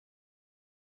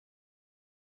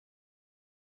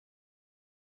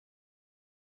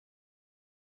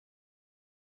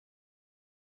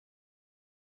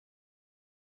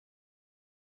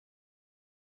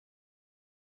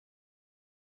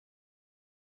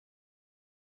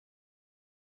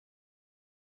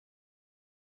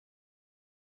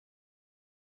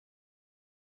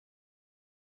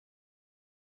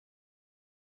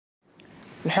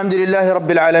الحمد لله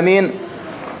رب العالمين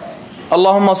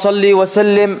اللهم صل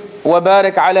وسلم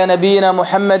وبارك على نبينا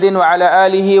محمد وعلى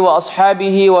آله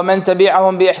وأصحابه ومن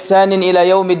تبعهم بإحسان إلى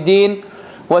يوم الدين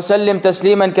وسلم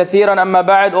تسليما كثيرا أما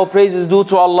بعد. All praise is due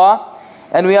to Allah,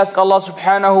 and we ask Allah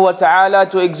subhanahu wa ta'ala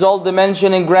to exalt the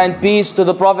mention and grant peace to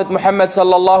the Prophet Muhammad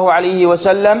sallallahu alaihi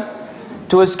wasallam,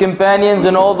 to his companions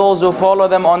and all those who follow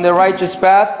them on the righteous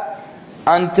path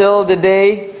until the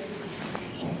day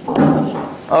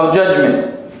of judgment.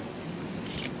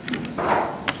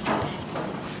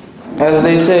 As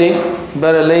they say,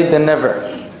 better late than never.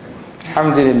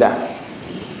 Alhamdulillah.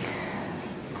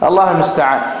 Allah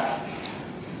musta'an.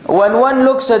 When one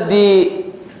looks at the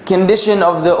condition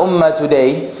of the ummah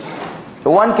today,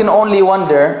 one can only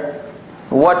wonder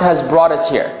what has brought us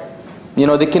here. You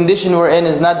know, the condition we're in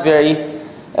is not very,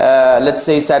 let's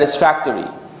say, satisfactory.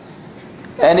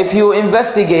 And if you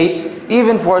investigate,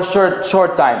 even for a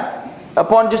short time,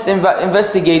 upon just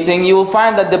investigating, you will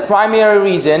find that the primary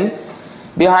reason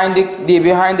behind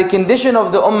the condition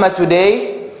of the ummah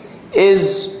today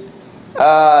is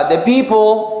the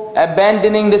people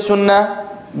abandoning the sunnah,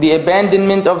 the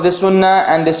abandonment of the sunnah,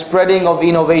 and the spreading of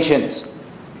innovations.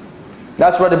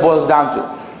 That's what it boils down to.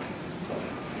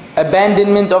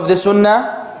 Abandonment of the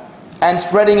sunnah and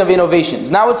spreading of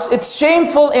innovations. Now it's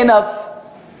shameful enough.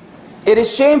 It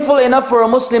is shameful enough for a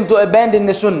Muslim to abandon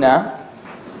the sunnah.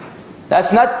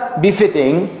 That's not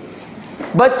befitting.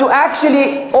 But to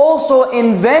actually also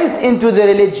invent into the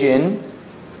religion,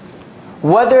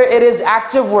 whether it is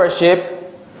active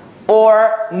worship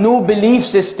or new belief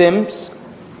systems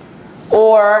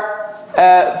or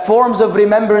forms of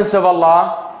remembrance of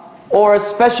Allah or a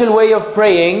special way of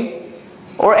praying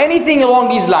or anything along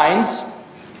these lines,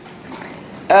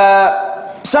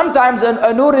 sometimes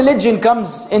a new religion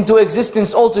comes into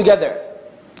existence altogether.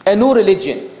 A new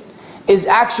religion is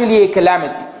actually a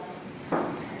calamity.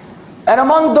 And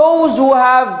among those who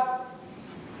have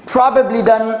probably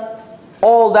done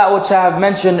all that which I have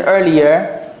mentioned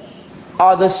earlier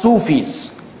are the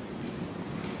Sufis.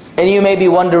 And you may be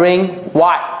wondering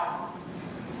why.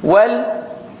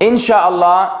 Well,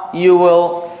 inshallah, you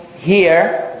will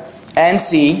hear and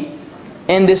see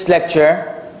in this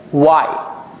lecture why.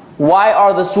 Why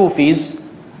are the Sufis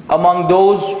among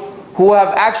those who have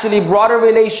actually brought a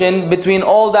relation between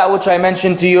all that which I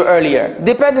mentioned to you earlier,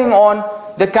 depending on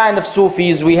the kind of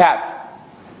Sufis we have.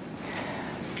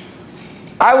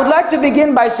 I would like to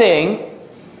begin by saying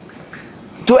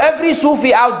to every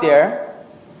Sufi out there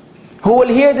who will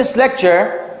hear this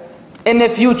lecture in the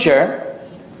future,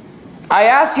 I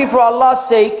ask you for Allah's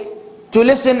sake to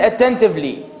listen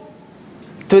attentively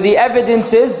to the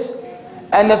evidences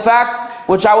and the facts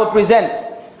which I will present.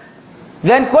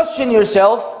 Then question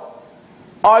yourself,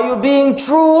 are you being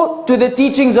true to the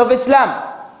teachings of Islam?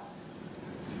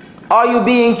 Are you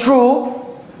being true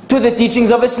to the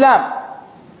teachings of Islam?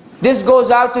 This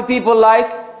goes out to people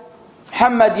like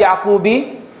Muhammad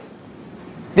Yaqubi.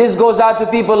 This goes out to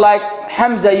people like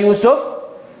Hamza Yusuf.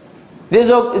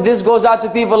 This goes out to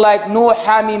people like Nuh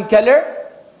Hamim Keller.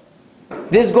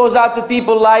 This goes out to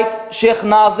people like Sheikh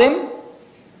Nazim,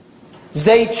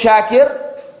 Zayd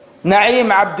Shakir,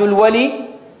 Naeem Abdul Wali,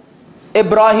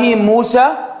 Ibrahim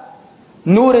Musa,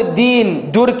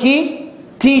 Nuruddin Durki,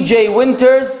 TJ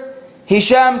Winters,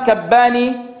 Hisham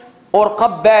Kabbani or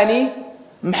Qabbani,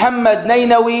 Muhammad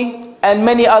Nainawi, and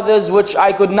many others which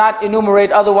I could not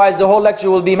enumerate, otherwise the whole lecture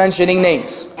will be mentioning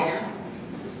names.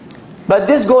 But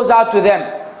this goes out to them,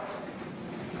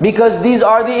 because these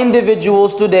are the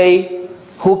individuals today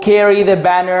who carry the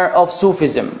banner of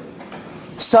Sufism.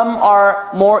 Some are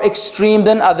more extreme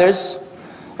than others,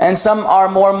 and some are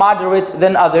more moderate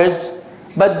than others,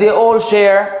 but they all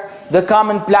share the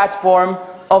common platform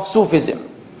of Sufism.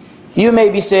 You may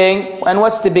be saying, and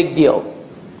what's the big deal?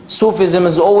 Sufism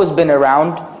has always been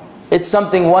around. It's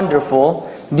something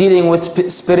wonderful, dealing with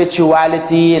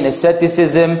spirituality and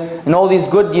asceticism and all these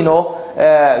good,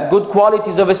 good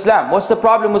qualities of Islam. What's the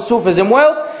problem with Sufism?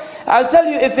 Well, I'll tell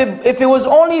you, if it was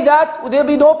only that, there'll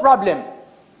be no problem.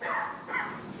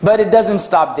 But it doesn't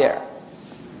stop there.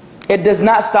 It does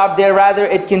not stop there, rather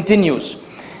it continues.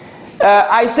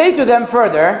 I say to them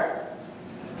further,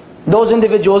 those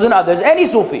individuals and others, any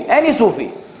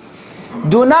Sufi,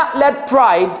 do not let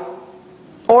pride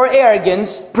or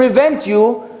arrogance prevent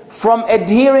you from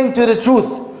adhering to the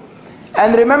truth.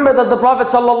 And remember that the Prophet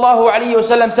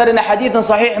ﷺ said in a hadith in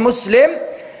Sahih Muslim,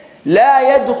 لا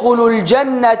يدخل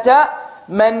الجنة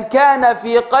من كان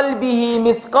في قلبه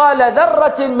مثقال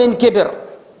ذرة من كبر.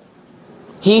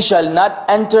 He shall not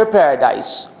enter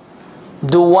paradise,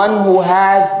 the one who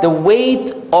has the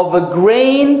weight of a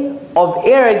grain of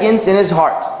arrogance in his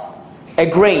heart. A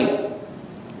grain.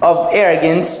 of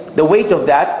arrogance, the weight of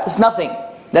that is nothing.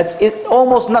 That's it,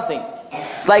 almost nothing.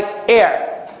 It's like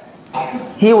air.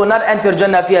 He will not enter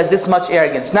Jannah if he has this much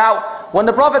arrogance. Now, when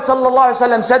the Prophet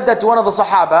ﷺ said that to one of the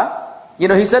Sahaba,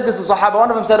 he said this to the Sahaba, one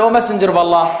of them said, "O Messenger of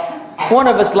Allah, one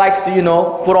of us likes to,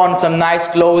 put on some nice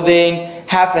clothing,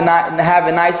 have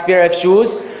a nice pair of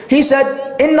shoes." He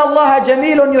said, "Inna Allah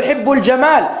jamilun yuhibbul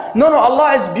jamal." No,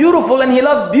 Allah is beautiful and He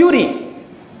loves beauty.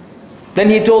 Then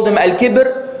he told him,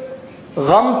 "Al-kibr,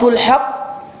 ghamtul haq,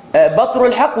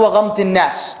 batrul haq wa ghamtin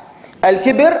nas."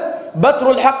 Al-kibr,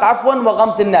 batrul haq afwan wa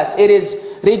ghamtin nas. It is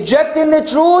rejecting the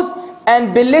truth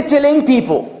and belittling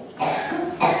people.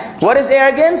 What is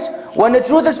arrogance? When the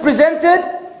truth is presented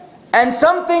and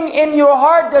something in your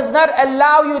heart does not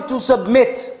allow you to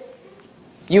submit.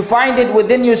 You find it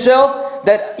within yourself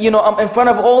that, in front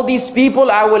of all these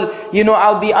people,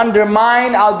 I'll be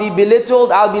undermined, I'll be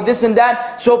belittled, I'll be this and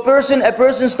that. So a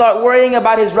person start worrying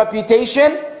about his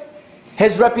reputation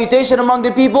among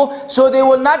the people. So they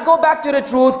will not go back to the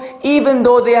truth even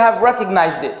though they have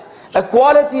recognized it. A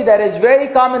quality that is very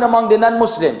common among the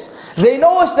non-Muslims. They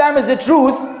know Islam is the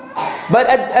truth, but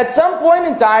at some point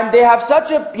in time, they have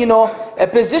such a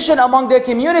position among their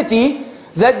community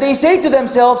that they say to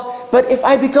themselves, "But if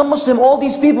I become Muslim, all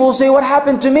these people will say, what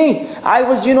happened to me? I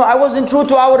wasn't true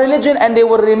to our religion," and they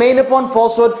will remain upon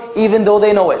falsehood even though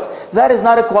they know it. That is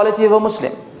not a quality of a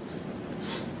Muslim.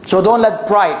 So don't let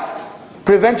pride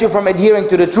prevent you from adhering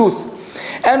to the truth.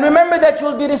 And remember that you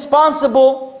will be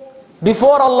responsible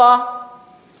before Allah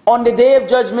on the Day of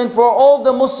Judgment for all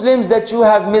the Muslims that you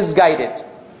have misguided.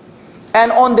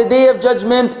 And on the Day of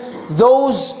Judgment,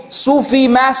 those Sufi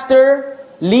master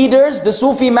leaders, the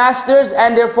Sufi masters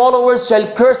and their followers shall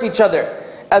curse each other.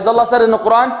 As Allah said in the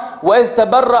Quran, وَإِذْ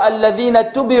تَبَرَّأَ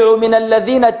الَّذِينَ اتُّبِعُوا مِنَ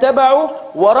الَّذِينَ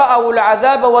اتَّبَعُوا وَرَأَوُا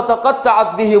الْعَذَابَ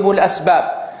وَتَقَطَّعَتْ بِهِمُ الْأَسْبَابِ.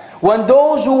 When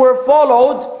those who were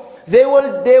followed, they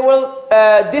will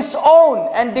disown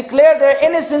and declare their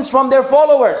innocence from their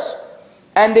followers.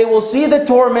 And they will see the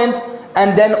torment,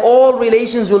 and then all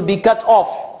relations will be cut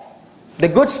off. The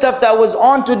good stuff that was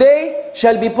on today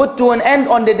shall be put to an end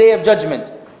on the Day of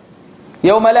Judgment.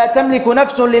 يَوْمَ لَا تَمْلِكُ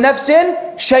نَفْسٌ لِنَفْسٍ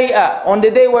شَيْئًا. On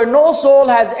the day where no soul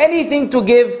has anything to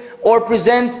give or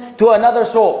present to another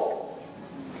soul.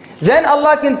 Then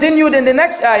Allah continued in the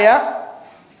next ayah,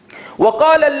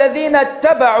 وَقَالَ الَّذِينَ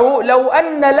اتَّبَعُوا لَوْ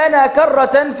أَنَّ لَنَا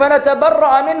كَرَّةً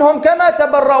فَنَتَبَرَّأَ مِنْهُمْ كَمَا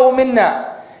تَبَرَّأُوا مِنَّا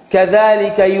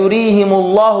كَذَلِكَ يُرِيهِمُ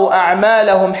اللَّهُ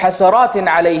أَعْمَالَهُمْ حَسَرَاتٍ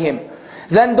عَلَيْهِمْ.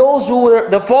 Then those who were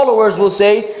the followers will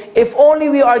say, "If only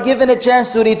we are given a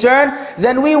chance to return,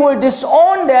 then we will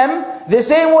disown them the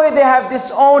same way they have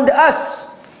disowned us."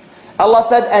 Allah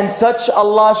said, "And such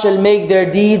Allah shall make their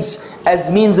deeds as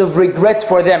means of regret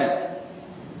for them."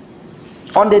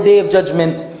 On the Day of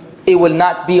Judgment, it will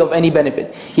not be of any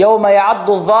benefit. يَوْمَ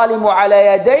يَعَضُّ الظَّالِمُ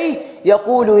عَلَى يَدَيْهِ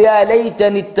يَقُولُ يَا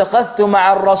لَيْتَنِي اتَّخَذْتُ مَعَ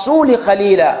الرَّسُولِ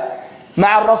خَلِيلًا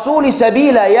مع الرسول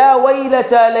سبيلا يا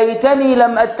ويلتى ليتني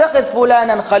لم أتخذ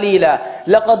فلانا خليلا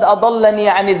لقد أضلني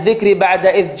عن الذكر بعد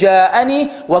إذ جاءني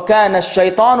وكان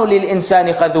الشيطان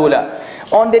للإنسان خذولا.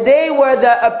 On the day where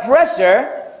the oppressor,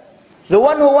 the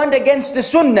one who went against the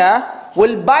Sunnah,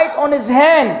 will bite on his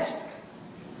hand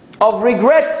of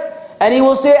regret, and he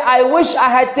will say, "I wish I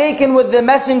had taken with the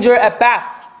messenger a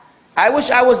path. I wish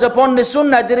I was upon the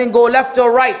Sunnah, didn't go left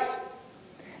or right."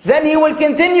 Then he will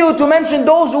continue to mention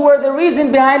those who were the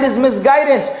reason behind his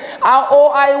misguidance.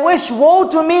 "Oh, I wish, woe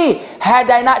to me,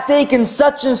 had I not taken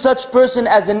such and such person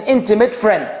as an intimate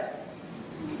friend."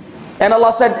 And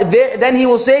Allah said, then he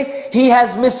will say, "He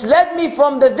has misled me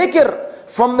from the dhikr,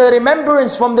 from the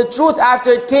remembrance, from the truth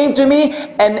after it came to me,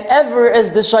 and ever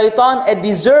is the shaitan a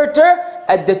deserter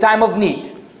at the time of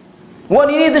need." When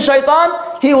you need the shaitan,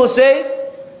 he will say,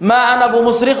 "Ma ana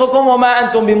bimusrikhukum wa ma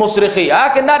antum bimusrikhi." I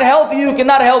cannot help you, you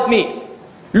cannot help me.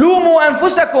 Lumu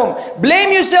anfusakum.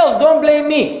 Blame yourselves, don't blame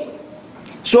me.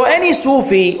 So any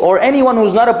Sufi or anyone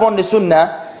who's not upon the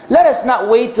Sunnah, let us not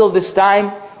wait till this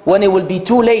time when it will be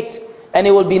too late and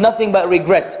it will be nothing but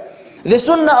regret. The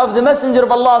Sunnah of the Messenger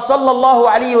of Allah sallallahu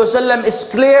alaihi wasallam is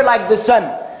clear like the sun.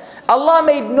 Allah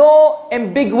made no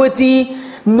ambiguity,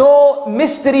 no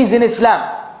mysteries in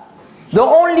Islam. The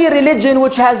only religion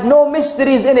which has no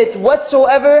mysteries in it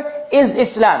whatsoever is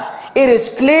Islam. It is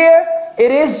clear,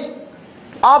 it is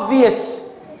obvious.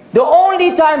 The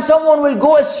only time someone will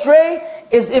go astray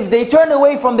is if they turn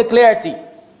away from the clarity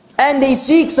and they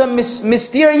seek some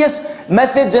mysterious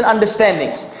methods and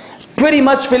understandings. Pretty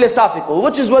much philosophical,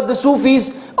 which is what the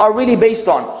Sufis are really based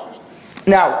on.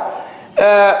 Now,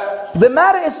 the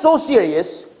matter is so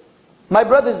serious, my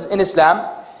brothers in Islam,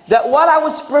 that while I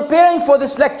was preparing for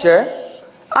this lecture,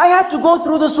 I had to go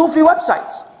through the Sufi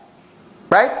websites.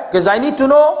 right? Because I need to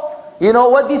know,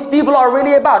 what these people are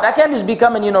really about. I can't just be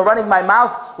coming, running my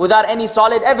mouth without any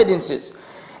solid evidences.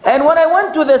 And when I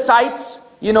went to the sites,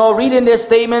 reading their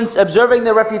statements, observing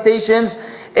their reputations,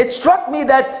 it struck me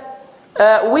that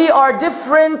we are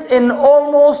different in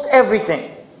almost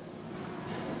everything.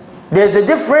 There's a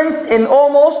difference in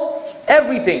almost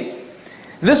everything.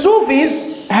 The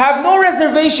Sufis have no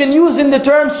reservation using the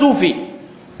term Sufi.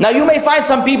 Now you may find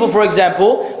some people, for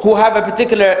example, who have a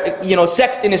particular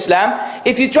sect in Islam.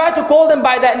 If you try to call them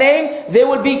by that name, they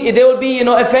will be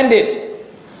offended.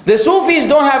 The Sufis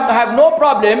don't have no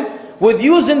problem with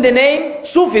using the name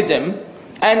Sufism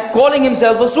and calling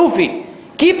himself a Sufi,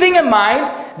 keeping in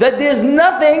mind that there's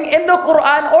nothing in the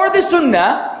Quran or the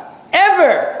Sunnah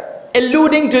ever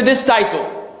alluding to this title.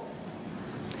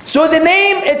 So the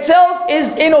name itself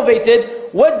is innovated.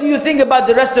 What do you think about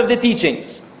the rest of the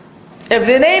teachings? If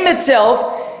the name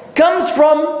itself comes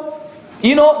from,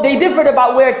 they differed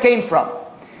about where it came from.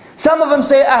 Some of them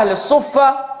say Ahl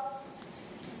al-Suffa.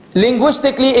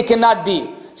 Linguistically, it cannot be.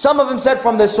 Some of them said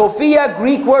from the Sophia,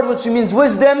 Greek word which means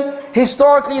wisdom.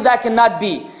 Historically, that cannot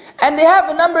be. And they have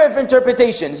a number of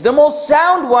interpretations. The most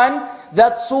sound one,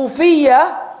 that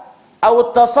Sufiya,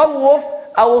 or Tasawwuf,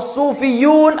 our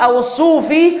Sufiyun, our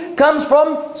Sufi, comes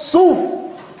from Suf.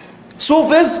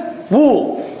 Suf is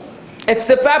wool. It's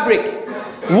the fabric,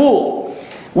 wool.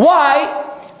 Why?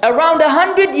 Around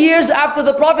 100 years after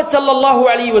the Prophet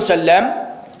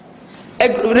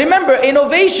ﷺ, remember,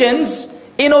 innovations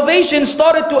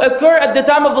started to occur at the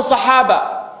time of the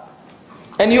Sahaba.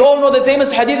 And you all know the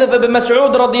famous hadith of Ibn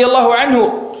Mas'ud radiyallahu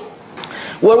anhu,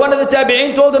 where one of the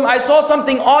tabi'in told him, I saw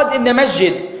something odd in the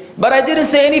masjid, but I didn't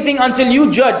say anything until you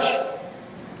judge.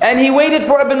 And he waited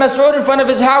for Ibn Mas'ud in front of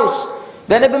his house.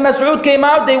 Then Ibn Mas'ud came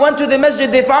out, they went to the masjid,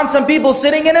 they found some people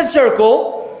sitting in a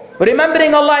circle,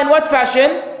 remembering Allah in what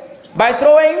fashion? By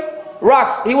throwing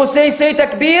rocks. He will say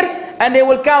takbir, and they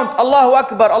will count Allahu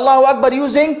Akbar,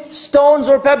 using stones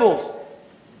or pebbles.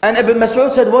 And Ibn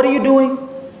Mas'ud said, what are you doing?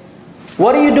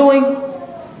 What are you doing?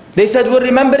 They said, we're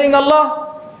remembering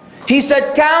Allah. He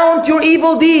said, count your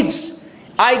evil deeds.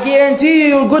 I guarantee you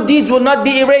your good deeds will not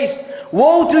be erased.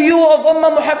 Woe to you of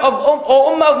Ummah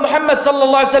of Muhammad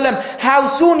sallallahu alaihi wasallam, how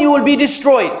soon you will be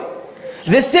destroyed.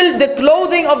 The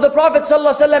clothing of the Prophet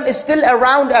sallallahu alaihi wasallam is still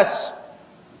around us.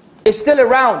 Is still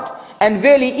around. And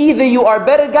verily, either you are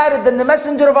better guided than the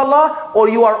Messenger of Allah, or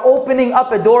you are opening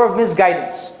up a door of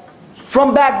misguidance.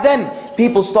 From back then,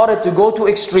 people started to go to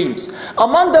extremes.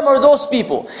 Among them are those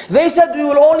people. They said we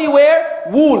will only wear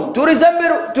wool. To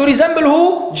resemble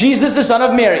who? Jesus the son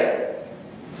of Mary.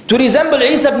 To resemble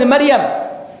Isa ibn Maryam.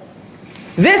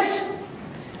 This,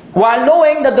 while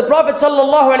knowing that the Prophet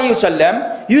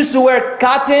ﷺ used to wear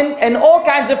cotton and all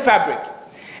kinds of fabric.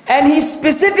 And he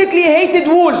specifically hated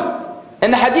wool.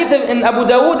 In the hadith in Abu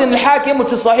Dawood and Al-Hakim,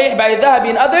 which is Sahih by Dhahabi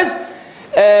and others,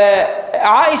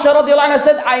 Aisha radiallahu anha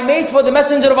said, I made for the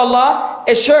Messenger of Allah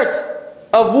a shirt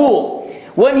of wool.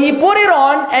 When he put it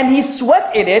on and he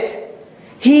sweat in it,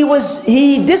 he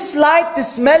disliked the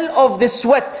smell of the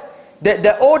sweat,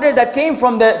 the odor that came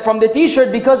from the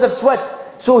t-shirt because of sweat.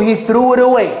 So he threw it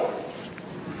away.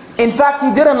 In fact,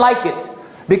 he didn't like it.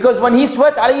 Because when he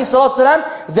sweat, alayhi salatu salam,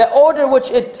 the odor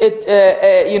which it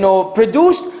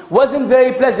produced wasn't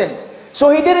very pleasant.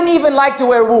 So he didn't even like to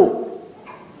wear wool.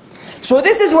 So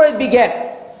this is where it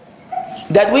began.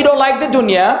 That we don't like the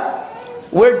dunya.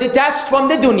 We're detached from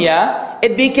the dunya.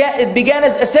 It began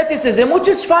as asceticism, which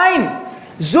is fine.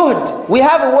 Zuhd. We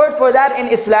have a word for that in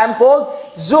Islam called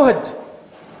zuhd.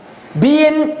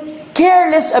 Being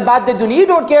careless about the dunya. You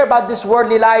don't care about this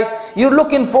worldly life. You're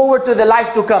looking forward to the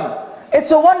life to come.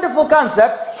 It's a wonderful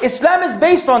concept. Islam is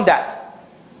based on that,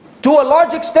 to a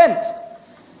large extent.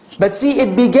 But see,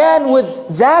 it began with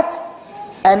that,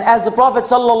 and as the Prophet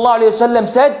ﷺ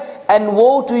said, and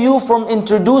woe to you from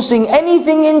introducing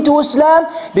anything into Islam,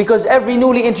 because every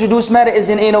newly introduced matter is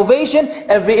an innovation.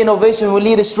 Every innovation will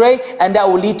lead astray, and that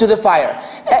will lead to the fire.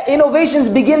 Innovations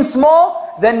begin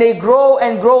small, then they grow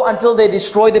and grow until they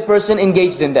destroy the person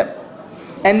engaged in them.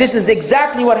 And this is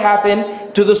exactly what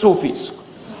happened to the Sufis.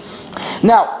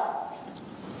 Now,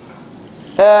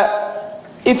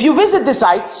 if you visit the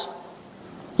sites,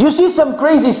 you see some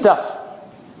crazy stuff.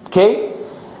 Okay?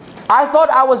 I thought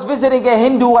I was visiting a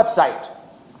Hindu website,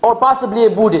 or possibly a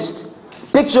Buddhist.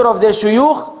 Picture of their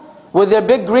shuyukh with their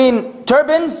big green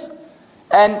turbans,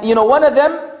 and one of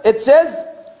them, it says,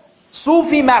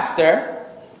 Sufi master,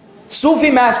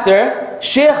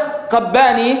 Sheikh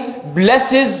Qabbani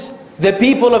blesses the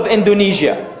people of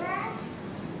Indonesia.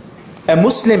 A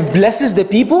Muslim blesses the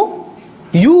people?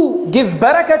 You give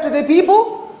barakah to the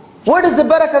people? Where does the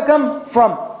barakah come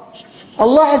from?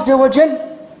 Allah Azza wa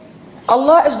Jal.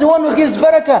 Allah is the one who gives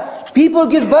barakah. People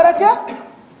give barakah.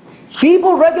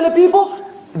 People, regular people.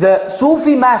 The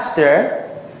Sufi master,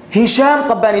 Hisham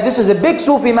Qabbani, this is a big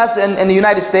Sufi master in the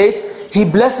United States. He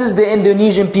blesses the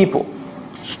Indonesian people.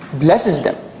 Blesses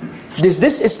them. Is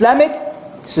this Islamic?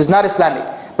 This is not Islamic.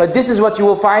 But this is what you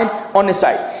will find on the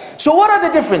site. So what are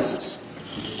the differences?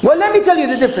 Well, let me tell you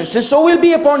the differences, so we'll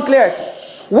be upon clarity.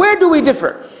 Where do we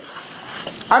differ?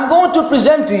 I'm going to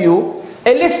present to you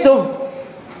a list of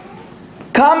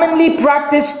commonly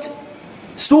practiced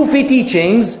Sufi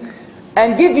teachings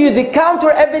and give you the counter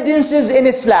evidences in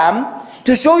Islam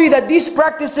to show you that these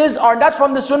practices are not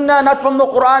from the Sunnah, not from the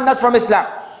Quran, not from Islam.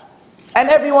 And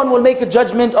everyone will make a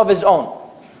judgment of his own,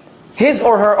 his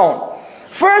or her own.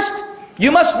 First,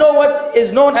 you must know what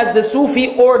is known as the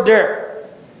Sufi order,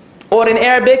 or in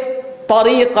Arabic,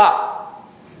 tariqa,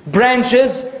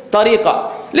 branches,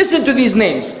 tariqa. Listen to these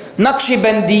names: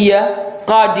 Naqshbandiyya,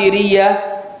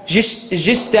 Qadiriyya,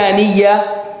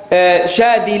 Jistaniyya,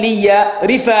 Shadhiliyya,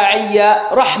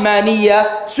 Rifa'iyya,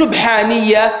 Rahmaniyya,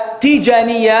 Subhaniyya,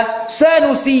 Tijaniyya,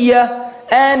 Sanusiyya,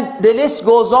 and the list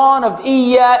goes on of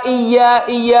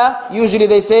Iyya. Usually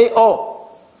they say,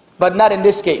 oh, but not in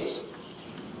this case.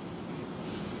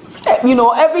 You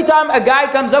know, every time a guy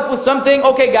comes up with something,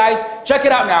 okay guys, check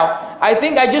it out now. I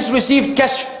think I just received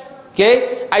kashf,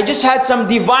 okay? I just had some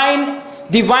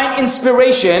divine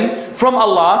inspiration from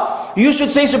Allah. You should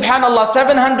say Subhanallah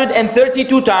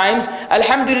 732 times,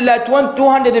 Alhamdulillah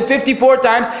 254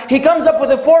 times. He comes up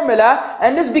with a formula,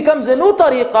 and this becomes a new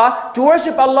tariqah to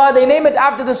worship Allah. They name it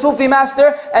after the Sufi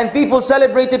master, and people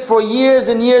celebrate it for years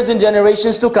and years and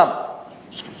generations to come.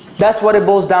 That's what it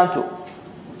boils down to.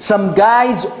 Some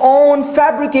guy's own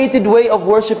fabricated way of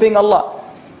worshipping Allah.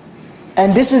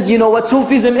 And this is, you know what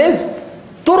Sufism is?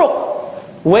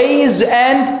 Turuq, ways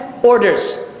and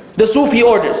orders. The Sufi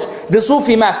orders, the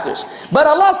Sufi masters. But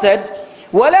Allah said,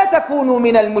 وَلَا تَكُونُوا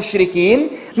مِنَ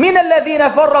الْمُشْرِكِينَ مِنَ الَّذِينَ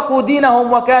فَرَّقُوا دِينَهُمْ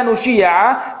وَكَانُوا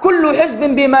شِيَعًا كُلُّ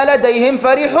حِزْبٍ بِمَا لَدَيْهِمْ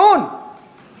فَرِحُونَ.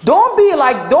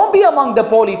 Don't be among the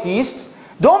polytheists.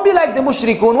 Don't be like the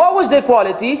mushrikun. What was their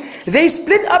quality? They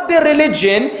split up their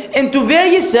religion into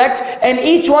various sects, and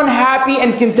each one happy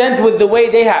and content with the way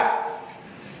they have.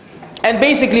 And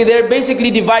basically, they're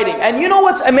dividing. And you know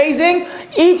what's amazing?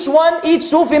 Each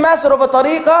Sufi master of a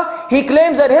tariqah, he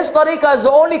claims that his tariqah is the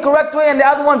only correct way and the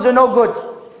other ones are no good.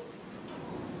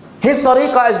 His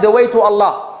tariqah is the way to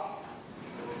Allah.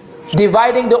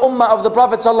 Dividing the ummah of the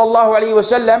Prophet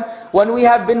ﷺ, when we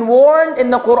have been warned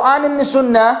in the Quran and the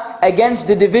Sunnah against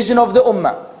the division of the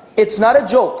ummah. It's not a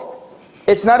joke.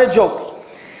 It's not a joke.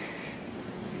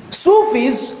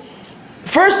 Sufis,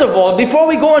 first of all, before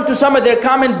we go into some of their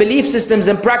common belief systems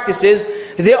and practices,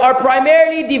 they are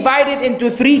primarily divided into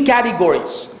three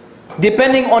categories,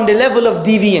 depending on the level of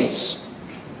deviance.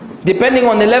 Depending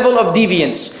on the level of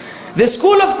deviance. The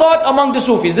school of thought among the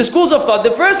Sufis, the schools of thought.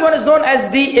 The first one is known as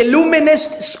the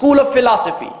Illuminist school of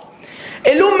philosophy.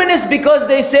 Illuminist because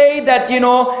they say that, you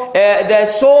know, the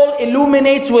soul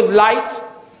illuminates with light.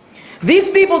 These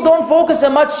people don't focus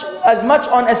as much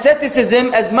on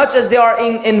asceticism as much as they are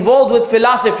involved with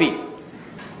philosophy.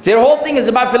 Their whole thing is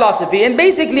about philosophy. And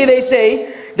basically they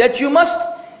say that you must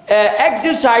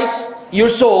exercise your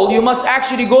soul. You must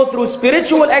actually go through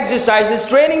spiritual exercises,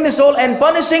 training the soul and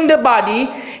punishing the body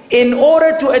in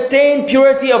order to attain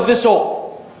purity of the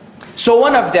soul. So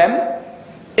one of them,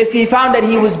 if he found that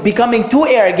he was becoming too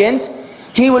arrogant,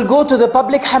 he will go to the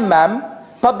public hammam,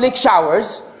 public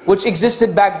showers, which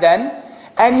existed back then,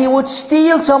 and he would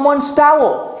steal someone's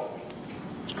towel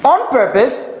on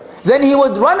purpose. Then he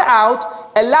would run out,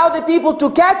 allow the people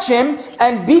to catch him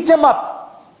and beat him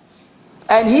up.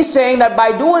 And he's saying that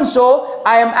by doing so,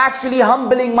 I am actually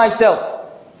humbling myself.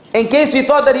 In case he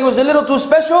thought that he was a little too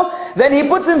special, then he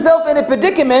puts himself in a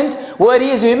predicament where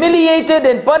he is humiliated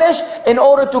and punished in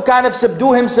order to kind of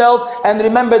subdue himself and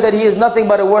remember that he is nothing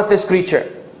but a worthless creature.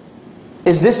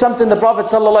 Is this something the Prophet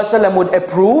ﷺ would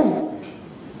approve?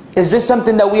 Is this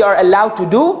something that we are allowed to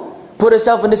do? Put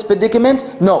ourselves in this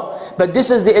predicament? No. But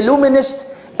this is the Illuminist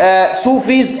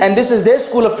Sufis, and this is their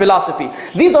school of philosophy.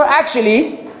 These are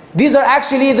actually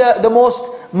the most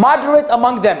moderate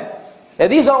among them.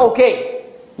 These are okay.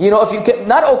 You know, if you can,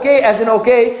 not okay as in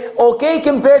okay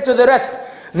compared to the rest.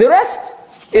 The rest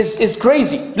is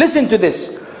crazy. Listen to this.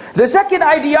 The second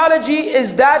ideology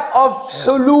is that of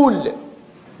hulul.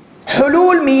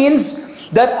 Hulul means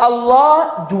that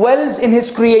Allah dwells in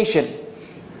His creation.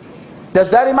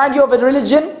 Does that remind you of a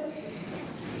religion?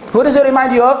 Who does it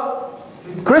remind you of?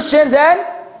 Christians and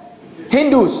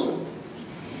Hindus.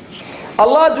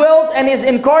 Allah dwells and is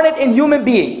incarnate in human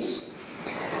beings.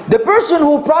 The person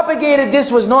who propagated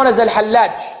this was known as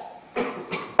Al-Hallaj.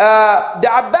 The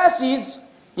Abbasis,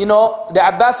 you know, the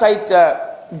Abbasid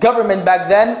government back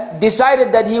then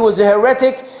decided that he was a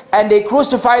heretic, and they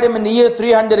crucified him in the year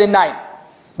 309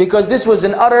 because this was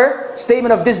an utter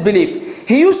statement of disbelief.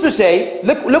 He used to say,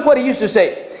 look what he used to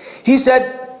say. He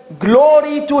said,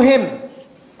 "Glory to him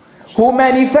who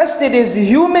manifested his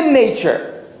human nature."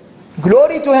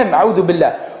 Glory to him, a'udhu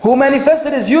billah, who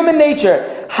manifested his human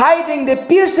nature, hiding the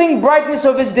piercing brightness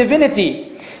of his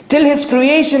divinity, till his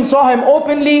creation saw him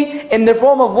openly in the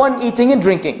form of one eating and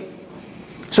drinking.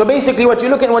 So basically what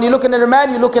you're looking, when you're looking at a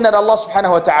man, you're looking at Allah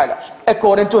subhanahu wa ta'ala,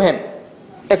 according to him.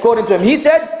 According to him. He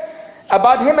said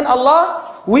about him and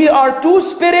Allah, "We are two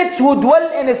spirits who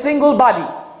dwell in a single body."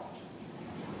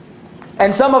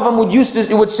 And some of them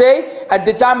would say, at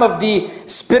the time of the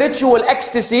spiritual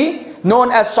ecstasy,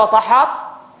 known as shatahat,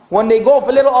 when they go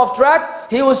a little off track,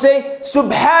 he will say,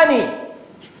 "Subhani."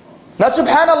 Not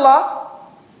Subhanallah.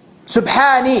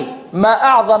 Subhani, ma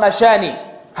a'zama shani.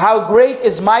 How great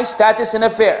is my status and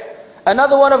affair.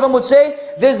 Another one of them would say,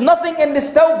 "There's nothing in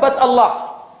this tawb but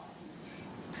Allah."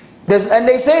 And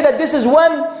they say that this is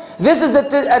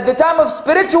at the time of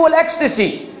spiritual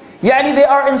ecstasy. Yani they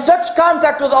are in such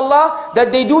contact with Allah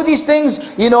that they do these things,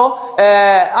 you know,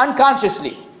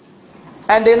 unconsciously.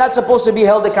 And they're not supposed to be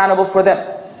held accountable for them.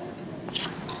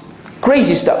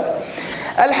 Crazy stuff.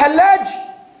 Al-Hallaj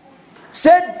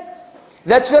said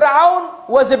that Fir'aun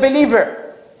was a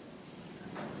believer.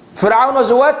 Fir'aun was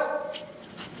a what?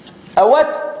 A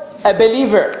what? A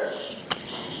believer.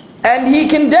 And he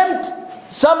condemned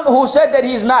some who said that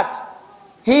he's not.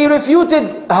 He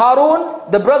refuted Harun,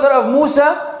 the brother of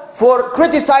Musa, for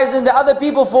criticizing the other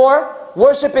people for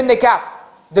worshiping the calf,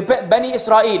 the Bani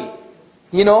Israel.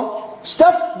 You know,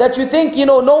 stuff that you think, you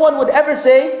know, no one would ever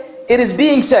say, it is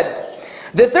being said.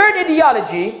 The third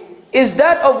ideology is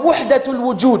that of Wahdatul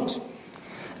Wujud.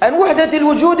 And Wahdatul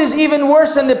Wujud is even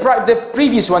worse than the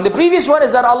previous one. The previous one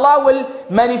is that Allah will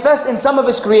manifest in some of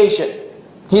His creation.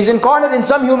 He's incarnate in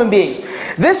some human beings.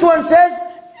 This one says,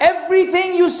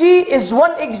 everything you see is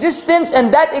one existence,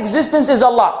 and that existence is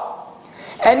Allah.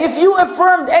 And if you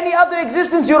affirmed any other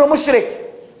existence, you're a mushrik.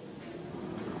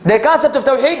 The concept of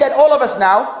Tawheed that all of us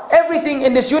now, everything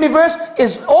in this universe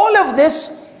is, all of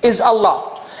this is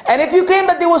Allah. And if you claim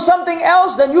that there was something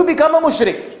else, then you become a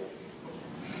mushrik.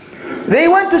 They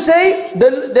went to say,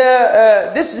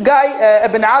 this guy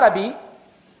Ibn Arabi,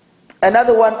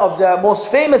 another one of the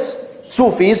most famous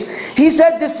Sufis, he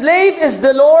said the slave is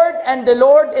the Lord and the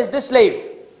Lord is the slave.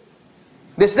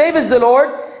 The slave is the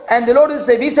Lord and the Lord is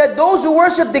the slave. He said those who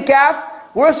worship the calf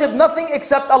worship nothing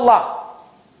except Allah.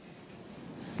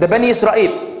 The Bani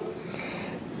Israel.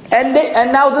 And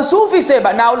now the Sufis say,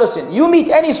 but now listen, you meet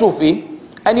any Sufi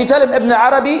and you tell him Ibn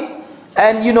Arabi,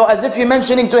 and you know, as if you're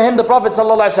mentioning to him the Prophet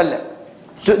ﷺ.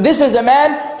 This is a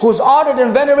man who's honored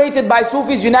and venerated by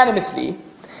Sufis unanimously.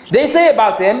 They say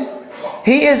about him,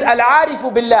 he is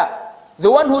Al-Arifu Billah,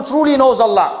 the one who truly knows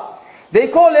Allah. They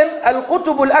call him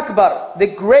Al-Qutub Al-Akbar, the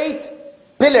great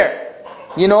pillar,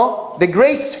 you know, the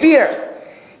great sphere.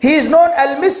 He is known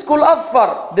Al-Miskul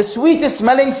Adfar, the sweetest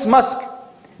smelling musk.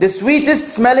 The sweetest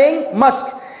smelling musk.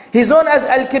 He's known as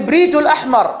Al-Kibritul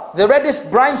Ahmar, the reddest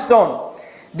brimstone.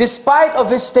 Despite of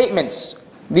his statements,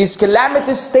 these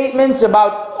calamitous statements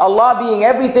about Allah being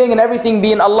everything and everything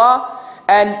being Allah,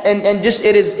 and just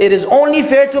it is only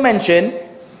fair to mention,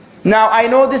 now I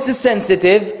know this is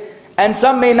sensitive and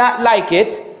some may not like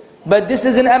it, but this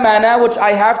is an amana which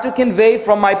I have to convey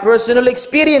from my personal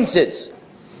experiences.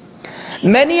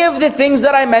 Many of the things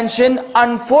that I mention,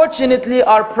 unfortunately,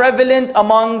 are prevalent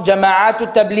among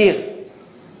Jama'atul Tabligh.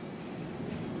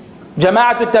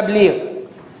 Jama'atul Tabligh.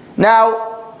 Now,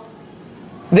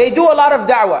 they do a lot of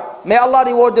da'wah. May Allah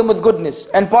reward them with goodness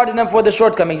and pardon them for the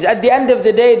shortcomings. At the end of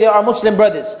the day, they are Muslim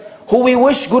brothers who we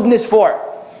wish goodness for.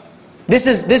 This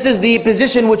is the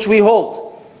position which we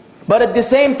hold. But at the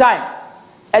same time,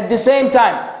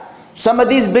 some of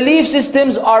these belief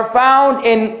systems are found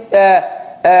in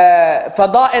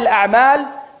Fada'il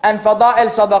A'mal and Fada'il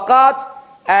Sadaqat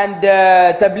and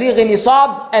Tabligh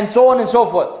Nisab and so on and so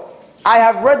forth. I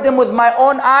have read them with my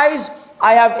own eyes.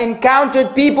 I have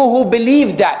encountered people who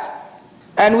believe that.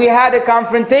 And we had a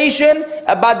confrontation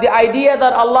about the idea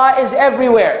that Allah is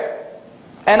everywhere.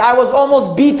 And I was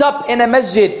almost beat up in a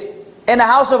masjid, in a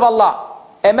house of Allah,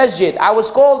 a masjid. I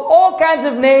was called all kinds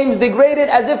of names, degraded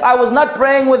as if I was not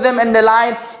praying with them in the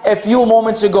line a few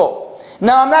moments ago.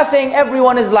 Now I'm not saying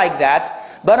everyone is like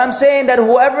that, but I'm saying that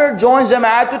whoever joins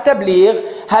Jama'atul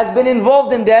Tabligh has been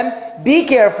involved in them. Be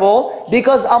careful.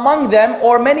 because among them,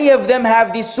 or many of them,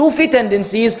 have these Sufi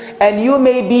tendencies, and you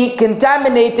may be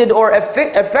contaminated or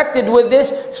affected with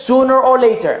this sooner or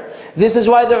later. This is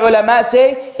why the ulama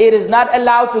say it is not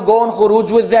allowed to go on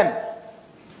khuruj with them.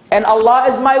 And Allah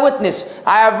is my witness.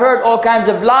 I have heard all kinds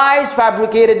of lies,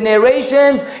 fabricated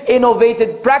narrations,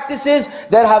 innovated practices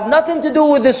that have nothing to do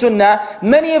with the sunnah.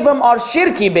 Many of them are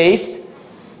shirki based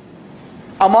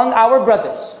among our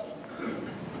brothers.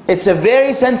 It's a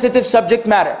very sensitive subject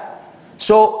matter.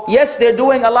 So yes, they're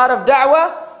doing a lot of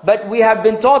da'wah, but we have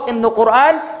been taught in the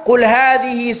Quran, قُلْ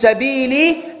هَذِهِ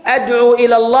سَبِيلِي أَدْعُو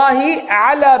إِلَى اللَّهِ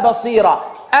عَلَى بَصِيرًا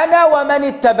أَنَا وَمَنِ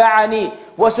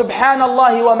اتَّبَعَنِي وَسُبْحَانَ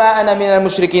اللَّهِ وَمَا أَنَا مِنَ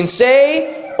الْمُشْرِكِينَ.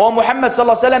 Say, O Muhammad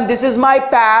sallallahu alaihi wasallam, this is my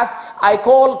path. I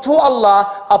call to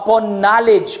Allah upon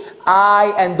knowledge,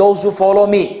 I and those who follow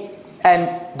me. And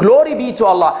glory be to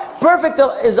Allah. Perfect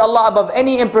is Allah above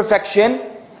any imperfection.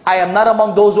 I am not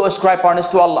among those who ascribe partners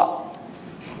to Allah.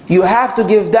 You have to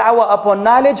give da'wah upon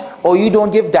knowledge, or you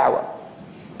don't give da'wah.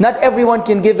 Not everyone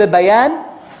can give a bayan,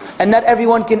 and not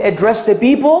everyone can address the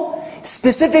people,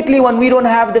 specifically when we don't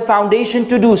have the foundation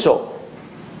to do so.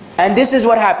 And this is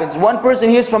what happens. One person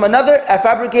hears from another a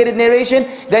fabricated narration,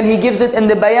 then he gives it in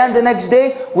the bayan the next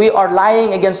day. We are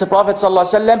lying against the Prophet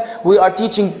ﷺ. We are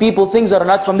teaching people things that are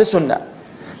not from the sunnah.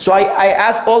 So I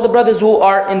ask all the brothers who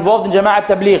are involved in Jama'at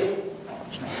Tabligh,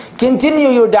 continue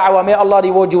your da'wah, may Allah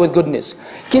reward you with goodness.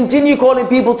 Continue calling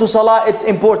people to salah, it's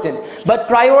important. But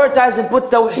prioritize and put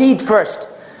tawheed first.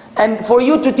 And for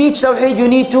you to teach tawheed, you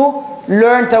need to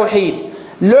learn tawheed.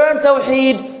 Learn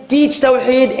tawheed, teach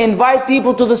tawheed, invite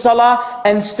people to the salah,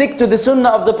 and stick to the sunnah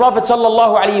of the Prophet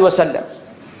sallallahu alaihi wasallam.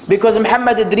 Because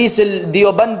Muhammad Idris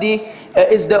al-Diyobandi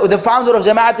is the founder of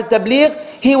Jama'at al-Tabligh.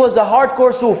 He was a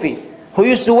hardcore Sufi who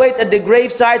used to wait at the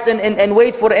grave sites and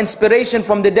wait for inspiration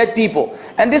from the dead people.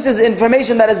 And this is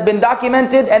information that has been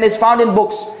documented and is found in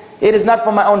books. It is not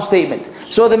from my own statement.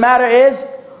 So the matter is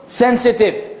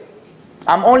sensitive.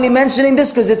 I'm only mentioning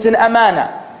this because it's an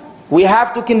amana. We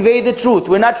have to convey the truth.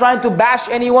 We're not trying to bash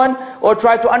anyone or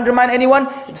try to undermine anyone.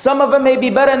 Some of them may be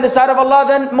better in the sight of Allah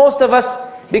than most of us,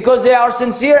 because they are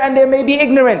sincere and they may be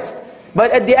ignorant.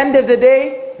 But at the end of the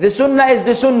day, the sunnah is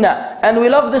the sunnah. And we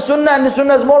love the sunnah, and the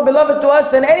sunnah is more beloved to us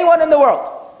than anyone in the world.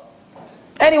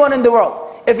 Anyone in the world.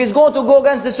 If he's going to go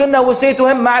against the sunnah, we say to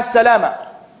him, ma'as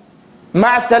salama.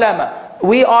 Ma'as salama.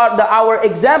 We are, our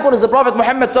example is the Prophet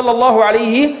Muhammad sallallahu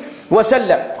alayhi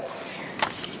wasallam.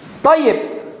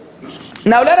 Tayyib.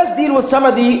 Now let us deal with some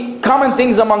of the common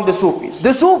things among the Sufis.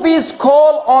 The Sufis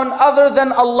call on other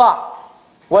than Allah.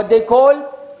 What they call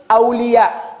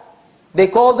awliya. They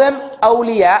call them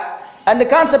awliya. And the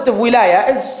concept of wilaya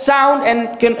is sound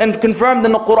and confirmed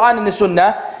in the Quran and the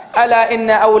Sunnah. ألا إن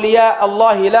أولياء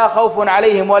الله لا خوف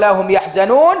عليهم ولا هم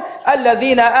يحزنون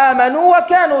الذين آمنوا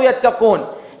وكانوا يتقون.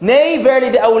 Nay, verily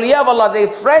the awliya of Allah, the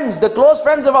friends, the close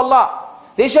friends of Allah,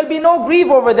 there shall be no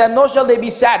grief over them, nor shall they be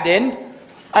saddened.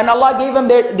 And Allah gave them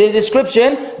their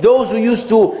description, those who used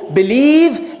to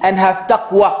believe and have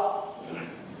taqwa.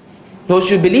 Those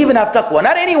who believe and have taqwa.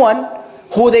 Not anyone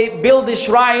who they build a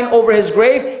shrine over his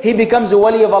grave, he becomes a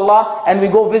wali of Allah, and we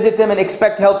go visit him and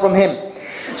expect help from him.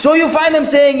 So you find them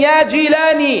saying, Ya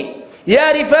Jilani,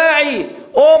 Ya Rifa'i,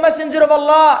 O Messenger of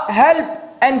Allah,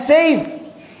 help and save.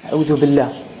 A'udhu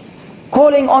billah.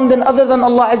 Calling on them other than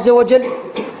Allah Azza wa Jal.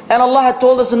 And Allah had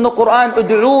told us in the Quran,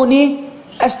 Ud'uni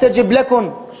astajib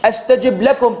lakum. Astajib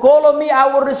lakum. Call on me, I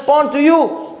will respond to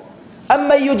you.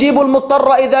 Amma yujibul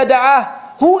muttarra idha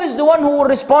da'ah. Who is the one who will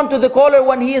respond to the caller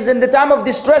when he is in the time of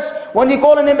distress? When you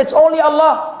call on him, it's only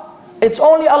Allah. It's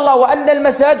only Allah. وَأَنَّ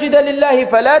الْمَسَاجِدَ لِلَّهِ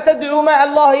فَلَا تَدْعُوا مَعَ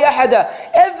اللَّهِ أَحَدًا.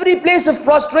 Every place of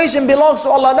prostration belongs to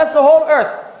Allah. That's the whole earth.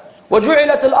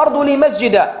 وَجُعِلَتِ الْأَرْضُ لِي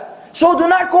مَسْجِدًا. So do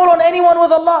not call on anyone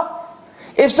with Allah.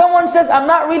 If someone says, I'm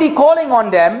not really calling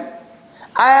on them,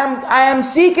 I am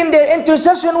seeking their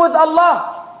intercession with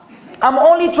Allah, I'm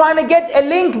only trying to get a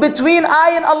link between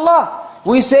I and Allah,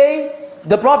 we say,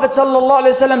 the Prophet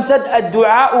ﷺ said,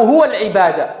 الدعاء هو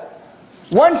العبادة.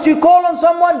 Once you call on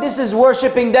someone, this is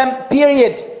worshipping them,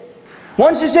 period.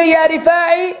 Once you say, Ya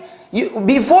Rifa'i,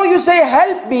 before you say,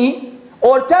 help me,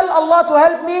 or tell Allah to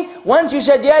help me, once you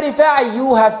said, Ya Rifa'i,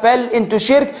 you have fell into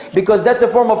shirk, because that's a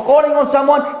form of calling on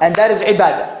someone, and that is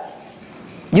ibadah.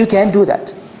 You can't do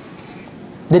that.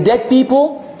 The dead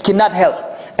people cannot help.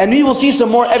 And we will see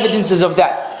some more evidences of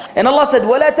that. And Allah said,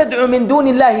 وَلَا تَدْعُ مِن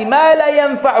دُونِ اللَّهِ مَا لَا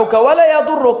يَنْفَعُكَ وَلَا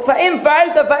يَضُرُّكَ فَإِنْ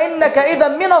فَعَلْتَ فَإِنَّكَ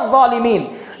إِذًا مِنَ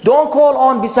الظَّالِمِينَ. Don't call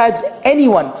on besides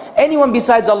anyone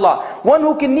besides Allah, one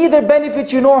who can neither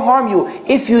benefit you nor harm you.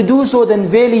 If you do so, then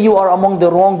verily you are among the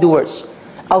wrongdoers.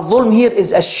 Al-dhulm here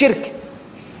is a shirk.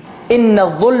 إِنَّ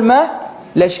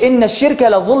الشِّرْكَ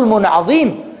لَظُلْمٌ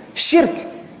عَظِيمٌ. Shirk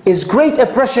is great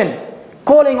oppression.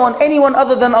 Calling on anyone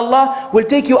other than Allah will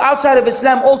take you outside of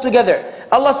Islam altogether.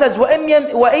 Allah says, وَإِن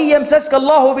يَمْسَسْكَ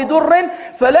اللَّهُ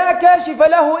بِضُرٍّ فَلَا كَاشِفَ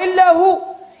لَهُ إِلَّا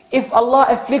هُ. If Allah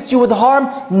afflicts you with harm,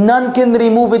 none can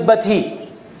remove it but He.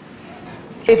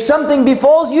 If something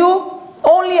befalls you,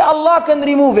 only Allah can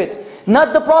remove it.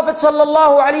 Not the Prophet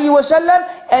ﷺ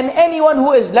and anyone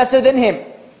who is lesser than him.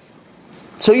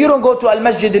 So you don't go to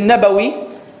Al-Masjid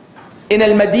Al-Nabawi in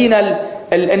Al-Madinah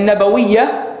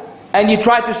Al-Nabawiyya and you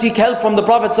try to seek help from the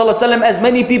Prophet ﷺ as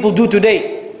many people do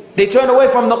today. They turn away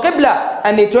from the Qibla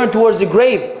and they turn towards the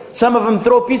grave. Some of them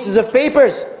throw pieces of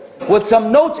papers with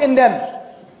some notes in them,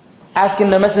 asking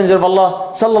the Messenger of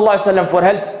Allah ﷺ for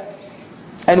help.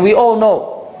 And we all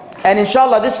know. And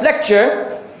inshallah this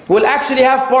lecture will actually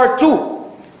have part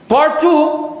 2. Part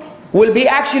 2 will be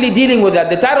actually dealing with that.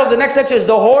 The title of the next lecture is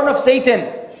The Horn of Satan.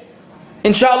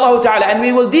 Inshallah ta'ala. And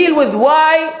we will deal with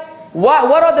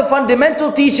what are the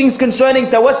fundamental teachings concerning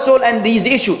tawassul and these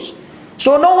issues.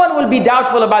 So no one will be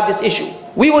doubtful about this issue.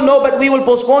 We will know, but we will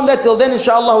postpone that till then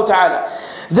inshallah ta'ala.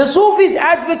 The Sufis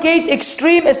advocate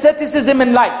extreme asceticism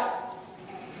in life.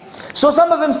 So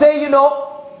some of them say,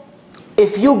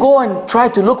 if you go and try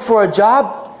to look for a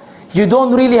job, you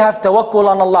don't really have tawakkul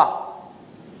on Allah.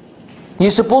 You're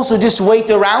supposed to just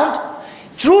wait around.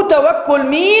 True tawakkul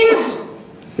means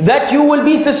that you will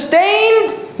be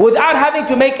sustained without having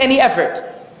to make any effort.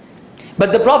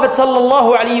 But the Prophet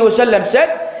ﷺ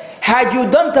said, had you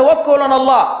done tawakkul on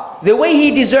Allah the way He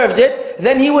deserves it,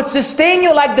 then He would sustain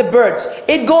you like the birds.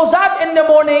 It goes out in the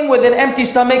morning with an empty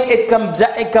stomach, it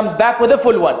comes back with a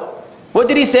full one. What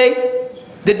did He say?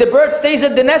 Did the bird stays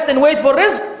at the nest and wait for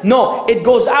rizq? No, it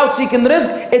goes out seeking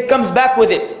rizq, it comes back with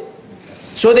it.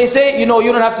 So they say, you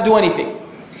don't have to do anything.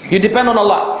 You depend on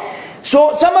Allah.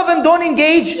 So some of them don't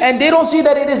engage and they don't see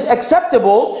that it is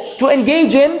acceptable to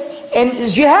engage in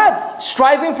jihad,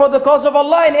 striving for the cause of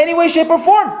Allah in any way, shape or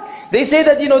form. They say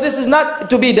that this is not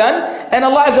to be done. And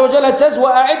Allah Azza wa Jalla says,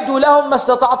 وَأَعِدُّوا لَهُمْ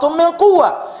مَسْتَطَعْتُم مِّن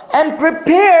قُوَّةٍ. And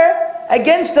prepare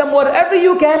against them whatever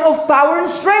you can of power and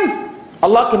strength.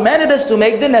 Allah commanded us to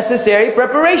make the necessary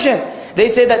preparation. They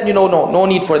say that, no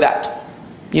need for that.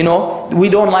 We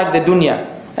don't like the dunya.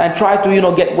 And try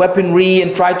to, get weaponry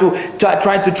and try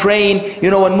to train,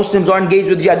 when Muslims are engaged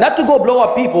with jihad. Not to go blow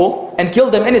up people and kill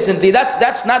them innocently.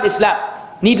 That's not Islam.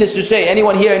 Needless to say,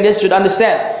 anyone here in this should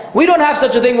understand. We don't have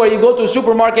such a thing where you go to a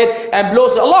supermarket and blow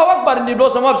some, Allahu Akbar, and you blow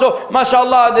some up, so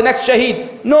mashallah, the next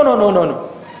shaheed. No.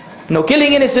 No,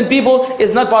 killing innocent people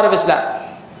is not part of Islam.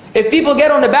 If people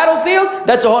get on the battlefield,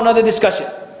 that's a whole other discussion.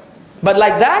 But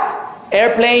like that,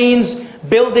 airplanes,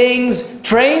 buildings,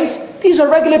 trains, these are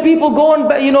regular people going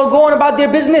about their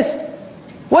business.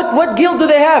 What guilt do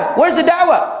they have? Where's the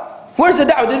da'wah? Where's the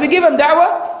da'wah? Did we give them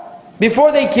da'wah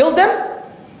before they killed them?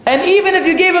 And even if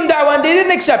you gave them da'wah and they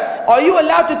didn't accept, are you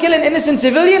allowed to kill an innocent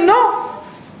civilian? No.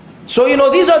 So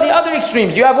these are the other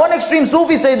extremes. You have one extreme,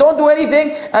 Sufi say don't do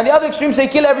anything, and the other extreme say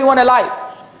kill everyone alive.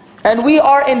 And we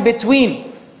are in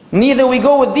between. Neither we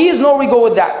go with these nor we go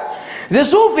with that. The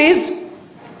Sufis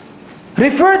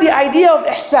refer the idea of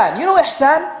ihsan. You know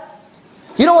ihsan?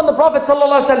 When the Prophet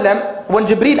ﷺ, when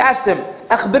Jibreel asked him,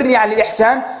 أخبرني عن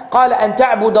الإحسان, قال أن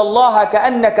تعبد الله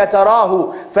كأنك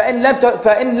تراه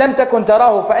فإن لم تكن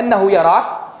تراه فإنه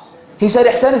يراك. He said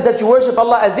ihsan is that you worship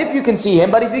Allah as if you can see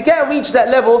Him, but if you can't reach that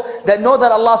level, then know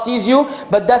that Allah sees you.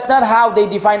 But that's not how they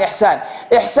define ihsan.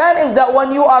 Ihsan is that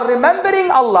when you are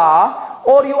remembering Allah,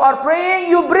 or you are praying,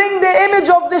 you bring the image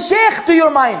of the Shaykh to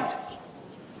your mind.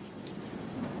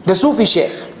 The Sufi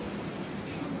Shaykh.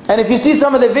 And if you see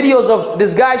some of the videos of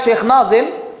this guy, Shaykh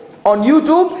Nazim, on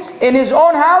YouTube, in his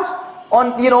own house,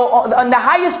 on the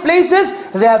highest places,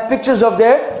 they have pictures of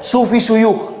their Sufi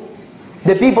shuyukh.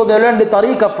 The people they learn the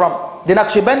tariqah from. The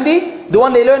Naqshbandi, the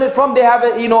one they learn it from, they have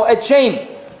a chain.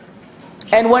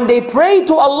 And when they pray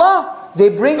to Allah, they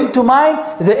bring to mind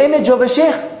the image of a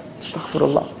Shaykh.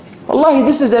 Astaghfirullah. Wallahi,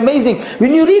 this is amazing.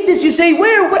 When you read this, you say,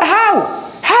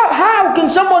 how can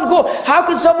someone go? How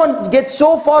can someone get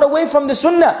so far away from the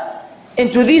Sunnah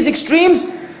into these extremes?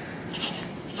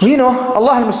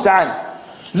 Allah al-Musta'an.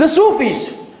 The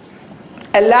Sufis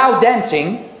allow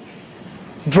dancing,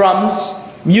 drums,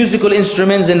 musical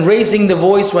instruments, and raising the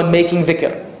voice when making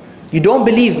dhikr. You don't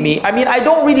believe me? I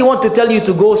don't really want to tell you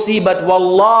to go see, but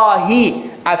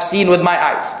wallahi, I've seen with my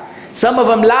eyes. Some of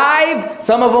them live,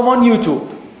 some of them on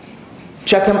YouTube.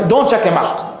 Don't check him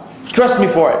out. Trust me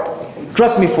for it.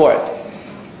 Trust me for it.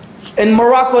 In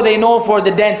Morocco, they know for the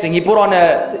dancing. He put on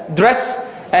a dress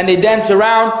and they dance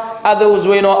around. Others,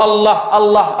 Allah,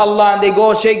 Allah, Allah, and they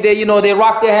go shake their, they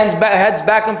rock their heads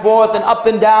back and forth and up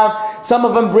and down. Some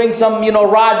of them bring some,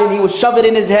 rod and he will shove it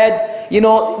in his head.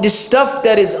 this stuff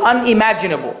that is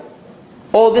unimaginable.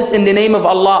 All this in the name of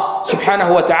Allah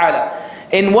subhanahu wa ta'ala.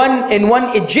 In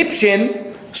one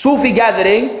Egyptian Sufi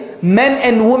gathering, men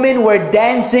and women were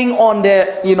dancing on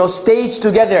the stage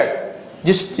together,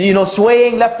 just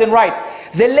swaying left and right.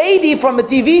 The lady from the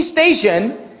TV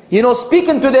station,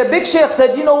 speaking to their big sheikh,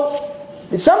 said,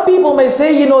 some people may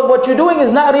say, what you're doing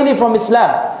is not really from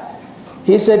Islam.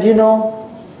 He said,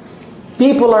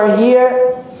 people are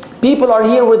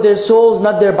here with their souls,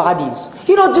 not their bodies.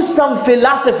 Just some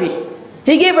philosophy.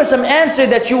 He gave her some answer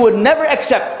that you would never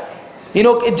accept.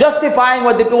 Justifying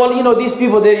what these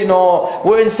people did,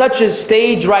 we're in such a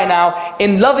stage right now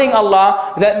in loving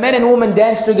Allah that men and women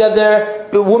dance together,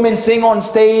 women sing on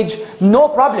stage, no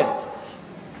problem.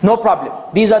 No problem.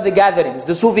 These are the gatherings,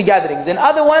 the Sufi gatherings. And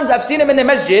other ones, I've seen them in the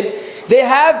masjid, they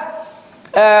have,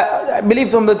 I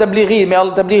believe from the Tablighi, may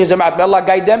Allah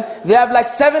guide them, they have like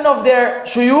 7 of their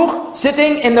shuyukh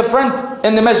sitting in the front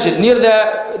in the masjid, near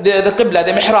the qibla,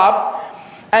 the mihrab.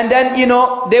 And then,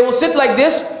 they will sit like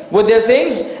this with their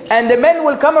things, and the men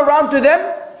will come around to them,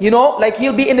 like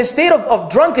he'll be in a state of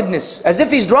drunkenness, as if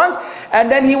he's drunk,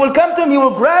 and then he will come to him, he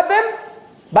will grab him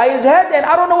by his head, and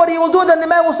I don't know what he will do, then the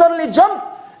man will suddenly jump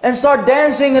and start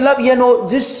dancing and love,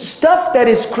 this stuff that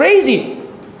is crazy.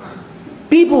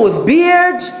 People with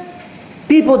beards,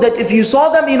 people that if you saw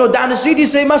them, down the street, you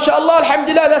say, MashaAllah,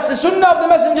 Alhamdulillah, that's the sunnah of the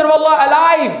Messenger of Allah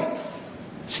alive.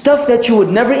 Stuff that you would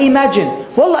never imagine.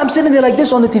 Wallah, I'm sitting there like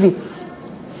this on the TV.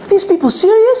 Are these people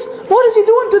serious? What is he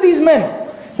doing to these men?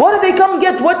 What do they come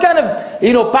get? What kind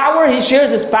of power? He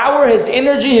shares his power, his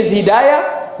energy, his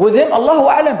hidayah with him. Allahu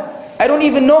Alam. I don't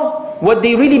even know what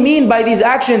they really mean by these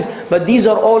actions. But these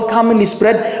are all commonly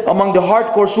spread among the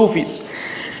hardcore Sufis.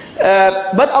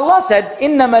 But Allah said,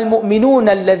 إِنَّمَا الْمُؤْمِنُونَ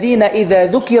الَّذِينَ إِذَا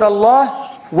ذُكِرَ اللَّهِ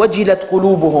وَجِلَتْ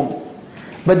قُلُوبُهُمْ.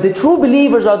 But the true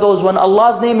believers are those when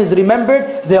Allah's name is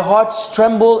remembered, their hearts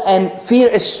tremble and fear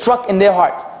is struck in their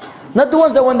heart. Not the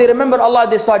ones that when they remember Allah,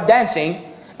 they start dancing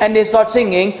and they start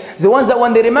singing. The ones that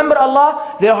when they remember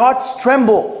Allah, their hearts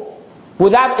tremble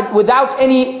without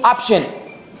any option.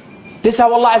 This is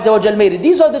how Allah Azza wa Jal made it.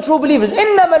 These are the true believers.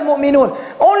 إِنَّمَا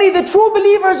الْمُؤْمِنُونَ. Only the true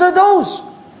believers are those.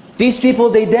 These people,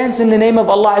 they dance in the name of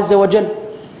Allah Azza wa Jal.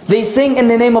 They sing in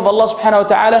the name of Allah subhanahu wa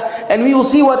ta'ala, and we will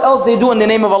see what else they do in the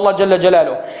name of Allah Jalla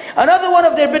Jalaluh. Another one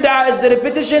of their bid'ah is the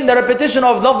repetition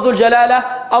of lafdhul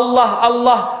jalala, Allah,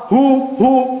 Allah,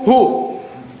 who.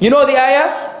 You know the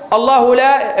ayah? Allahu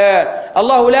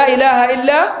la ilaha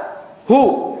illa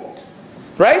hu.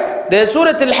 Right? The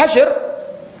Surah Al-Hashr,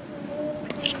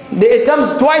 it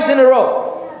comes twice in a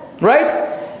row. Right?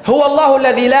 Huwa Allahu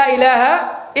alladhi la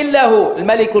ilaha illahu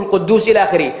al-malikul quddus ila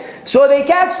akhiri. So they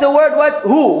catch the word what?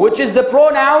 Who, which is the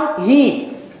pronoun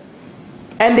he.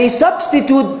 And they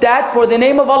substitute that for the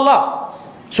name of Allah.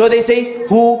 So they say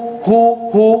who,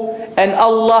 and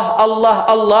Allah, Allah,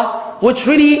 Allah, which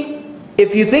really,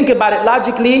 if you think about it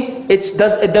logically, it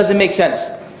doesn't make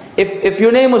sense. If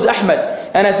your name was Ahmad,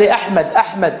 and I say Ahmad,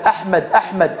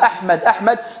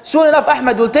 soon enough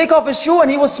Ahmad will take off his shoe and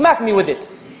he will smack me with it.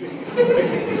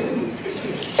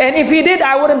 And if he did,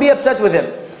 I wouldn't be upset with him.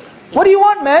 What do you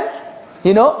want, man?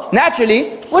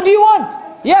 Naturally, what do you want?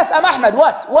 Yes, I'm Ahmad.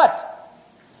 What?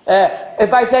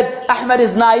 If I said Ahmad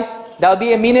is nice, that'll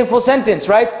be a meaningful sentence,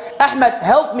 right? Ahmad,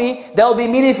 help me, that'll be a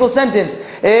meaningful sentence.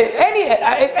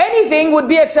 Anything would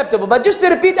be acceptable, but just to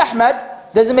repeat Ahmad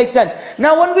doesn't make sense.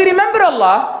 Now, when we remember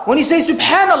Allah, when you say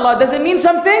Subhanallah, does it mean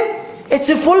something? It's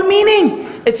a full meaning.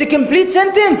 It's a complete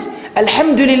sentence.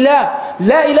 Alhamdulillah,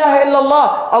 La ilaha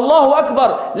illallah, Allahu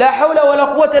Akbar, La hawla wa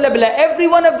la quwwata illa billah. Every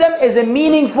one of them is a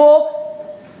meaningful,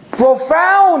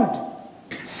 profound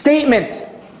statement.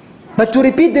 But to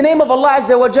repeat the name of Allah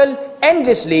Azza wa Jal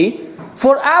endlessly,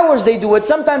 for hours they do it,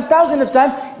 sometimes thousands of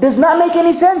times, does not make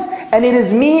any sense. And it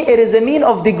is a mean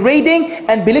of degrading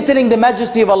and belittling the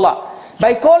majesty of Allah.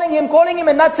 By calling him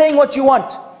and not saying what you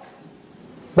want.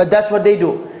 But that's what they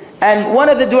do. And one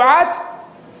of the du'at,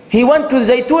 he went to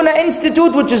Zaytuna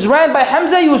Institute, which is ran by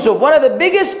Hamza Yusuf, one of the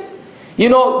biggest,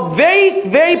 very,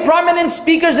 very prominent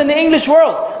speakers in the English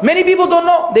world. Many people don't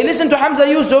know. They listen to Hamza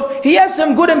Yusuf. He has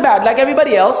some good and bad, like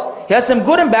everybody else. He has some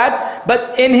good and bad.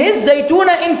 But in his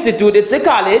Zaytuna Institute, it's a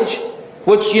college,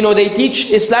 which, they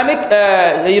teach Islamic,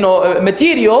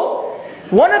 material.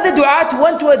 One of the du'at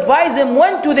went to advise him,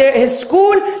 went to his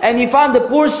school, and he found the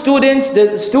poor students,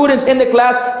 the students in the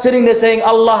class, sitting there saying,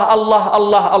 Allah, Allah,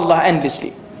 Allah, Allah,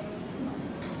 endlessly.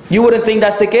 You wouldn't think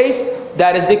that's the case?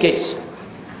 That is the case.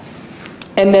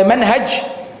 And the manhaj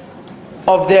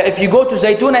of if you go to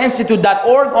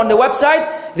zaytunainstitute.org on the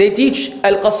website, they teach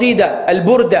al-qasida,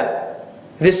 al-burda,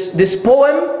 this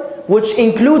poem which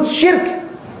includes shirk.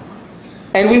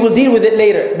 And we will deal with it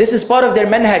later. This is part of their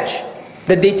manhaj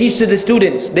that they teach to the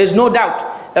students. There's no doubt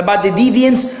about the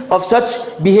deviance of such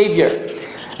behavior.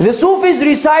 The Sufis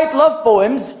recite love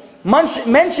poems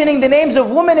mentioning the names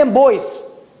of women and boys,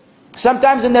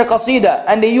 sometimes in their qasida,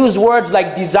 and they use words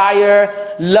like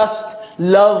desire, lust,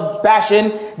 love,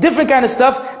 passion, different kind of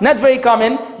stuff, not very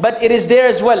common, but it is there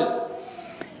as well.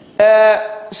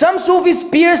 Some Sufis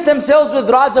pierce themselves with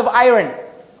rods of iron.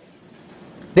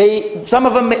 Some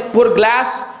of them put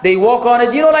glass, they walk on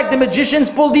it. You know, like the magicians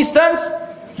pull these stunts?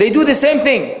 They do the same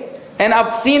thing. And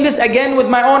I've seen this again with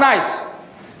my own eyes.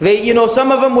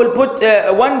 Some of them will put,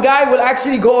 one guy will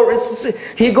actually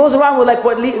he goes around with like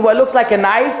what looks like a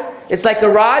knife. It's like a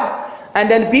rod.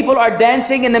 And then people are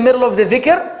dancing in the middle of the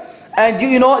dhikr. And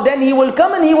then he will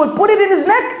come and he will put it in his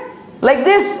neck. Like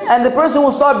this. And the person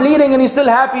will start bleeding and he's still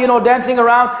happy, dancing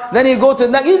around. Then he'll go to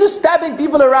the neck. He's just stabbing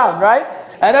people around, right?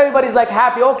 And everybody's like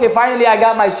happy. Okay, finally I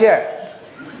got my share.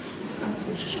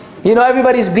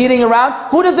 Everybody's bleeding around.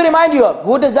 Who does it remind you of?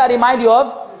 Who does that remind you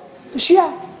of? The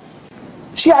Shia.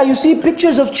 Shia, you see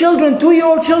pictures of children,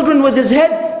 2-year-old children with his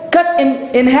head cut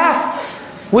in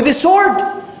half with a sword.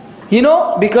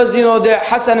 Because the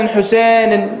Hassan and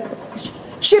Hussein and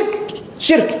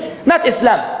shirk, not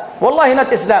Islam. Wallahi,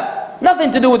 not Islam.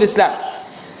 Nothing to do with Islam.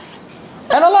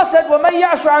 And Allah said, وَمَنْ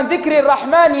يَعْشُ عَنْ ذِكْرِ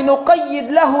الرَّحْمَنِ نُقَيِّدْ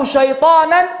لَهُ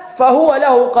شَيْطَانًا فَهُوَ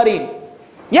لَهُ قَرِينٌ.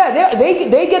 Yeah,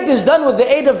 they get this done with the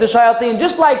aid of the shayateen.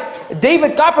 Just like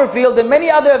David Copperfield and many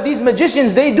other of these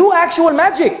magicians, they do actual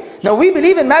magic. Now we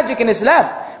believe in magic in Islam.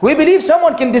 We believe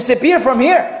someone can disappear from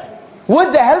here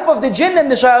with the help of the jinn and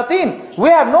the shayateen. We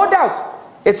have no doubt.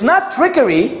 It's not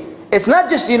trickery. It's not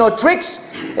just tricks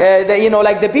that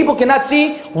like the people cannot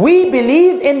see. We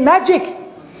believe in magic.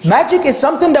 Magic is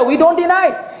something that we don't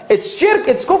deny. It's shirk,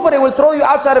 it's kufr, it will throw you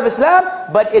outside of Islam,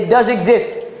 but it does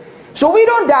exist. So we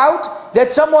don't doubt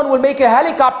that someone will make a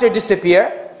helicopter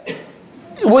disappear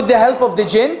with the help of the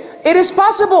jinn. It is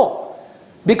possible.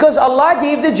 Because Allah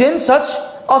gave the jinn such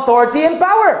authority and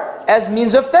power as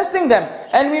means of testing them.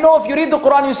 And we know if you read the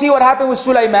Quran, you see what happened with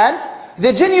Sulaiman.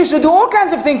 The jinn used to do all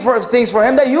kinds of things for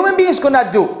him that human beings could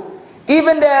not do.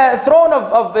 Even the throne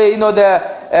of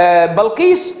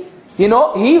Balqis,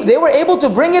 they were able to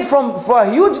bring it for a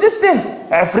huge distance.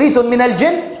 Afritun min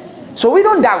al-jinn. So we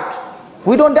don't doubt.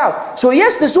 We don't doubt. So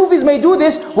yes, the Sufis may do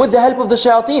this with the help of the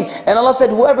shayateen. And Allah said,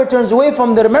 whoever turns away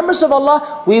from the remembrance of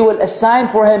Allah, we will assign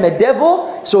for him a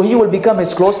devil, so he will become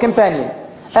his close companion.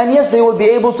 And yes, they will be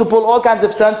able to pull all kinds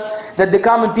of stunts that the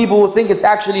common people will think is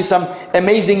actually some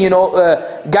amazing,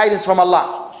 guidance from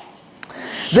Allah.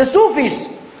 The Sufis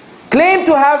claim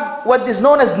to have what is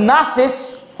known as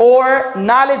gnosis, or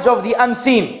knowledge of the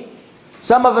unseen.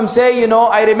 Some of them say,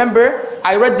 I remember,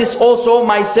 I read this also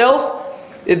myself.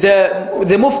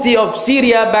 The Mufti of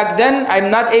Syria back then, I'm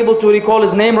not able to recall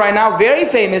his name right now, very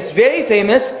famous, very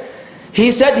famous. He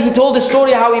told the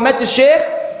story how he met the Sheikh.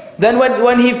 Then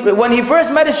when he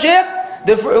first met the Sheikh,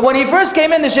 when he first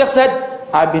came in, the Sheikh said,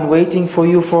 I've been waiting for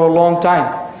you for a long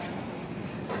time.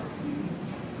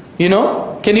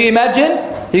 Can you imagine?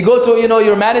 You go to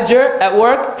your manager at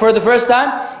work for the first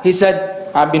time. He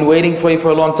said, I've been waiting for you for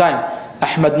a long time.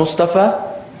 Ahmad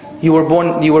Mustafa, you were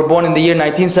born in the year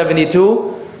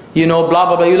 1972. Blah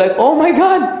blah blah. You're like, oh my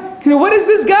God, what is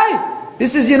this guy?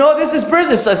 This is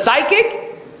person, it's a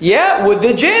psychic. Yeah, with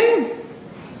the jinn.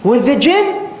 With the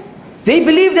jinn. They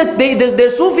believe that their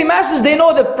Sufi masters, they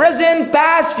know the present,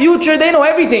 past, future, they know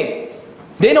everything.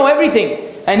 They know everything.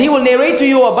 And he will narrate to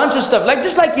you a bunch of stuff.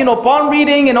 Just like palm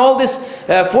reading and all this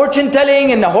fortune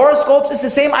telling and the horoscopes, it's the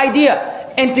same idea.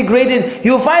 Integrated.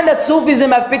 You'll find that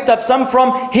Sufism have picked up some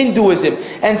from Hinduism,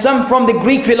 and some from the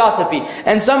Greek philosophy,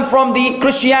 and some from the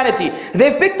Christianity.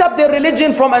 They've picked up their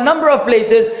religion from a number of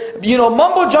places,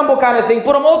 mumbo jumbo kind of thing,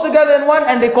 put them all together in one,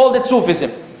 and they called it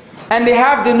Sufism. And they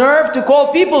have the nerve to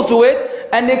call people to it,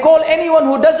 and they call anyone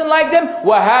who doesn't like them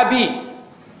Wahhabi.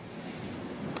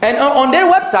 And on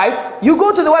their websites, you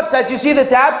go to the websites, you see the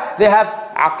tab, they have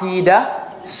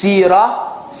Aqidah,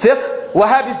 Seerah, Fiqh,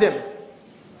 Wahhabism.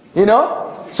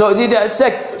 So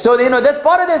that's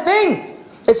part of their thing.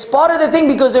 It's part of the thing,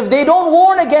 because if they don't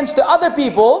warn against the other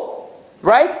people,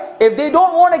 right? If they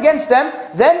don't warn against them,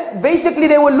 then basically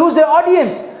they will lose their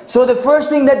audience. So the first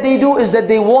thing that they do is that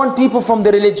they warn people from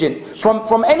the religion,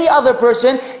 from any other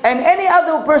person, and any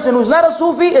other person who's not a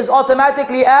Sufi is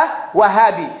automatically a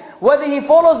Wahhabi. Whether he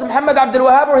follows Muhammad Abdul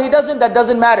Wahhab or he doesn't, that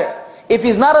doesn't matter. If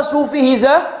he's not a Sufi, he's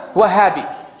a Wahhabi.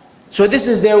 So this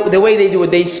is the way they do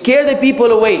it. They scare the people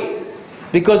away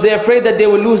because they're afraid that they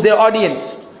will lose their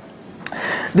audience.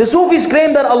 The Sufis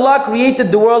claim that Allah created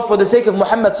the world for the sake of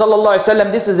Muhammad sallallahu alaihi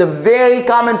wasallam. This is a very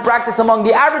common practice among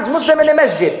the average Muslim in a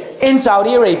masjid in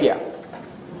Saudi Arabia.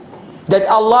 That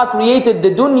Allah created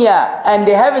the dunya and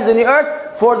the heavens and the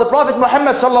earth for the Prophet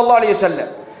Muhammad sallallahu alaihi wasallam.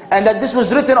 And that this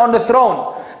was written on the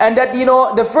throne. And that, you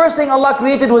know, the first thing Allah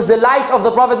created was the light of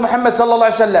the Prophet Muhammad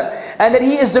sallallahu alaihi wasallam. And that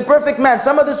he is the perfect man.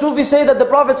 Some of the Sufis say that the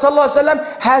Prophet sallallahu alaihi wasallam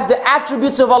has the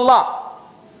attributes of Allah.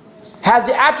 Has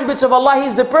the attributes of Allah. He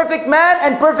is the perfect man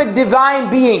and perfect divine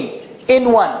being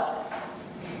in one.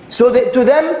 So to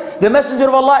them, the Messenger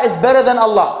of Allah is better than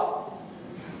Allah.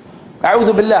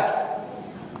 A'udhu billah.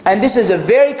 And this is a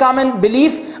very common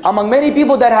belief among many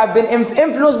people that have been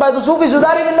influenced by the Sufis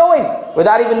without even knowing.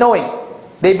 Without even knowing.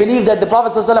 They believe that the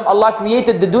Prophet ﷺ, Allah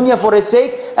created the dunya for his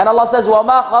sake. And Allah says,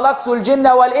 وَمَا خَلَقْتُ الْجِنَّ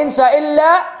وَالْإِنسَ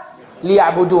إِلَّا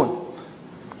لِيَعْبُدُونَ.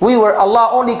 Allah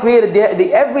only created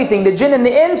everything, the jinn and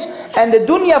the ins, and the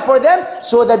dunya for them,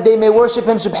 so that they may worship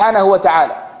Him subhanahu wa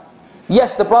ta'ala.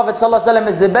 Yes, the Prophet ﷺ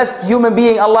is the best human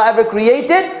being Allah ever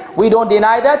created. We don't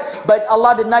deny that. But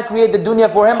Allah did not create the dunya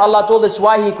for him. Allah told us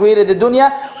why He created the dunya.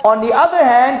 On the other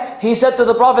hand, He said to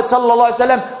the Prophet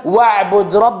ﷺ, وَاعْبُدْ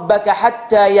رَبَّكَ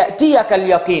حَتَّى يَأْتِيَكَ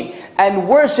الْيَقِينَ. And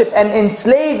worship and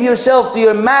enslave yourself to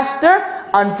your master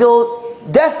until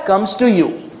death comes to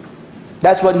you.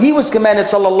 That's what he was commanded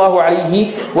sallallahu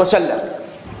alaihi wasallam.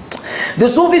 The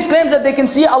Sufis claims that they can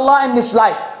see Allah in this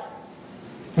life.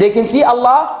 They can see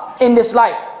Allah in this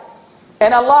life.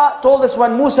 And Allah told us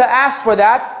when Musa asked for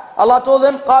that, Allah told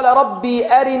him, قَالَ رَبِّي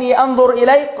أَرِنِي أَنظُرْ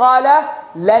إِلَيْكَ قَالَ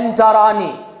لَن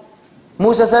تَرَانِي.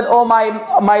 Musa said, oh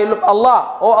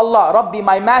Allah, Rabbi,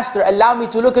 my master, allow me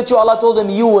to look at you. Allah told him,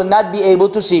 you will not be able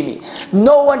to see me.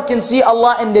 No one can see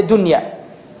Allah in the dunya.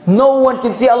 No one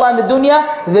can see Allah in the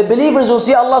dunya. The believers will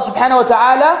see Allah subhanahu wa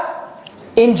ta'ala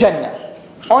in Jannah.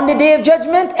 On the day of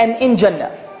judgment and in Jannah.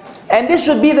 And this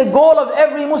should be the goal of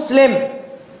every Muslim.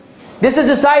 This is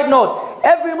a side note.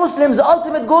 Every Muslim's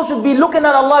ultimate goal should be looking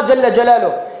at Allah Jalla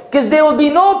Jalaluh. Because there will be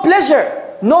no pleasure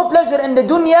in the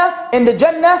dunya, in the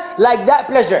Jannah, like that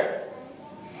pleasure.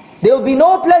 There will be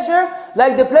no pleasure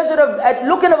like the pleasure of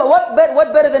looking at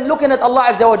what better than looking at Allah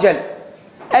Azza wa Jal.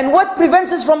 And what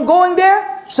prevents us from going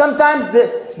there? Sometimes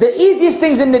the easiest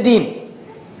things in the deen.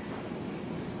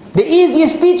 The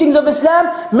easiest teachings of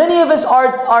Islam, many of us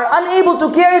are unable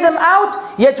to carry them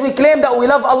out, yet we claim that we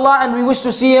love Allah and we wish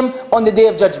to see Him on the Day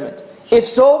of Judgment. If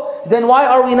so, then why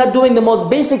are we not doing the most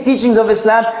basic teachings of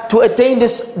Islam to attain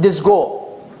this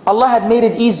goal? Allah had made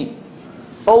it easy.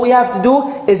 All we have to do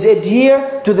is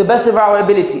adhere to the best of our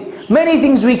ability. Many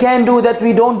things we can do that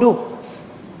we don't do.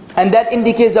 And that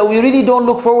indicates that we really don't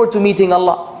look forward to meeting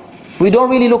Allah. We don't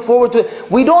really look forward to it.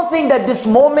 We don't think that this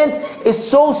moment is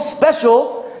so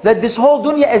special that this whole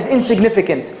dunya is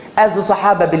insignificant, as the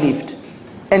Sahaba believed.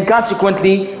 And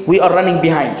consequently, we are running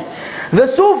behind. The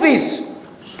Sufis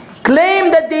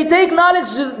claim that they take knowledge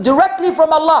directly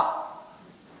from Allah.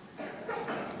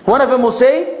 One of them will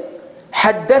say,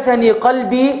 حَدَّثَنِي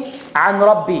قَلْبِي عَنْ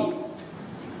رَبِّي.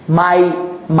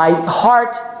 My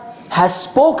heart has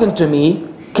spoken to me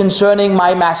concerning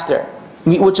my master,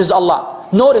 which is Allah.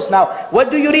 Notice now, what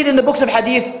do you read in the books of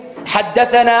hadith?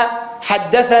 حَدَّثَنَا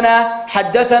عن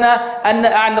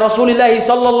رسول الله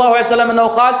صلى الله عليه وسلم أنه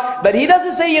قال. But he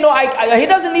doesn't say, he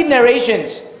doesn't need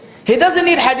narrations. He doesn't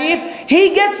need hadith. He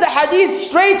gets the hadith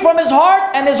straight from his heart,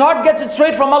 and his heart gets it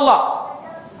straight from Allah.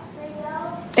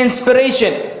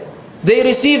 Inspiration. They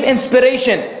receive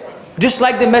inspiration, just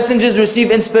like the messengers receive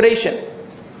inspiration.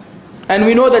 And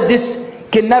we know that this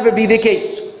can never be the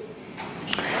case.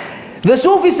 The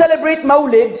Sufis celebrate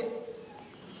Mawlid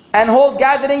and hold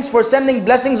gatherings for sending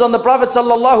blessings on the Prophet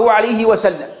sallallahu alaihi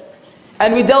wasallam.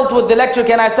 And we dealt with the lecture,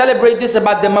 can I celebrate this,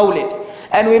 about the Mawlid.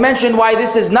 And we mentioned why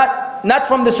this is not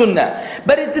from the Sunnah.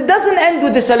 But it doesn't end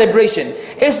with the celebration.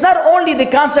 It's not only the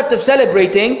concept of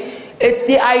celebrating, it's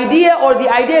the idea, or the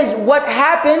idea is what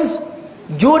happens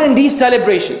during these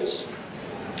celebrations.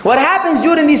 What happens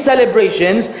during these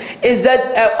celebrations is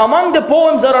that among the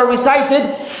poems that are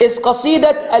recited is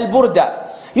Qasidat al-Burda.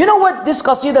 You know what this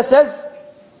Qasida says?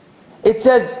 It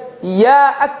says,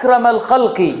 Ya akram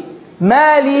al-khalqi,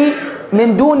 mali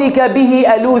min dunika bihi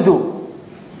aludhu.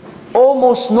 O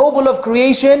most noble of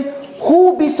creation,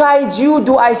 who besides you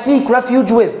do I seek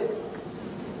refuge with?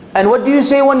 And what do you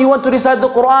say when you want to recite the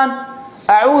Quran?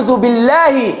 A'udhu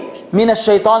billahi min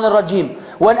ash-shaytan al-rajim.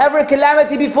 Whenever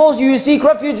calamity befalls you, you seek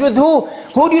refuge with who?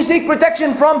 Who do you seek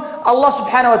protection from? Allah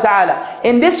subhanahu wa ta'ala.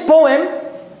 In this poem,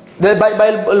 by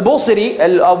al-Busiri,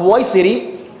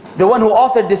 al-Waisiri, the one who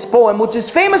authored this poem, which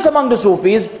is famous among the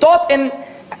Sufis, taught in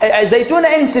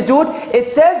Zaytuna Institute, it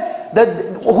says that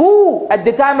who at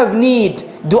the time of need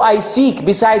do I seek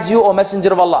besides you, O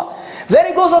Messenger of Allah? Then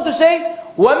he goes on to say,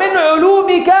 وَمِنْ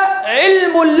عُلُومِكَ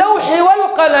عِلْمُ اللَّوْحِ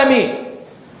وَالْقَلَمِ.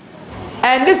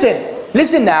 And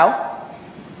listen now,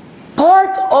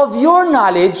 part of your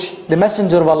knowledge, the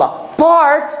Messenger of Allah,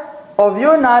 part of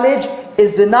your knowledge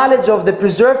is the knowledge of the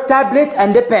preserved tablet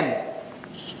and the pen.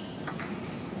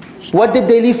 What did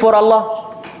they leave for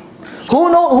Allah?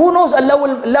 Who knows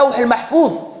Al-Lawh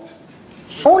al-Mahfuz?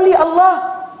 Only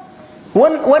Allah.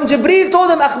 When Jibreel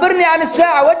told him, أخبرني عن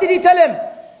الساعة, what did he tell him?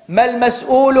 ما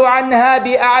المسؤول عنها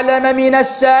بأعلم من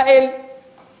السائل.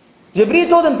 Jibreel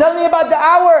told him, tell me about the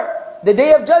hour, the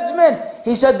day of judgment.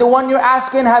 He said, the one you're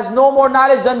asking has no more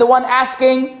knowledge than the one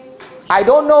asking. I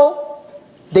don't know.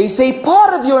 They say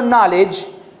part of your knowledge.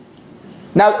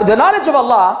 Now the knowledge of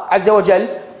Allah Azza wa Jal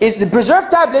is the preserved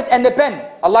tablet and the pen.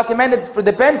 Allah commanded for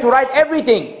the pen to write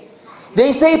everything.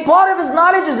 They say part of his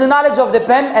knowledge is the knowledge of the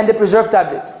pen and the preserved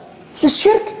tablet. This is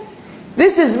shirk.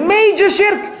 This is major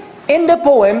shirk in the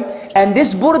poem. And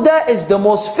this burda is the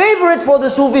most favorite for the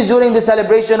Sufis during the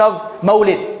celebration of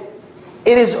Mawlid.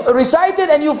 It is recited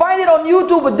and you find it on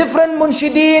YouTube with different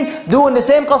munshideen doing the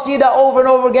same qasida over and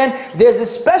over again. There's a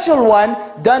special one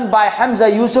done by Hamza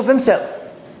Yusuf himself.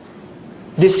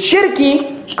 This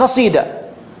shirki qasida,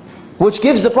 which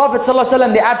gives the Prophet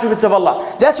ﷺ the attributes of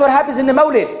Allah. That's what happens in the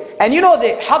Mawlid. And you know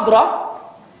the hadra,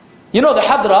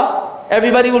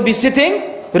 everybody will be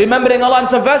sitting, remembering Allah in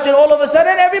some fashion, all of a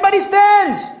sudden everybody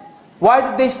stands. Why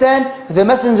did they stand? The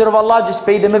Messenger of Allah just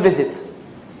paid them a visit.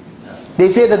 They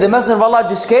say that the Messenger of Allah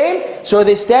just came, so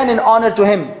they stand in honor to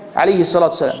him, alayhi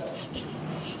salatu salam.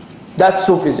 That's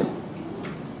Sufism.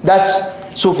 That's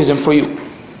Sufism for you.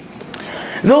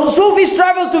 The Sufis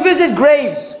travel to visit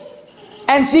graves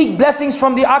and seek blessings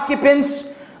from the occupants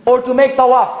or to make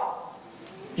tawaf.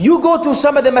 You go to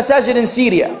some of the masajid in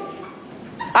Syria.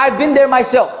 I've been there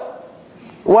myself.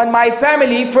 When my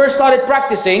family first started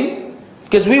practicing,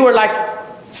 because we were like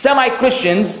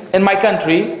semi-Christians in my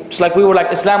country, it's like we were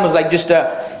like, Islam was like just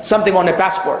something on a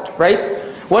passport, right?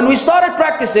 When we started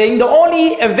practicing, the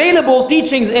only available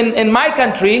teachings in my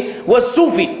country was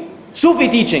Sufi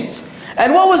teachings.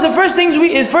 And what was the first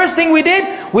thing we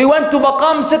did? We went to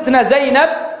Maqam Sitna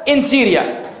Zainab in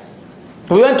Syria.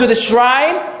 We went to the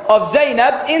shrine of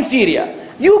Zainab in Syria.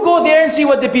 You go there and see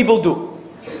what the people do.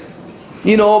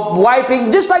 You know,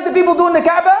 wiping, just like the people do in the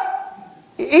Kaaba.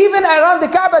 Even around the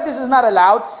Kaaba, this is not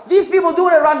allowed. These people do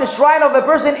it around the shrine of a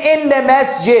person in the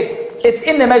masjid. It's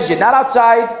in the masjid, not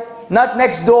outside, not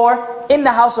next door, in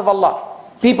the house of Allah.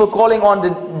 People calling on the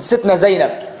Sitna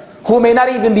Zainab, who may not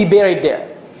even be buried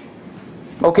there.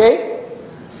 Okay?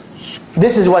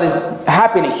 This is what is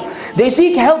happening. They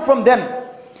seek help from them.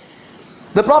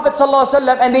 The Prophet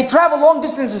ﷺ, and they travel long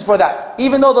distances for that.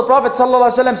 Even though the Prophet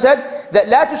ﷺ said that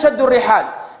لا تشد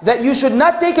الرحال, that you should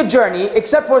not take a journey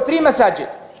except for 3 masajid.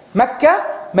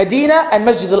 Mecca, Medina and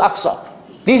Masjid al-Aqsa.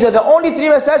 These are the only 3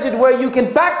 masajid where you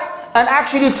can pack and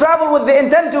actually travel with the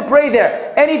intent to pray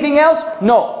there. Anything else?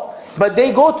 No. But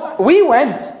we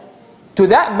went to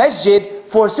that masjid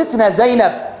for Sitna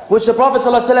Zainab, which the Prophet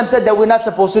ﷺ said that we're not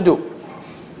supposed to do.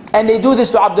 And they do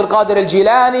this to Abdul Qadir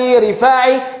al-Jilani,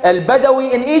 Rifa'i,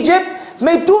 al-Badawi in Egypt.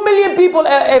 Maybe 2 million people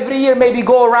every year maybe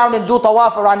go around and do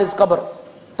tawaf around his qabr.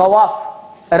 Tawaf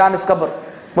around his qabr.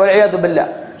 Wal-'iyadu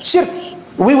billah. Shirk.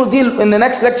 We will deal in the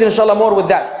next lecture inshallah more with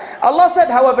that. Allah said,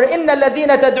 however, إِنَّ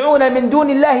الَّذِينَ تَدْعُونَ مِن دُونِ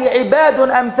اللَّهِ عِبَادٌ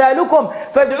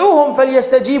أَمْثَالُكُمْ فَادْعُوهُمْ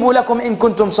فَلْيَسْتَجِيبُوا لَكُمْ إِن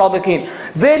كُنْتُمْ صَادِقِينَ.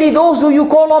 Verily those who you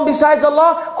call on besides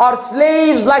Allah are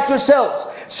slaves like yourselves.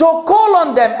 So call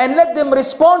on them and let them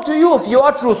respond to you if you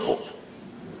are truthful.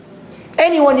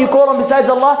 Anyone you call on besides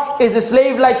Allah is a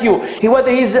slave like you.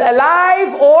 Whether he is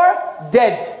alive or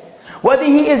dead. Whether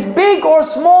he is big or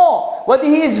small, whether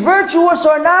he is virtuous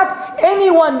or not,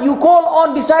 anyone you call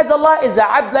on besides Allah is a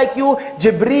abd like you.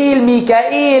 Jibreel,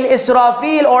 Mikael,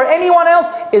 Israfil or anyone else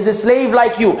is a slave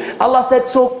like you. Allah said,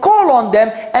 so call on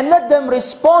them and let them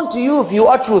respond to you if you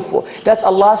are truthful. That's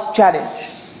Allah's challenge.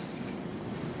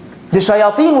 The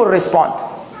shayateen will respond,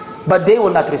 but they will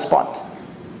not respond.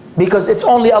 Because it's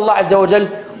only Allah Azza wa Jal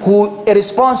who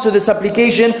responds to the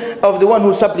supplication of the one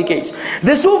who supplicates.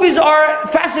 The Sufis are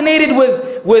fascinated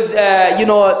with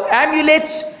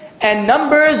amulets and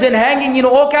numbers and hanging,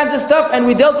 all kinds of stuff. And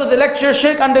we dealt with the lecture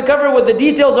Shirk Undercover with the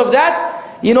details of that.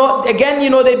 Again,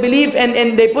 they believe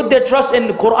and they put their trust in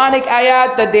the Quranic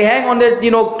ayat that they hang on their,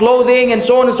 clothing and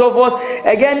so on and so forth.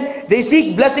 Again, they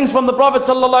seek blessings from the Prophet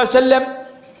ﷺ.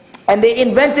 And they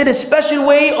invented a special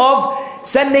way of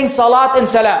sending salat and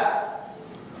salam.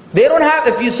 They don't have,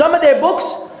 if you sum of their books,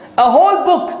 a whole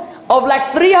book of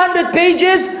like 300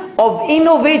 pages of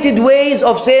innovated ways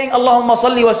of saying Allahumma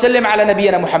salli wa sallim ala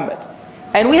nabiyyina Muhammad.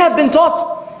 And we have been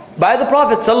taught by the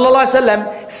Prophet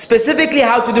ﷺ specifically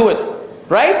how to do it.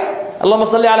 Right? Allahumma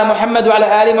salli ala Muhammad wa ala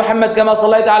ali Muhammad kama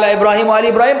sallaita ala Ibrahim wa ali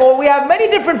Ibrahim. Or we have many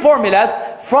different formulas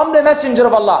from the Messenger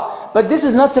of Allah. But this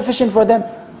is not sufficient for them.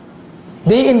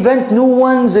 They invent new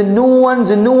ones and new ones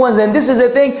and new ones, and this is the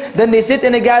thing. Then they sit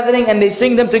in a gathering and they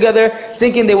sing them together,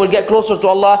 thinking they will get closer to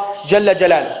Allah Jalla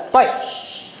Jalal. Right.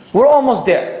 We're almost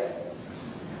there.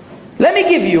 Let me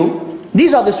give you,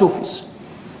 these are the Sufis.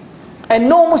 And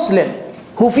no Muslim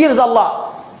who fears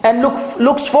Allah and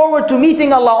looks forward to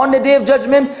meeting Allah on the Day of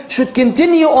Judgment should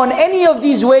continue on any of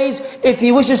these ways if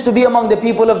he wishes to be among the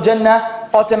people of Jannah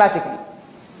automatically.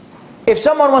 If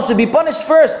someone wants to be punished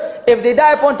first, if they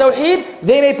die upon Tawheed,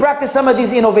 they may practice some of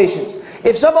these innovations.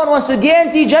 If someone wants to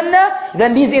guarantee Jannah,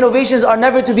 then these innovations are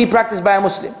never to be practiced by a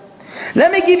Muslim.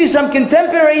 Let me give you some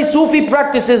contemporary Sufi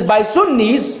practices by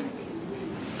Sunnis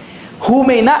who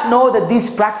may not know that these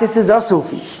practices are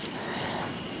Sufis.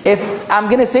 If I'm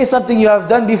going to say something you have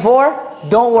done before,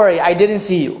 don't worry, I didn't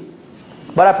see you.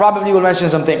 But I probably will mention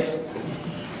some things.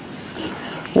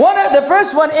 The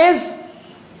first one is,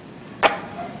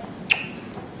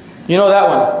 you know that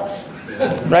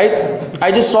one, right?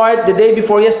 I just saw it the day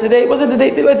before yesterday. Was it the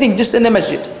day? I think just in the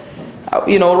masjid.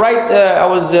 You know, right? I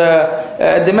was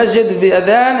at the masjid, the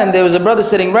adhan, and there was a brother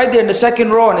sitting right there in the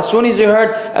second row. And as soon as he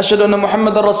heard Ashhadu anna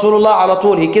Muhammadan Rasulullah, ala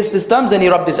tul, he kissed his thumbs and he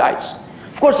rubbed his eyes.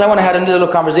 Of course, I went and had a little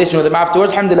conversation with him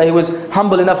afterwards. Alhamdulillah, he was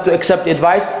humble enough to accept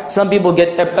advice. Some people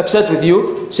get upset with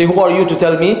you, say, who are you to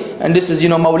tell me? And this is, you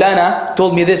know, Maulana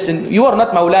told me this, and you are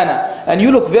not Maulana, and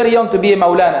you look very young to be a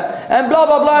Maulana, and blah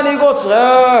blah blah. And he goes,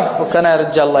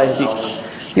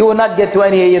 you will not get to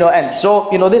any, you know, end.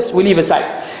 So, you know, this we leave aside.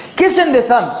 Kissing the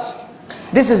thumbs.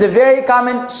 This is a very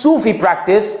common Sufi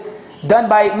practice done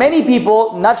by many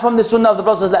people, not from the Sunnah of the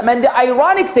Prophet. And the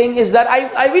ironic thing is that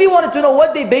I really wanted to know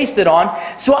what they based it on.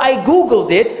 So I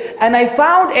Googled it and I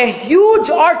found a huge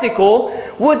article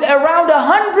with around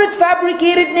 100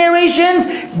 fabricated narrations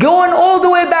going all the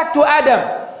way back to Adam.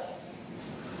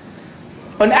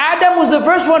 And Adam was the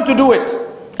first one to do it,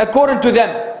 according to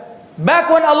them. Back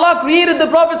when Allah created the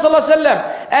Prophet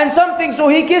ﷺ and something, so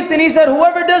he kissed and he said,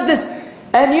 whoever does this.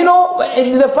 And you know,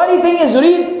 the funny thing is,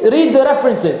 read the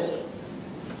references.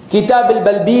 Kitab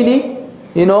al-Balbili,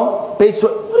 you know, page.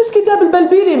 What is Kitab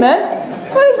al-Balbili, man?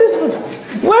 What is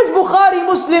this? Where's Bukhari,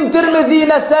 Muslim, Tirmidhi,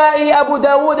 Nasa'i, Abu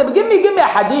Dawood? Give me a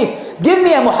hadith. Give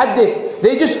me a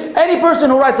muhaddith. Any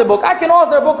person who writes a book. I can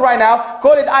author a book right now,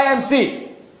 call it IMC.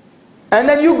 And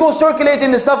then you go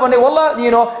circulating the stuff on it. Wallah,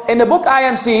 you know, in the book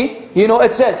IMC, you know,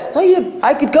 it says, Tayyib,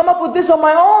 I could come up with this on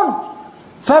my own.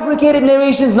 Fabricated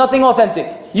narrations, nothing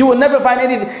authentic. You will never find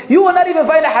anything. You will not even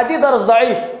find a hadith that is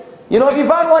da'if. You know, if you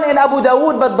found one in Abu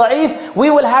Dawood but da'if,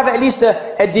 we will have at least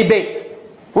a debate.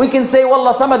 We can say,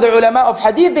 wallah, some of the ulama of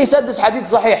hadith, they said this hadith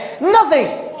sahih.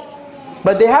 Nothing.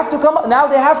 But they have to come up, now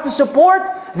they have to support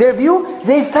their view.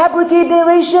 They fabricate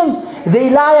narrations.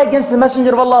 They lie against the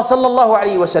Messenger of Allah sallallahu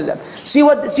alaihi wasallam. See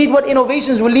what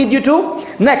innovations will lead you to?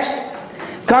 Next,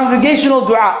 congregational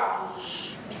dua.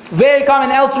 Very common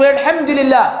elsewhere.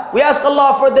 Alhamdulillah. We ask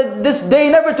Allah for this day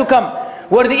never to come,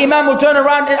 where the Imam will turn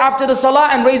around after the salah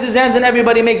and raise his hands and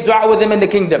everybody makes dua with him in the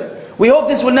kingdom. We hope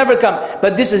this will never come.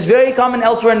 But this is very common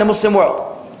elsewhere in the Muslim world.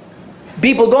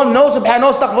 People don't know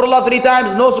subhanallah, astaghfirullah 3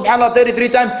 times, no subhanallah 33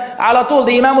 times. Ala tul,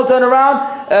 the Imam will turn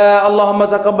around, Allahumma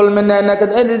taqabbal minna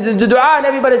innaka, the dua, and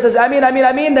everybody says ameen, ameen,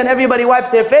 ameen. Then everybody wipes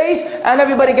their face and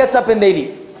everybody gets up and they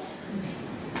leave.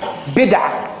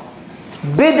 Bid'ah.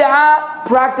 Bid'ah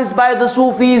practiced by the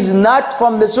Sufis, not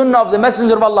from the Sunnah of the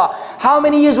Messenger of Allah. How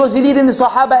many years was he leading the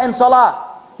Sahaba in Salah?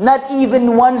 Not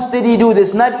even once did he do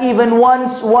this. Not even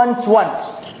once.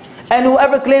 And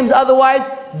whoever claims otherwise,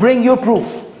 bring your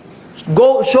proof.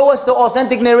 Go show us the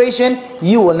authentic narration.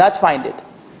 You will not find it.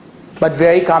 But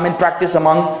very common practice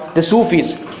among the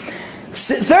Sufis.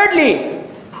 Thirdly,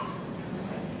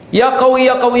 Ya Qawi,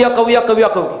 Ya Qawi, Ya Qawi, Ya Qawi, Ya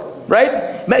Qawi.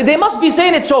 Right? They must be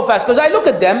saying it so fast, because I look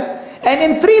at them and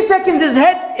in 3 seconds his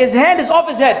hand is off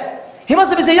his head. He must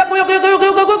have been saying Ya Qawi, Ya Qawi, Ya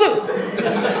Qawi, Ya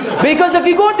Qawi. Because if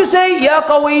you're going to say Ya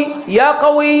Qawi, Ya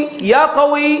Qawi, Ya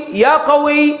Qawi, Ya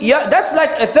Qawi, Ya, that's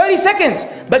like 30 seconds.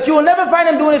 But you will never find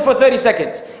him doing it for 30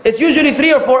 seconds. It's usually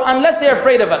 3 or 4, unless they're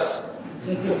afraid of us.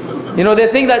 You know, they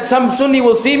think that some Sunni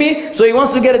will see me, so he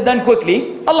wants to get it done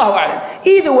quickly. Allahu A'lam.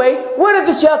 Either way, where did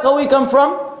this Ya Qawi come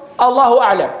from? Allahu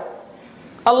A'lam.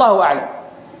 Allahu A'lam.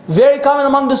 Very common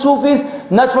among the Sufis,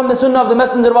 not from the Sunnah of the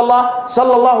Messenger of Allah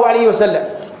sallallahu alayhi wa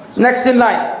sallam. Next in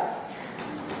line,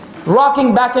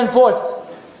 rocking back and forth.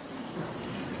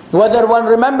 Whether when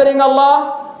remembering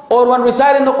Allah or when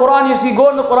reciting the Quran, you see, go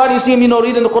in the Quran, you see him, you know,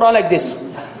 reading the Quran like this.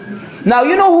 Now,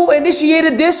 you know who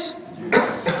initiated this?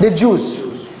 The Jews.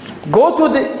 Go to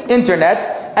the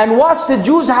internet and watch the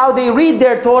Jews how they read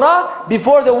their Torah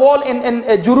before the wall in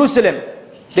Jerusalem.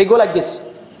 They go like this.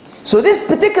 So this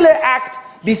particular act,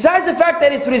 besides the fact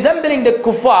that it's resembling the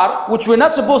kuffar, which we're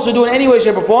not supposed to do in any way,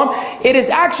 shape or form, it is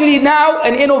actually now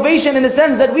an innovation in the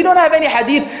sense that we don't have any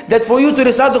hadith that for you to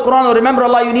recite the Quran or remember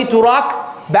Allah you need to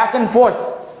rock back and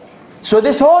forth. So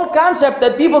this whole concept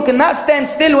that people cannot stand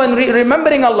still when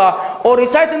remembering Allah or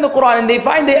reciting the Quran and they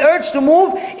find the urge to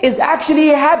move is actually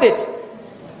a habit.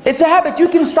 It's a habit, you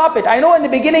can stop it. I know in the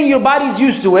beginning your body's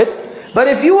used to it, but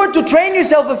if you were to train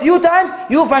yourself a few times,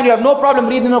 you'll find you have no problem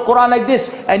reading the Quran like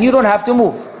this and you don't have to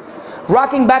move.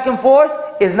 Rocking back and forth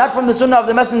is not from the sunnah of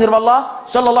the Messenger of Allah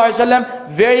sallallahu alaihi wasallam,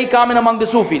 very common among the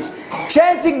Sufis.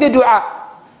 Chanting the dua.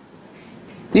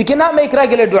 You cannot make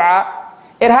regular dua.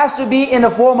 It has to be in a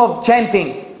form of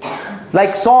chanting,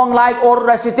 like song-like or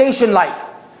recitation-like.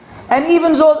 And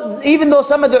even though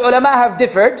some of the ulama have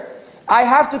differed, I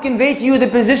have to convey to you the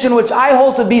position which I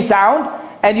hold to be sound,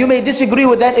 and you may disagree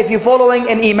with that if you're following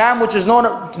an imam which is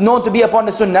known to be upon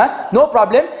the sunnah, no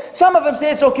problem. Some of them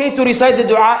say it's okay to recite the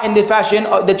dua in the fashion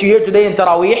that you hear today in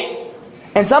Taraweeh,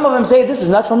 and some of them say this is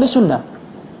not from the sunnah.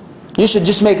 You should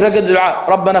just make regular dua,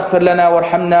 رَبَّنَا اغْفِرْ لَنَا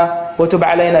وَارْحَمْنَا وَتُبْ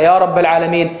عَلَيْنَا يَا رَبَّ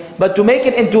الْعَالَمِينَ. But to make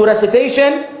it into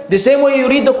recitation, the same way you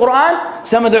read the Quran,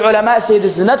 some of the ulama say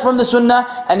this is not from the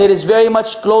sunnah, and it is very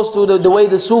much close to the way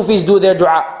the Sufis do their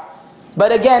dua.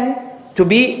 But again, to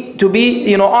be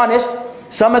honest,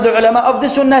 some of the ulama of the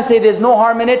sunnah say there's no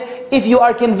harm in it. If you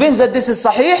are convinced that this is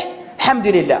sahih,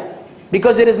 alhamdulillah.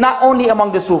 Because it is not only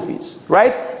among the Sufis,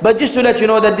 right? But just to let you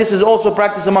know that this is also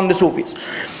practiced among the Sufis.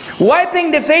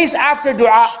 Wiping the face after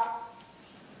dua.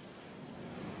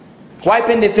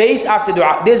 Wiping the face after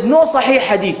dua. There's no sahih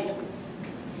hadith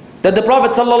that the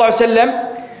Prophet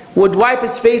ﷺ would wipe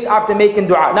his face after making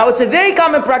dua. Now it's a very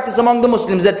common practice among the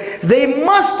Muslims that they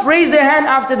must raise their hand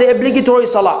after the obligatory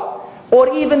salah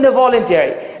or even the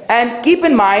voluntary. And keep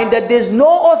in mind that there's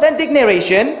no authentic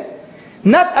narration,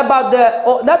 not about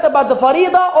the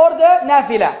farida or the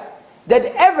nafila, that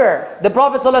ever the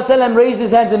Prophet ﷺ raised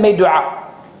his hands and made dua.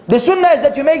 The sunnah is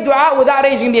that you make dua without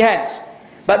raising the hands.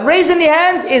 But raising the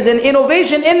hands is an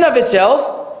innovation in of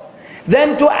itself.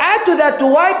 Then to add to that, to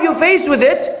wipe your face with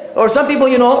it, or some people,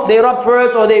 they rub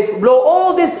first or they blow,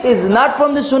 all this is not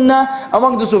from the sunnah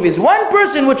among the Sufis. One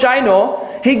person which I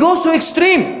know, he goes to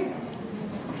extreme.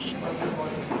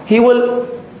 He will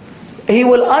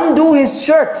undo his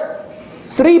shirt,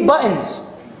 3 buttons,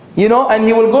 and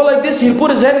he will go like this, he'll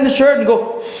put his head in the shirt and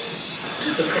go.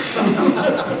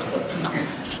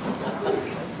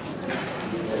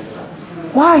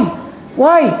 Why?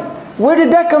 Where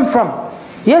did that come from?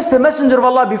 Yes, the Messenger of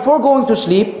Allah, before going to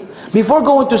sleep, he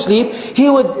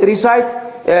would recite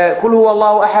قُلْ هُوَ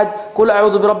اللَّهُ أَحَدٌ قُلْ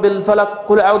أَعُوذُ بِرَبِّ الْفَلَقِ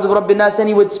قُلْ أَعُوذُ بِرَبِّ النَّاسِ. Then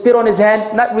he would spit on his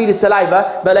hand, not really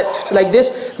saliva, but like this.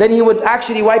 Then he would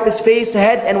actually wipe his face,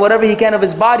 head, and whatever he can of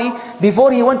his body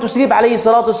before he went to sleep, alayhi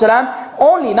salatu wasalam,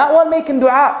 only, not while making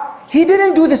dua. He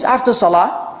didn't do this after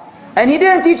salah. And he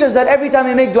didn't teach us that every time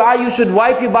you make dua, you should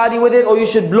wipe your body with it or you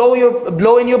should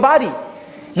blow in your body.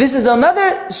 This is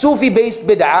another Sufi-based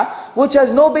bid'ah, which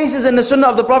has no basis in the sunnah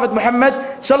of the Prophet Muhammad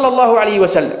sallallahu alaihi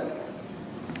wasallam.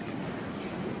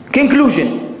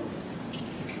 Conclusion.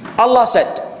 Allah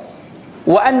said,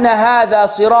 وَأَنَّ هَذَا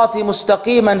صِرَاطِ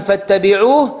مُسْتَقِيمًا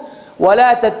فَاتَّبِعُوهُ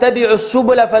وَلَا تَتَّبِعُوا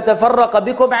السُّبُلَ فَتَفَرَّقَ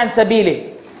بِكُمْ عَنْ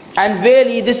سَبِيلِهِ. And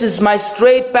verily this is my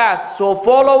straight path, so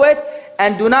follow it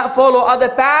and do not follow other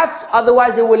paths,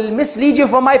 otherwise it will mislead you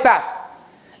from my path.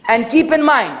 And keep in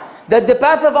mind that the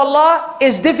path of Allah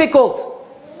is difficult.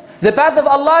 The path of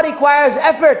Allah requires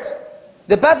effort.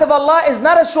 The path of Allah is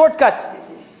not a shortcut.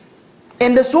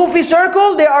 In the Sufi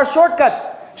circle, there are shortcuts.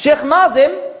 Sheikh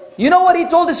Nazim, you know what he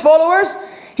told his followers?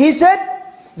 He said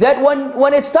that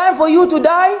when it's time for you to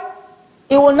die,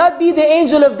 it will not be the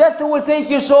angel of death who will take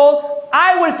your soul.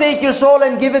 I will take your soul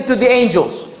and give it to the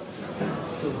angels.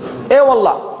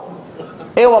 Wallah.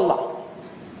 Wallah.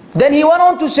 Then he went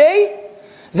on to say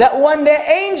that when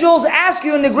the angels ask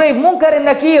you in the grave, Munkar and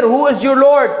Nakir, who is your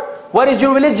Lord? What is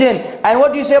your religion? And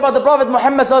what do you say about the Prophet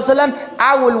Muhammad ﷺ?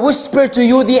 I will whisper to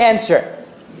you the answer.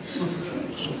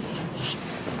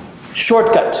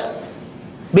 Shortcut.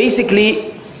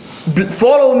 Basically,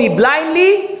 follow me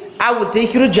blindly, I will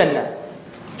take you to Jannah.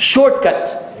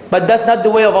 Shortcut. But that's not the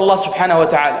way of Allah subhanahu wa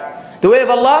ta'ala. The way of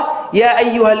Allah, Ya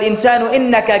ayyuha al-insanu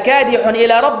innaka kadihun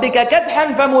ila rabbika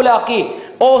kadhan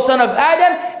famulaqih. O son of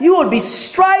Adam, you will be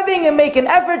striving and make an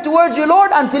effort towards your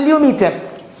Lord until you meet Him.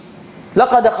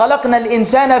 لَقَدْ خَلَقْنَا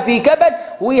الْإِنسَانَ فِي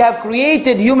كَبَدٍ. We have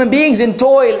created human beings in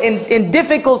toil, in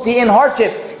difficulty, in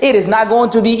hardship. It is not going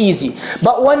to be easy.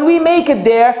 But when we make it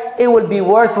there, it will be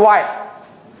worthwhile.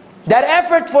 That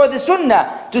effort for the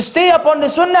sunnah, to stay upon the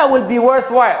sunnah, will be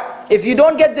worthwhile. If you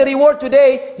don't get the reward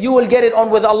today, you will get it on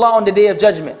with Allah on the day of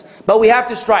judgment. But we have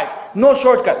to strive. No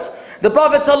shortcuts. The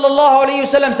Prophet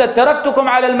ﷺ said, تَرَكْتُكُمْ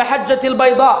عَلَى الْمَحَجَّةِ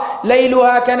الْبَيْضَاءِ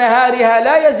لَيْلُهَا كَنَهَارِهَا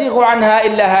لَا يَزِيغُ عَنْهَا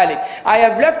إِلَّا هَالِكٌ. I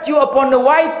have left you upon the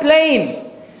white plain.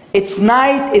 Its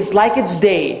night is like its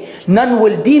day. None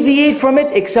will deviate from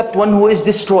it except one who is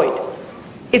destroyed.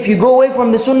 If you go away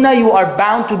from the sunnah, you are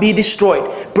bound to be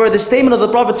destroyed. Per the statement of the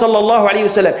Prophet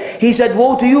ﷺ, he said,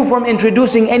 woe to you from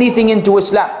introducing anything into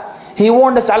Islam. He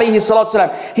warned us عليه الصلاة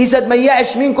والسلام. He said, مَنْ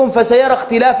يَعِشْ مِنْكُمْ فَسَيَرَ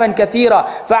اخْتِلَافًا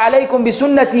كَثِيرًا فَعَلَيْكُمْ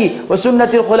بِسُنَّتِي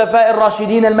وَسُنَّةِ الْخُلَفَاءِ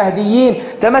الرَّاشِدِينَ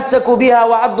الْمَهْدِيِّينَ تَمَسَّكُوا بِهَا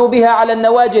وَعَضُّوا بِهَا عَلَى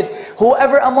النَّوَاجِذِ.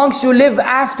 Whoever amongst you live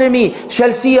after me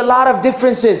shall see a lot of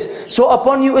differences. So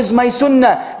upon you is my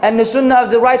sunnah and the sunnah of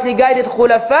the rightly guided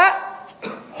khulafa.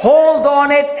 Hold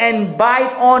on it and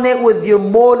bite on it with your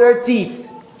molar teeth.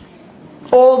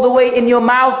 All the way in your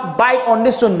mouth, bite on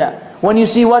the sunnah. When you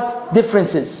see what?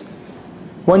 Differences.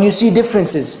 When you see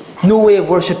differences, new way of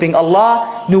worshipping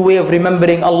Allah, new way of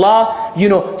remembering Allah,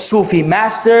 Sufi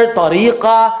master,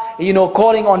 tariqah,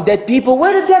 calling on dead people.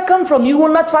 Where did that come from? You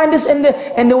will not find this in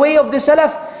the way of the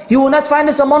Salaf. You will not find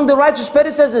this among the righteous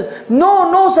predecessors.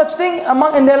 No such thing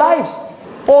in their lives.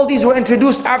 All these were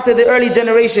introduced after the early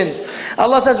generations.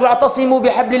 Allah says, وَاعْتَصِمُوا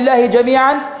بِحَبْلِ اللَّهِ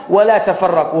جَمِيعًا وَلَا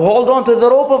تَفَرَّقُوا. Hold on to the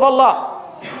rope of Allah,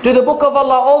 to the book of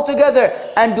Allah all together,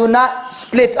 and do not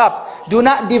split up. Do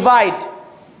not divide.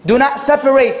 Do not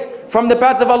separate from the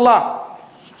path of Allah.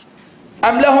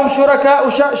 أَمْ لَهُمْ شُرَكَاءُ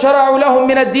شَرَعُوا لَهُمْ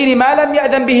مِنَ الدِّينِ مَا لَمْ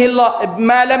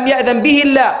يَأْذَنْ بِهِ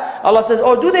اللَّهِ. Allah says,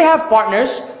 or do they have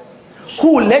partners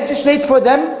who legislate for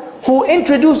them, who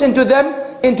introduce into them,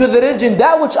 into the religion,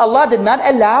 that which Allah did not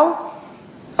allow?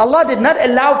 Allah did not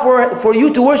allow for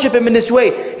you to worship Him in this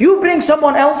way. You bring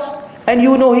someone else, and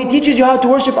He teaches you how to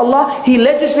worship Allah. He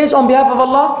legislates on behalf of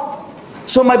Allah.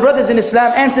 So my brothers in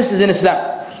Islam and sisters in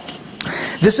Islam,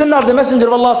 the sunnah of the Messenger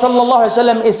of Allah sallallahu alaihi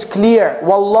wasallam is clear,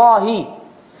 wallahi.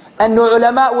 And the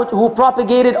ulama who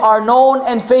propagated are known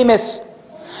and famous.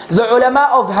 The ulama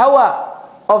of hawa,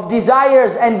 of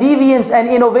desires and deviance and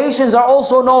innovations are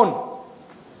also known.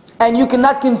 And you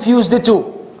cannot confuse the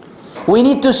two. We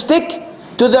need to stick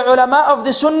to the ulama of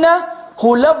the sunnah,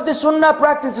 who love the sunnah,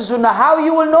 practice the sunnah. How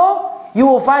you will know? You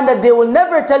will find that they will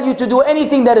never tell you to do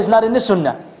anything that is not in the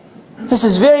sunnah. This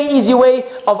is a very easy way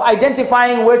of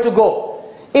identifying where to go.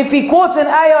 If he quotes an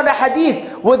ayah or a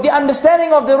hadith with the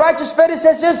understanding of the righteous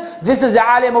predecessors, this is a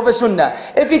alim of a sunnah.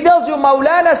 If he tells you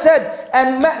Maulana said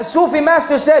and Sufi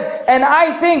master said and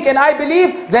I think and I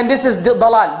believe, then this is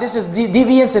dalal. This is the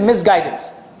deviance and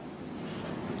misguidance.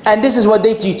 And this is what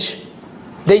they teach.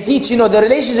 They teach, the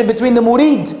relationship between the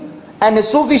murid and the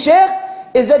Sufi sheikh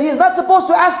is that he's not supposed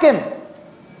to ask him.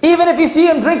 Even if you see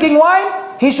him drinking wine,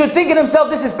 he should think in himself,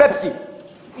 this is Pepsi.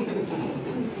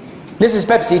 This is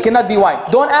Pepsi, it cannot be wine.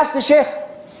 Don't ask the sheikh,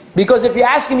 because if you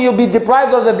ask him, you'll be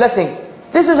deprived of the blessing.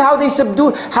 This is how they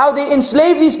subdue, how they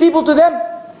enslave these people to them.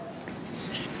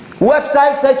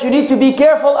 Websites that you need to be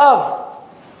careful of,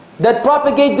 that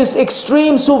propagate this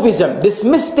extreme Sufism, this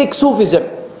mystic Sufism.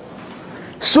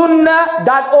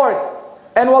 Sunnah.org.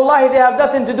 And wallahi, they have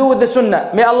nothing to do with the Sunnah.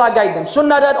 May Allah guide them.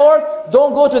 Sunnah.org,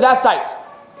 don't go to that site.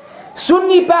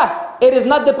 Sunni path, it is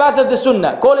not the path of the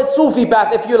Sunnah. Call it Sufi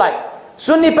path if you like.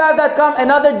 SunniPath.com,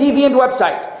 another deviant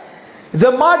website.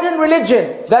 The modern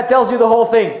religion, that tells you the whole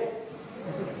thing.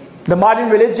 The modern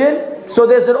religion, so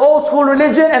there's an old school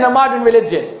religion and a modern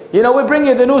religion. We bring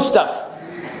you the new stuff.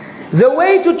 The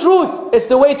way to truth is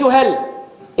the way to hell.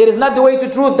 It is not the way to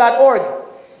truth.org.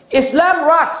 Islam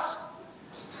rocks.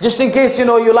 Just in case,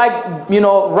 you like,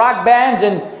 rock bands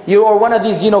and you're one of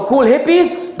these, cool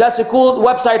hippies, that's a cool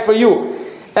website for you.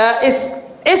 It's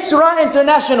Isra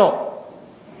International.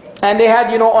 And they had,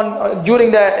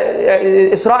 during the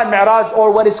Isra and Mi'raj,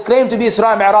 or what is claimed to be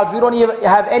Isra and Mi'raj, we don't even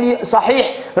have any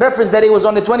sahih reference that it was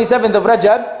on the 27th of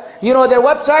Rajab. Their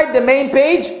website, the main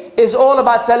page, is all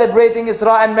about celebrating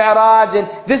Isra and Mi'raj. And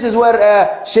this is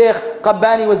where Sheikh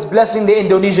Qabbani was blessing the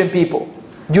Indonesian people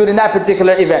during that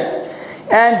particular event.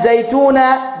 And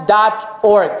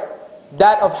Zaytuna.org,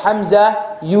 that of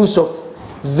Hamza Yusuf.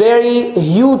 Very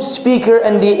huge speaker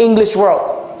in the English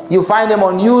world. You find him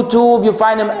on YouTube, you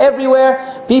find him everywhere.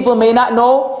 People may not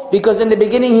know, because in the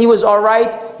beginning he was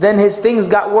alright, then his things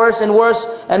got worse and worse.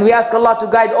 And we ask Allah to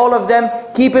guide all of them.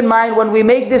 Keep in mind, when we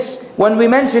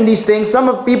mention these things, some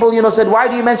of people said, why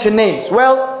do you mention names?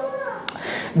 Well,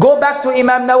 go back to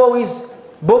Imam Nawawi's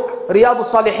book, Riyadus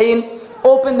Salihin,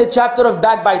 open the chapter of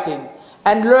backbiting,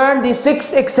 and learn the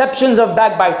 6 exceptions of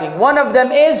backbiting. One of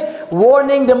them is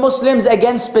warning the Muslims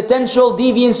against potential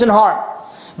deviance and harm.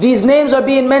 These names are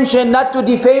being mentioned not to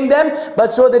defame them,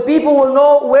 but so the people will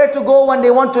know where to go when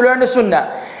they want to learn the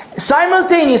Sunnah.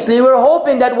 Simultaneously, we're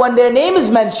hoping that when their name is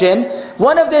mentioned,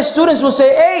 one of their students will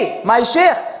say, hey, my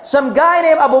sheikh, some guy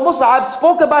named Abu Mussab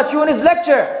spoke about you in his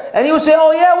lecture. And he will say,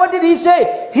 oh yeah, what did he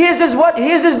say? Here's his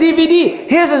DVD,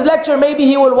 here's his lecture. Maybe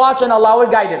he will watch and Allah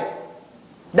will guide him.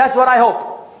 That's what I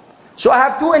hope. So I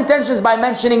have two intentions by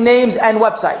mentioning names and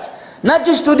websites. Not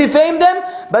just to defame them,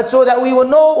 but so that we will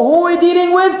know who we're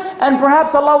dealing with, and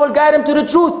perhaps Allah will guide them to the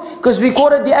truth. Because we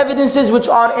quoted the evidences which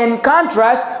are in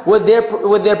contrast with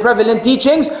their prevalent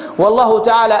teachings. Wallahu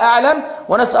ta'ala a'lam.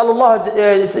 ونسأل الله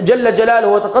جل جلاله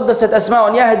وتقدست أسماءه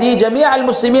أن يهدي جميع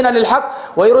المسلمين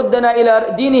للحق ويردنا إلى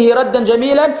دينه ردا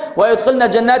جميلا ويدخلنا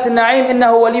جنات النعيم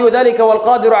إنه ولي ذلك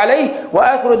والقادر عليه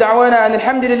وآخر دعوانا أن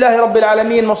الحمد لله رب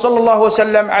العالمين وصلى الله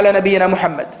وسلم على نبينا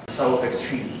محمد.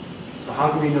 So how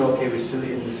do we know, okay, we're still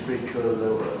in the spiritual,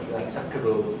 the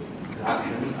acceptable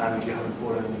actions, and we haven't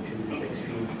fallen into the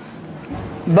extreme?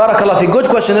 Barakallah fi. Good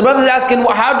question. The brother is asking,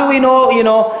 how do we know,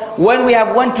 when we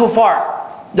have went too far,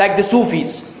 like the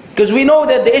Sufis? Because we know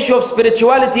that the issue of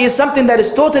spirituality is something that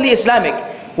is totally Islamic.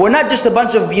 We're not just a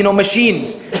bunch of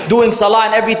machines doing salah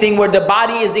and everything where the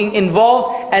body is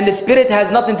involved and the spirit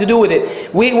has nothing to do with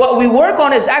it. What we work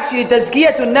on is actually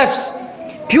tazkiyatun nafs,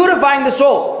 purifying the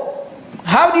soul.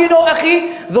 How do you know,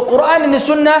 akhi? The Quran and the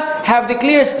Sunnah have the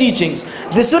clearest teachings.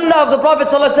 The Sunnah of the Prophet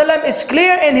ﷺ is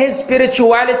clear in his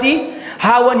spirituality.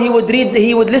 How when he would read,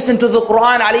 he would listen to the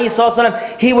Quran,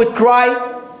 ﷺ, he would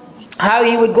cry. How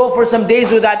he would go for some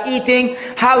days without eating.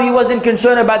 How he wasn't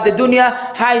concerned about the dunya.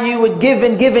 How he would give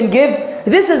and give and give.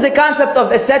 This is the concept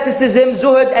of asceticism,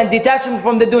 zuhud, and detachment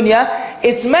from the dunya.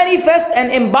 It's manifest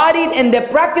and embodied in the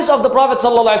practice of the Prophet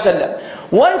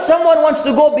ﷺ. Once someone wants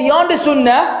to go beyond the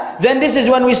sunnah, then this is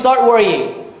when we start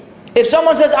worrying. If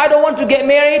someone says, I don't want to get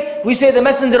married, we say the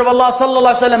Messenger of Allah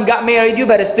ﷺ got married, you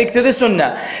better stick to the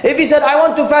sunnah. If he said, I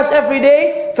want to fast every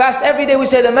day, we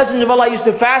say the Messenger of Allah used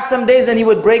to fast some days and he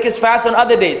would break his fast on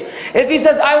other days. If he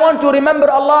says, I want to remember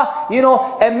Allah,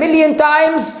 1,000,000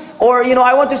 times, or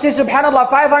I want to say Subhanallah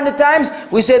 500 times,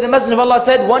 we say the Messenger of Allah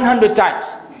said 100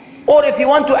 times. Or if you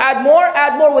want to add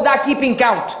more without keeping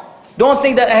count. Don't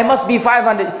think that it must be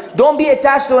 500. Don't be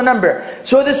attached to a number.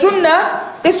 So the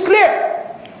sunnah is clear.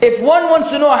 If one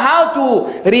wants to know how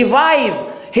to revive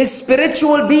his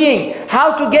spiritual being,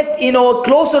 how to get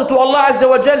closer to Allah Azza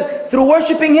wa Jal through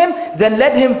worshipping Him, then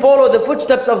let him follow the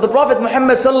footsteps of the Prophet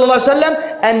Muhammad sallallahu alaihi wasallam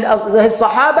and his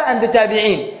Sahaba and the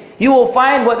Tabi'een. You will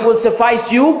find what will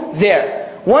suffice you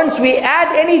there. Once we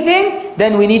add anything,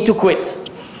 then we need to quit.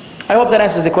 I hope that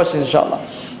answers the question, inshallah.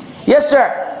 Yes,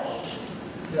 sir.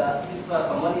 If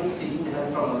someone is seeking help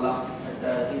from Allah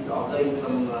and is observing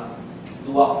some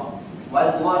dua,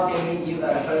 while dua can he give a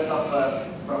reference of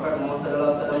Prophet Muhammad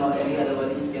or any other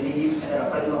wali? Can he give a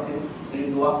reference of him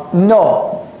during dua?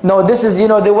 No, this is the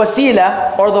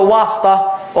wasila or the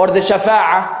wasta or the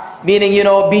shafa'ah, meaning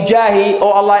bijahi,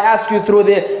 oh Allah, I ask you through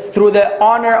the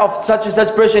honor of such and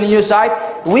such person in your side.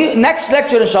 Next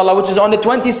lecture inshallah, which is on the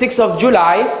 26th of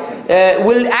July,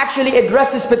 will actually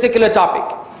address this particular topic.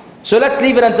 So let's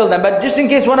leave it until then. But just in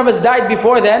case one of us died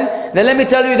before then let me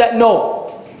tell you that no.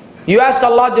 You ask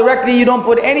Allah directly, you don't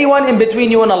put anyone in between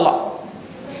you and Allah.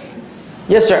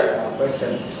 Yes, sir.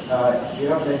 Question. You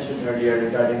have mentioned earlier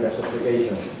regarding the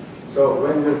supplication. So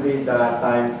when will be the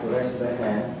time to raise the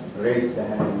hand?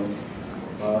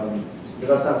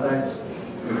 Because sometimes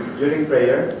during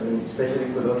prayer, especially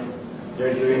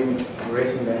they're doing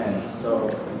raising the hands. So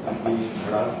it will be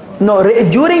allowed? No,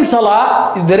 during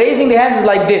salah, the raising the hands is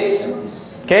like this.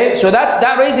 Okay, so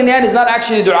that raising the hand is not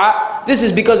actually dua. This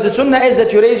is because the sunnah is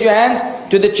that you raise your hands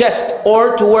to the chest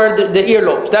or toward the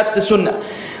earlobes. That's the sunnah.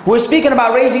 We're speaking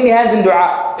about raising the hands in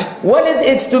dua. When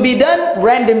it's to be done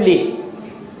randomly.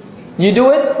 You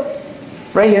do it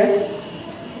right here.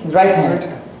 Right hand.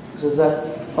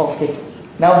 Okay.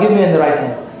 Now give me in the right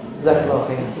hand.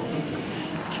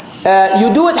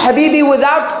 You do it, Habibi,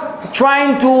 without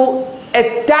trying to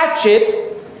attach it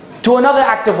to another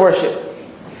act of worship.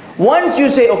 Once you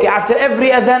say, okay, after every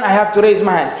adhan I have to raise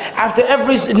my hands. After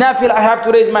every nafil I have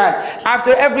to raise my hands.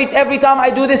 After every time I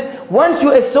do this, once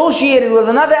you associate it with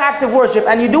another act of worship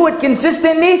and you do it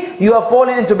consistently, you have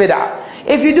fallen into bid'ah.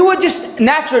 If you do it just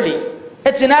naturally,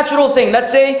 it's a natural thing.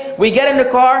 Let's say we get in the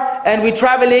car and we're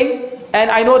traveling, and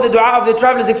I know the dua of the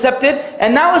travel is accepted,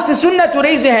 and now it's the sunnah to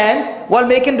raise your hand while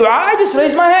making dua. I just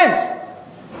raise my hands.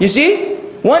 You see?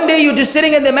 One day you're just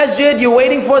sitting in the masjid, you're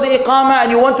waiting for the iqamah and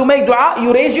you want to make dua,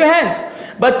 you raise your hands.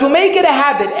 But to make it a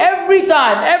habit, every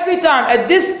time, at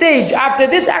this stage, after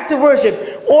this act of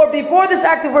worship, or before this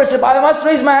act of worship, I must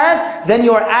raise my hands, then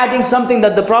you are adding something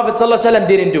that the Prophet ﷺ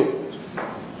didn't do.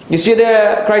 You see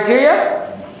the criteria?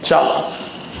 Inshallah.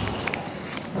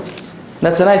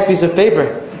 That's a nice piece of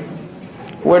paper.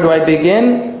 Where do I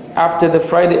begin? After the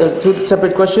Friday, two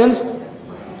separate questions.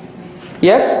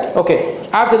 Yes? Okay.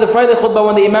 After the Friday khutbah,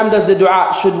 when the Imam does the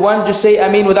dua, should one just say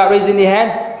Ameen without raising the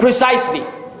hands? Precisely.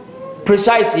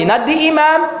 Precisely. Not the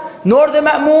Imam, nor the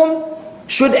Ma'moom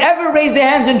should ever raise their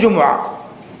hands in Jumu'ah.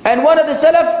 And one of the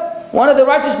Salaf, one of the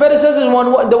righteous predecessors,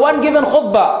 the one given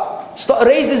khutbah,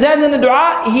 raised his hands in the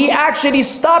dua, he actually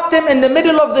stopped him in the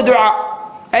middle of the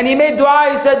dua. And he made dua,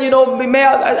 he said, I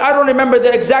don't remember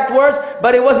the exact words,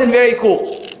 but it wasn't very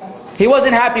cool. He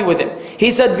wasn't happy with him. He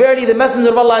said, verily the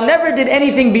Messenger of Allah never did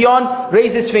anything beyond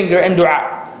raise his finger and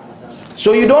dua.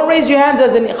 So you don't raise your hands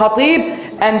as a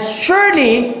khatib, and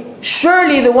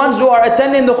surely the ones who are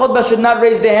attending the khutbah should not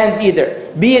raise their hands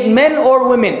either, be it men or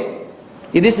women.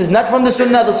 This is not from the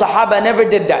sunnah. The Sahaba never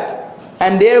did that,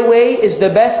 and their way is the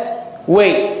best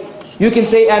way. You can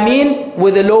say Ameen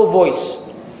with a low voice,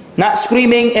 not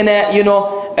screaming in a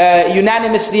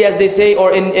unanimously, as they say,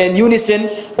 or in unison.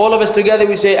 All of us together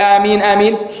we say Ameen,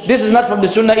 Ameen. This is not from the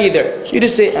sunnah either. You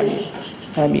just say Ameen,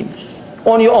 Ameen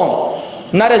on your own,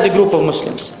 not as a group of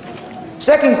Muslims.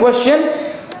 Second question: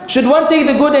 should one take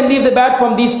the good and leave the bad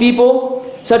from these people,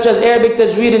 such as Arabic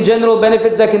tajweed and general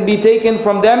benefits that can be taken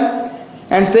from them,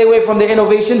 and stay away from their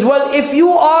innovations? Well, if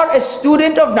you are a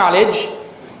student of knowledge,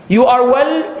 you are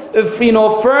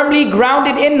firmly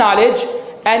grounded in knowledge,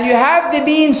 and you have the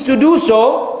means to do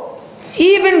so,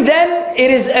 even then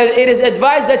it is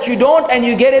advised that you don't, and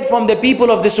you get it from the people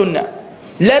of the sunnah.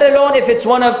 Let alone if it's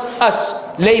one of us,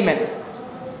 laymen.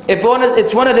 If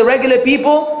it's one of the regular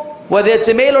people, whether it's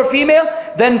a male or female,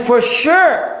 then for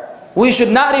sure we should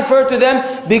not refer to them,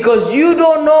 because you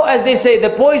don't know, as they say, the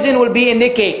poison will be in the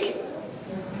cake.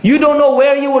 You don't know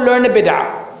where you will learn the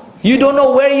bid'ah. You don't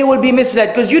know where you will be misled,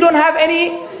 because you don't have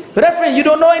any reference, you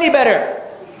don't know any better.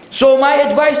 So my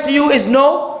advice to you is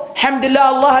no. Alhamdulillah,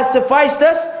 Allah has sufficed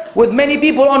us with many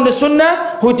people on the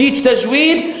sunnah who teach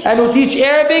tajweed and who teach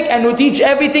Arabic and who teach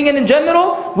everything in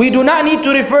general. We do not need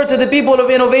to refer to the people of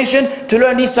innovation to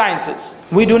learn these sciences.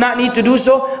 We do not need to do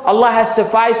so. Allah has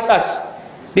sufficed us,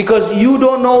 because you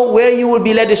don't know where you will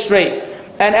be led astray.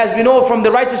 And as we know from the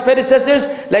righteous predecessors,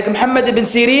 like Muhammad ibn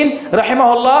Sirin,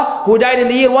 rahimahullah, who died in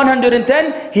the year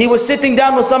 110, he was sitting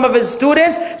down with some of his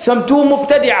students. Some two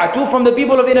mubtadi'ah, two from the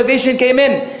people of innovation came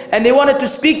in, and they wanted to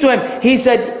speak to him. He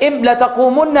said,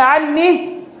 لَتَقُومُنَّ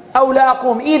عَنِّي أَوْ لَا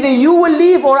أَقُومُ. Either you will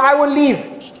leave or I will leave.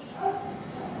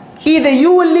 Either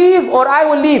you will leave or I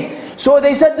will leave. So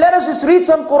they said, let us just read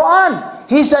some Quran.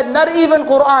 He said, not even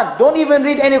Quran. Don't even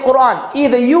read any Quran.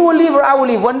 Either you will leave or I will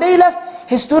leave. When they left,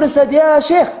 his student said, yeah,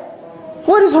 Sheikh,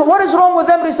 what is wrong with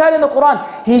them reciting the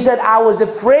Quran? He said, I was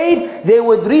afraid they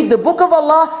would read the book of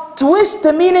Allah, twist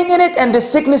the meaning in it, and the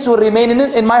sickness will remain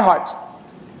in my heart.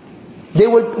 They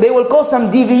will cause some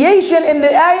deviation in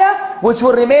the ayah, which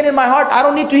will remain in my heart. I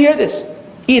don't need to hear this.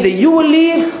 Either you will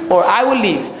leave or I will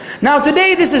leave. Now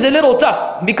today this is a little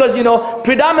tough, because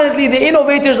predominantly the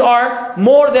innovators are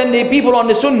more than the people on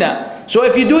the sunnah. So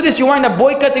if you do this, you wind up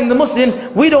boycotting the Muslims.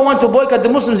 We don't want to boycott the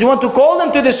Muslims, we want to call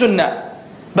them to the sunnah.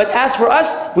 But as for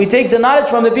us, we take the knowledge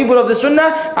from the people of the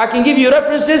sunnah. I can give you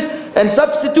references and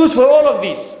substitutes for all of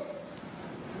these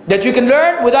that you can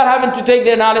learn without having to take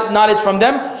their knowledge from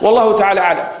them. Wallahu ta'ala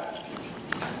alam.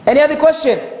 Any other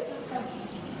question?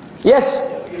 Yes?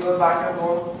 People back at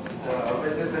home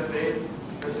visit the faith,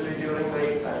 especially during the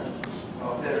Eid time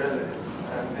of their relatives,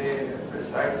 and they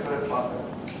recite Surah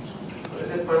Al-Fatihah. Is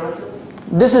it permissible?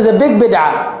 This is a big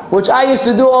bid'ah, which I used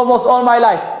to do almost all my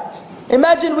life.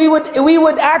 Imagine we would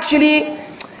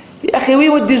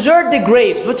desert the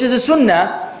graves, which is a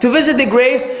sunnah, to visit the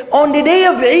graves on the day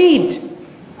of Eid.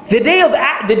 The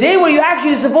day where you're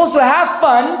actually supposed to have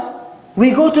fun,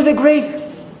 we go to the grave.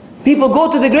 People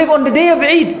go to the grave on the day of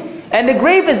Eid. And the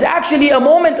grave is actually a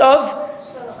moment of,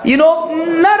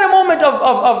 not a moment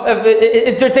of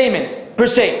entertainment per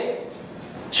se.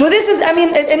 So this is, and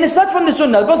it's not from the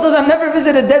sunnah. The Prophet ﷺ never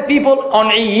visited dead people on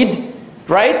Eid,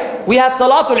 right? We had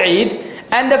Salatul Eid,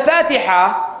 and the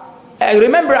Fatiha.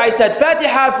 Remember I said,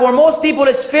 Fatiha for most people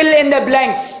is fill in the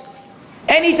blanks.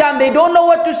 Anytime they don't know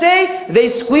what to say, they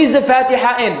squeeze the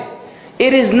Fatiha in.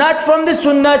 It is not from the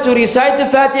sunnah to recite the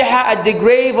Fatiha at the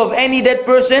grave of any dead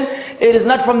person. It is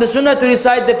not from the sunnah to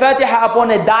recite the Fatiha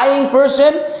upon a dying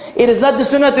person. It is not the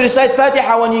sunnah to recite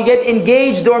Fatiha when you get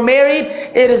engaged or married.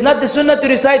 It is not the sunnah to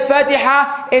recite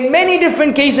Fatiha in many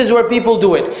different cases where people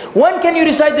do it. When can you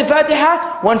recite the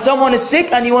Fatiha? When someone is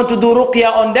sick and you want to do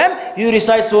ruqya on them, you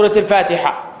recite Surah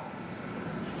Al-Fatiha.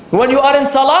 When you are in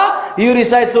salah, you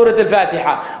recite Surah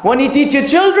Al-Fatiha. When you teach your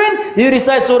children, you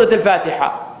recite Surah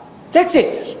Al-Fatiha. That's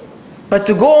it. But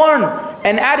to go on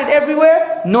and add it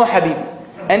everywhere, no habibi.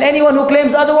 And anyone who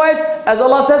claims otherwise, as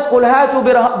Allah says, قُلْ هَاتُوا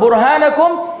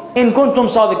بُرْهَانَكُمْ إِن كُنْتُمْ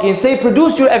صَادِقِينَ. Say,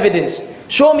 produce your evidence.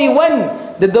 Show me when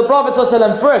did the Prophet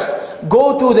ﷺ first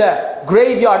go to the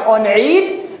graveyard on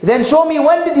Eid. Then show me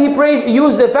when did he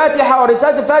use the Fatiha or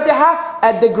recite the Fatiha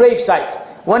at the gravesite.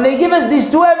 When they give us these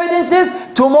two evidences,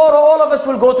 tomorrow all of us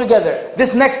will go together.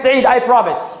 This next Eid, I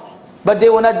promise. But they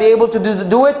will not be able to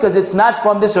do it because it's not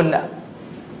from the Sunnah.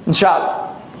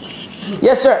 Inshallah.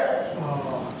 Yes, sir.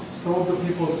 Some of the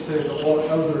people say, the old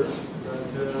elders,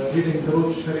 that reading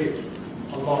Durud Sharif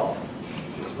a lot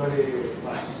is very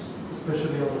nice,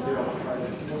 especially on the day of Friday.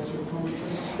 What's your comment?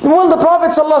 Well, the Prophet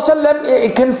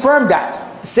ﷺ confirmed that.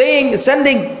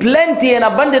 Sending plenty and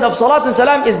abundant of salat and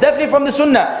salam is definitely from the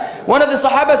Sunnah. One of the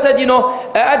Sahaba said,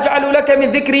 أَجْعَلُ لَكَ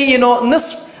مِن ذِكْرِي,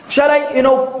 نصف. Shall I,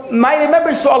 my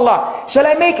remembrance to Allah, shall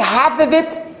I make half of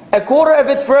it, a quarter of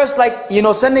it first, like,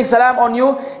 sending salam on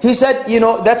you? He said,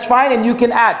 that's fine and you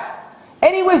can add.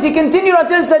 Anyways, he continued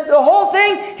until he said the whole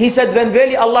thing. He said, then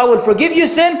verily Allah will forgive you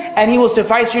sin and He will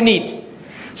suffice your need.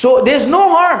 So there's no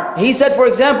harm. He said, for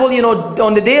example,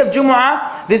 on the day of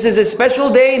Jumu'ah, this is a special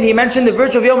day, and he mentioned the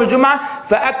virtue of Yawm al-Jumu'ah,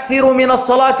 فَأَكْثِرُوا مِنَ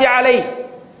الصَّلَاةِ عَلَيْهِ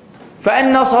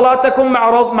فَأَنَّ صَلَاتَكُمْ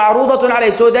مَعْرُوضَةٌ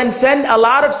عَلَيْهِ. So then send a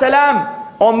lot of salam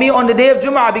on me on the day of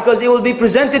Jumu'ah, because it will be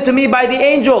presented to me by the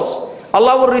angels.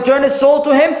 Allah will return His soul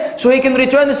to him, so He can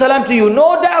return the salam to you.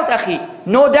 No doubt, akhi,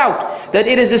 no doubt, that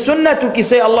it is a sunnah to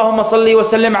say, Allahumma salli wa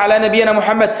sallim ala nabiyyina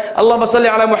Muhammad, Allahumma salli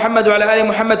ala Muhammad wa ala ali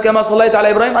Muhammad kama sallayta ala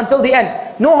Ibrahim, until the end.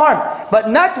 No harm. But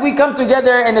not we come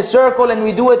together in a circle and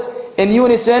we do it in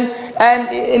unison, and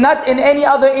not in any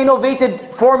other innovated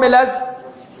formulas,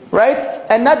 right?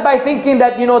 And not by thinking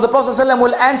that, the Prophet ﷺ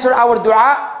will answer our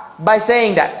dua by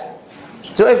saying that.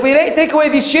 So if we take away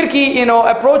these shirky,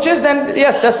 approaches, then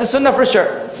yes, that's the sunnah for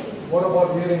sure. What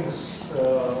about hearing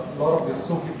a lot of the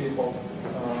Sufi people,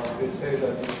 they say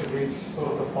that you should read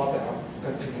Surah Al-Fatiha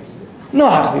continuously?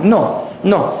 No.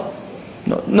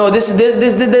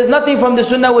 There's nothing from the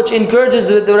sunnah which encourages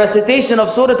the recitation of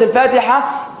Surah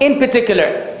Al-Fatiha in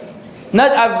particular.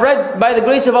 I've read, by the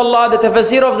grace of Allah, the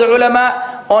tafsir of the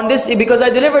ulama on this, because I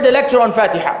delivered a lecture on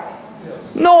Fatiha.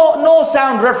 Yes. No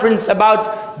sound reference about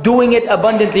doing it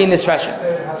abundantly in this fashion.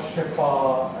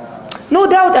 No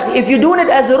doubt, if you're doing it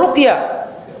as a ruqya,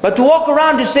 but to walk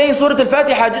around just saying Surah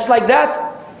Al-Fatiha just like that,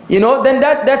 then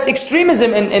that's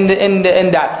extremism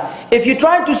in that. If you're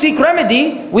trying to seek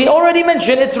remedy, we already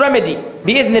mentioned it's remedy,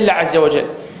 bi-idhnillah azza wa jal.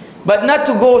 But not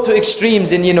to go to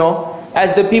extremes in,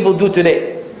 as the people do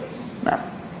today.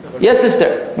 Yes,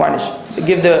 sister.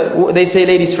 They say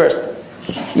ladies first.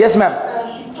 Yes, ma'am.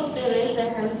 People, they raise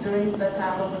their hands during the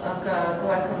time of Dua Qanut,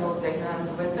 like in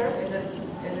the winter. Is it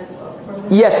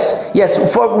permissible? Yes.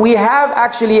 We have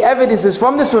actually evidences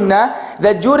from the Sunnah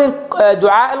that during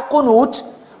Dua al-Qunut,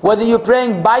 whether you're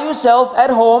praying by yourself at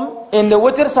home in the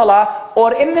Witr Salah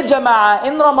or in the Jama'ah,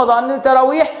 in Ramadan, in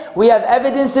Taraweeh, we have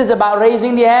evidences about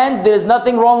raising the hand. There is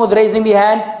nothing wrong with raising the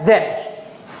hand then.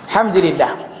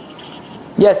 Alhamdulillah.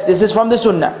 Yes, this is from the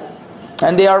Sunnah,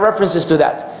 and there are references to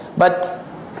that. But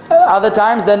other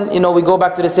times, then we go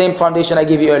back to the same foundation I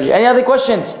gave you earlier. Any other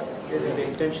questions? Yes, in the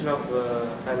intention of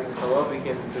having thawab, we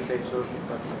can recite Surah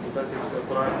Al-Fatiha because it's the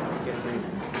Quran we can read.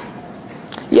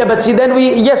 Yeah, but see, then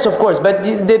yes, of course. But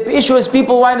the issue is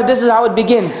people wind up, this is how it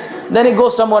begins. Then it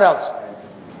goes somewhere else.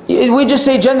 We just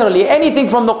say generally, anything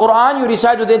from the Quran you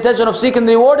recite with the intention of seeking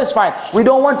reward is fine. We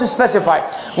don't want to specify.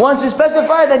 Once you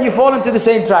specify, then you fall into the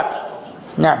same trap.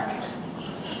 Now,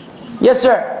 yes,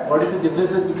 sir. What is the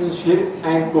differences between shirk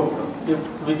and kufr? If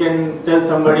we can tell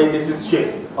somebody this is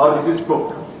shirk or this is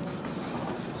kufr,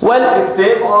 so well, is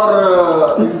same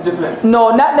or it is different? No,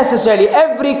 not necessarily.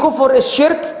 Every kufr is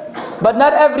shirk, but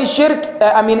not every shirk.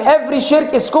 Every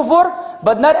shirk is kufr,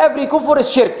 but not every kufr is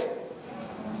shirk.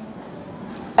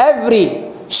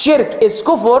 Every shirk is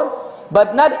kufr,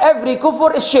 but not every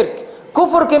kufr is shirk.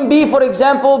 Kufr can be, for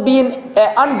example, being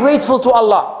ungrateful to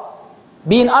Allah.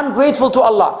 Being ungrateful to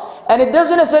Allah. And it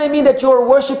doesn't necessarily mean that you are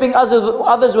worshipping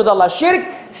others with Allah. Shirk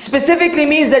specifically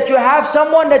means that you have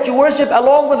someone that you worship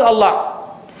along with Allah.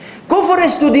 Kufr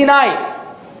is to deny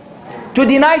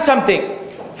something.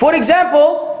 For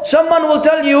example, someone will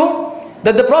tell you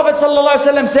that the Prophet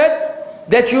ﷺ said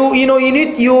that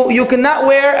you cannot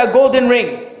wear a golden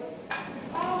ring.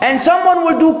 And someone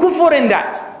will do kufr in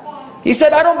that. He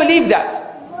said, I don't believe that,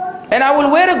 and I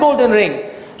will wear a golden ring.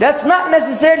 That's not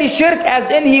necessarily shirk as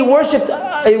in he worshipped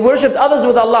others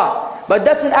with Allah. But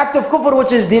that's an act of kufr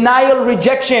which is denial,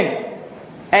 rejection,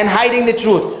 and hiding the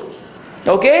truth.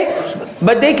 Okay?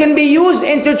 But they can be used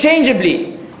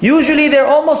interchangeably. Usually they're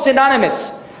almost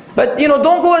synonymous. But don't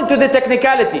go into the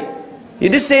technicality. You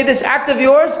just say this act of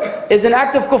yours is an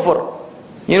act of kufr.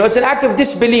 It's an act of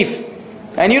disbelief.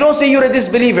 And you don't say you're a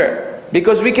disbeliever.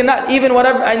 Because we cannot, even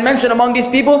whatever I mentioned among these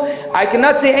people, I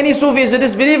cannot say any Sufi is a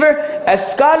disbeliever. A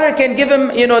scholar can give him,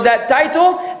 that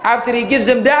title after he gives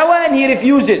him da'wah and he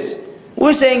refuses.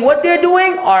 We're saying what they're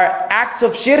doing are acts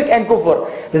of shirk and kufr.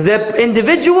 The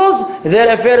individuals,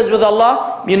 their affair is with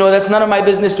Allah. That's none of my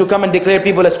business to come and declare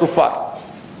people as kuffar.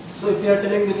 So if you are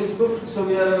telling that is kufr, so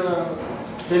we are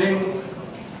telling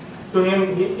to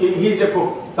him he's a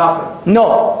kafir.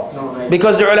 No, right.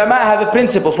 Because the ulama have a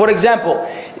principle. For example,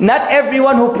 not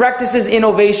everyone who practices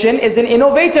innovation is an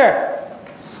innovator.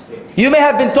 You may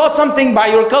have been taught something by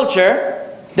your culture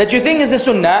that you think is a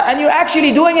sunnah, and you're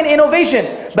actually doing an innovation.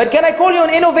 But can I call you an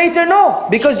innovator? No,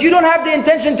 because you don't have the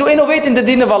intention to innovate in the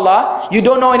deen of Allah. You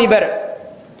don't know any better.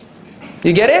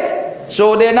 You get it?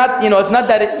 So they're not, it's not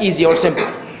that easy or simple.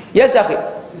 Yes, Akhi?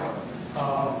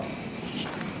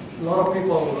 A lot of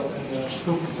people in the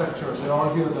Sufi sector, they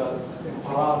argue that in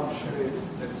Quran Sharif,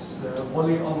 it's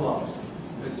Wali Allah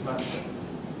is mentioned.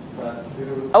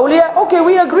 Awliya? Okay,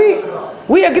 we agree.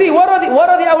 We agree. What are the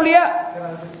awliya?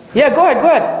 Yeah, go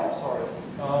ahead. Sorry.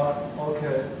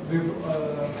 Okay, we've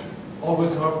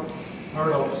always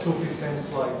heard of Sufi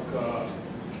saints like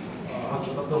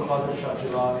Hazrat Abdul Qadir Shah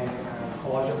Jilani and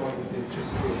Khawaja Mu'in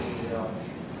Chishti.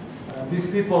 And these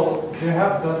people, they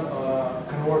have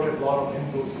converted a lot of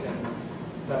Hindus in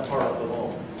that part of the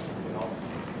world.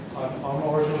 I'm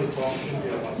originally from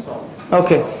India myself.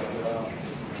 Okay.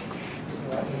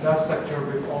 In that sector,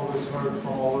 we've always heard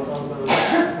from our elders,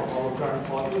 from our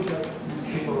grandfathers, that these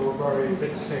people were very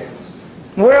big saints.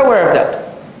 We're aware of that.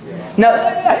 Yeah. Now,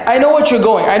 I know what you're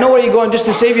going. I know where you're going, just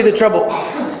to save you the trouble.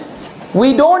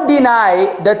 We don't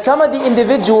deny that some of the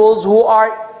individuals who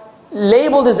are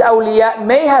labeled as awliya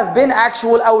may have been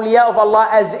actual awliya of Allah,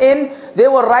 as in they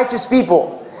were righteous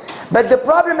people. But the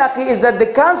problem, Akhi, is that the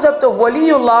concept of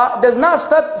waliullah does not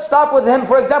stop with him.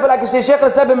 For example, like you say, Shaykh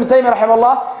al-Islam ibn Taymiyyah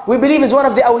rahimahullah, we believe is one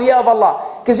of the awliya of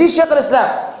Allah, because he's Shaykh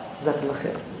al-Islam.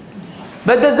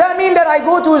 But does that mean that I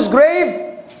go to his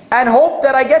grave and hope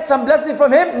that I get some blessing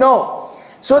from him? No.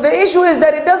 So the issue is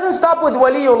that it doesn't stop with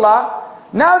waliullah.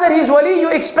 Now that he's wali,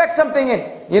 you expect something in.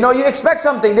 You expect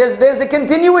something. There's a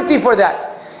continuity for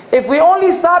that. If we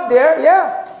only stop there,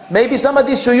 yeah, maybe some of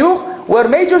these shuyukh were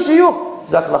major shuyukh.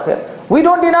 We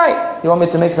don't deny. You want me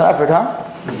to make some effort, huh?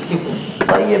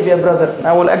 Brother,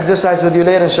 I will exercise with you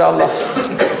later, inshallah.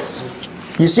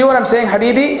 You see what I'm saying,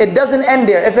 Habibi? It doesn't end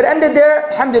there. If it ended there,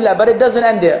 alhamdulillah, but it doesn't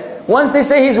end there. Once they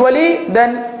say he's wali,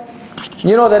 then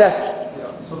you know the rest.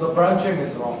 Yeah, so the branching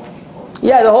is wrong.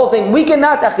 Yeah, the whole thing. We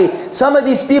cannot, Akhi. Some of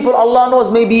these people, Allah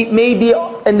knows, may be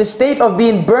in the state of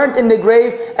being burnt in the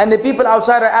grave, and the people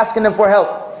outside are asking them for help.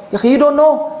 Akhi, you don't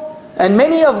know. And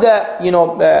many of the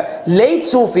late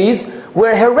Sufis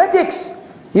were heretics.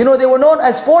 They were known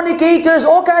as fornicators,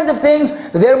 all kinds of things.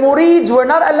 Their murids were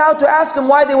not allowed to ask them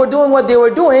why they were doing what they were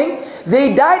doing.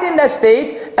 They died in that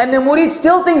state, and the murid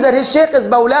still thinks that his sheikh is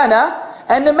Maulana,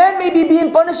 and the man may be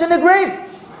being punished in the grave.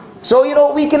 So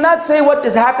we cannot say what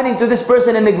is happening to this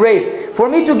person in the grave. For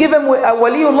me to give him a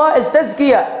waliullah is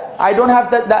tazkiyah. I don't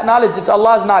have that knowledge, it's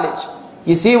Allah's knowledge.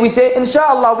 You see, we say,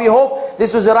 inshallah, we hope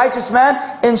this was a righteous man.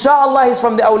 Inshallah, he's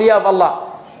from the awliya of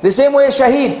Allah. The same way a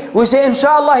shaheed. We say,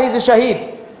 inshallah, he's a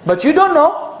shaheed. But you don't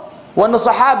know. When the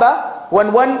Sahaba,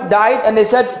 when one died and they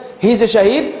said, he's a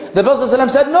shaheed, the Prophet ﷺ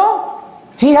said, no.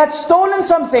 He had stolen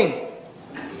something.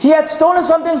 He had stolen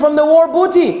something from the war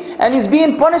booty. And he's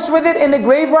being punished with it in the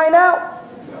grave right now.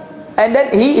 And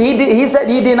then he said,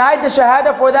 he denied the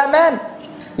shahada for that man.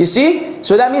 You see?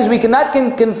 So that means we cannot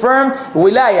confirm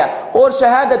wilaya or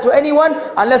shahada to anyone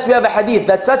unless we have a hadith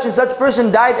that such and such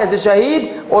person died as a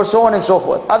shaheed, or so on and so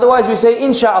forth. Otherwise we say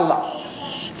inshallah.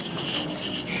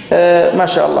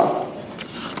 MashaAllah.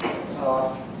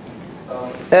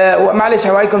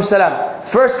 Ma'alish, wa salam.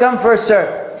 First come, first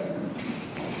serve.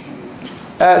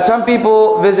 Some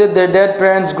people visit their dead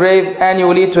parents' grave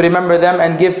annually to remember them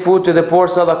and give food to the poor,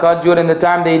 sadaqah, during the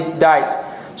time they died,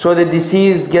 so the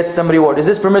deceased gets some reward. Is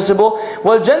this permissible?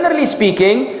 Well, generally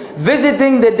speaking,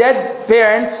 visiting the dead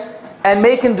parents and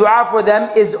making dua for them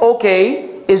is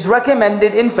okay is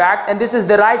recommended, in fact, and this is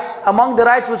the rights, among the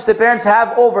rights which the parents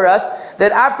have over us,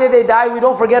 that after they die, we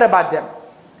don't forget about them.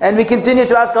 And we continue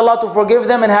to ask Allah to forgive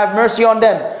them and have mercy on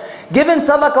them. Giving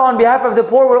sadaqah on behalf of the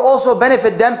poor will also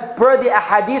benefit them, per the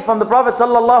ahadith from the Prophet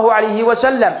sallallahu alaihi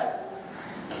wasallam.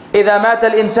 إذا مات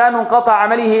الإنسان انقطع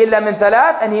عمله إلا من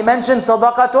ثلاث, and he mentioned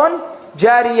صدقة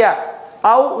جارية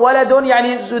أو ولد,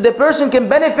 يعني so the person can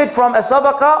benefit from a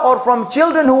sadaqah or from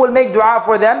children who will make dua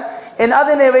for them. In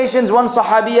other narrations, one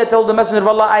sahabiya told the Messenger of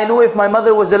Allah, I knew if my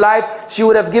mother was alive, she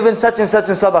would have given such and such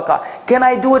a sadaqah. Can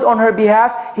I do it on her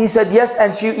behalf? He said yes,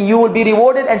 and you will be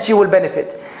rewarded and she will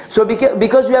benefit. So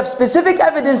because you have specific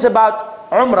evidence about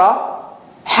Umrah,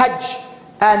 Hajj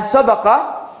and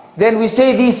Sadaqah, then we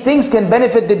say these things can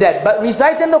benefit the dead. But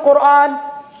reciting the Quran,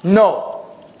 no.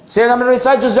 Saying I'm going to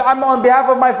recite Juz' Amma on behalf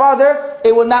of my father,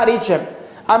 it will not reach him.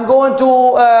 I'm going to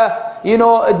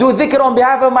do dhikr on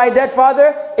behalf of my dead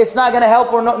father, it's not going to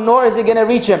help, nor is it going to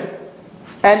reach him.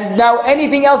 And now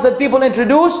anything else that people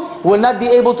introduce will not be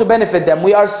able to benefit them.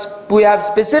 We have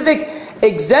specific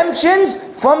exemptions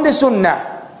from the Sunnah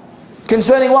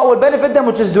concerning what will benefit them,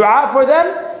 which is dua for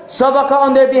them, sadaqah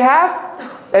on their behalf,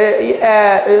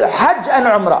 Hajj and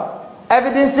Umrah.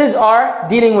 Evidences are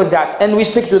dealing with that, and we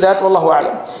stick to that. Wallahu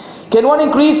a'lam. Can one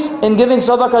increase in giving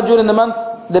sadaqah during the month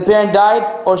the parent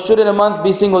died, or should in a month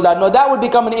be singled out? No, that would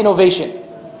become an innovation.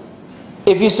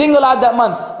 If you single out that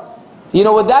month,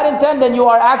 with that intent, then you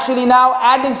are actually now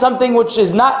adding something which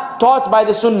is not taught by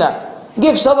the Sunnah.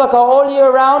 Give sadaqah all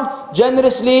year round,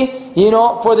 generously,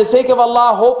 for the sake of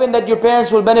Allah, hoping that your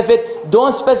parents will benefit.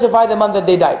 Don't specify the month that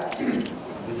they died.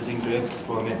 Visiting graves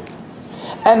for men.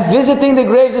 And visiting the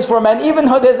graves is for men, even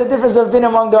though there's a difference of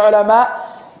opinion among the ulama.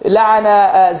 لعن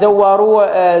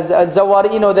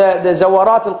the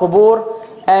zawarat al-qubur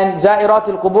and zairat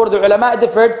al-qubur. The ulama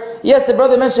differed. Yes, the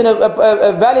brother mentioned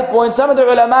a valid point. Some of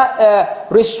the ulama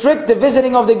restrict the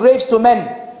visiting of the graves to men,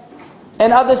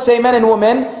 and others say men and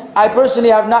women. I personally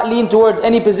have not leaned towards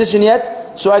any position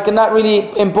yet, so I cannot really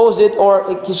impose it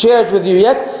or share it with you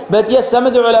yet. But yes, some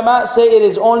of the ulama say it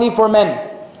is only for men.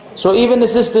 So even the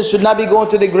sisters should not be going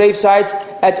to the grave sites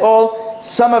at all.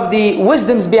 Some of the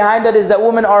wisdoms behind that is that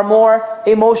women are more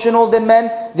emotional than men.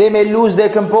 They may lose their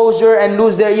composure and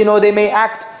lose their, they may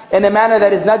act in a manner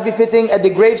that is not befitting at the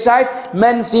graveside.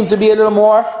 Men seem to be a little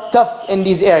more tough in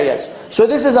these areas. So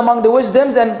this is among the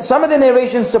wisdoms, and some of the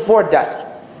narrations support that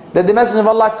the Messenger of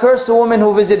Allah cursed a woman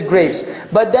who visit graves.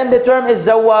 But then the term is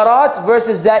zawarat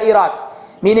versus zairat,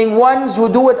 meaning ones who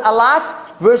do it a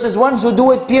lot versus ones who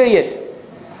do it period.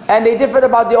 And they differ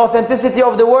about the authenticity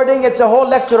of the wording. It's a whole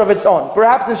lecture of its own.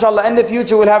 Perhaps inshallah in the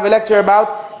future we'll have a lecture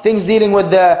about things dealing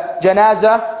with the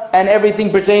janazah and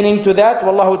everything pertaining to that.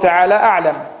 Wallahu ta'ala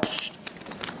a'lam.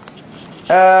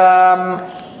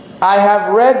 I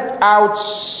have read out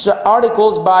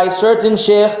articles by certain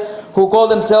sheikh who call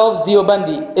themselves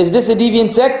Deobandi. Is this a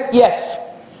deviant sect? Yes.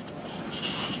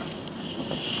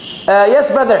 Yes,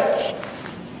 brother.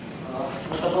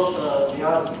 What about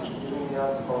niyaz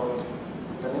for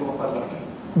the name of Allah?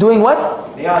 Doing what?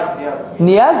 Niyaz.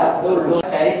 Niyaz?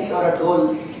 Charity or a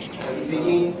dole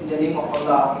speaking in the name of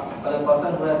Allah for the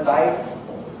person who has died,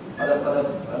 for the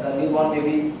newborn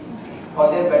babies, for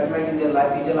their betterment in their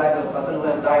life, future life, the person who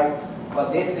has died, for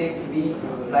their sake, we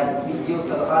give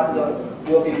sadaqah to the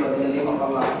poor people in the name of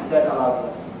Allah. Is that allowed?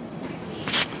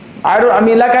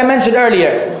 Like I mentioned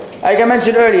earlier,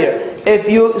 if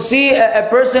you see a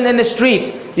person in the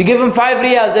street, you give him 5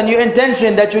 riyals, and your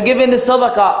intention that you're giving the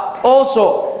sadaqah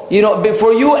also,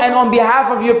 for you and on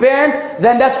behalf of your parent,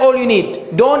 then that's all you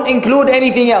need. Don't include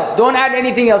anything else. Don't add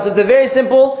anything else. It's a very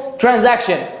simple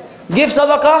transaction. Give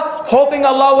sadaqah, hoping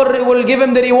Allah will give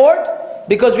him the reward,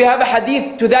 because we have a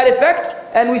hadith to that effect,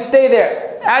 and we stay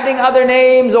there. Adding other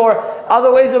names or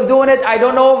other ways of doing it, I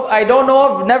don't know,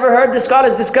 never heard the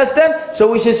scholars discuss them, so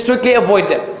we should strictly avoid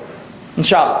them.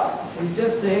 Inshallah. He's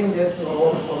just saying that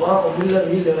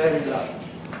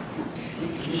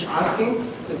he's asking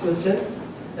the question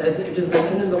as it is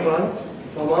mentioned in the Quran.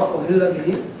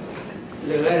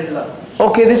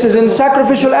 Okay, this is in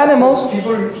sacrificial animals.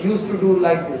 People used to do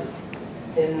like this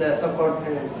in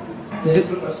subcontinent. They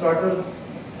slaughter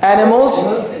animals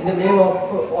in the name of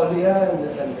Awliya and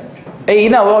this and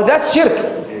that. Well, that's shirk.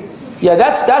 Yeah,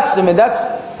 that's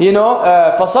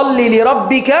فَصَلِّ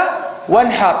لِرَبِّكَ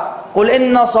وَانْحَرْ قُلْ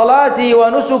إِنَّ صَلَاتِي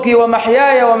وَنُسُكِي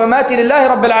وَمَحْيَايَ وَمَمَاتِي لِلَّهِ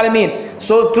رَبِّ الْعَالَمِينَ.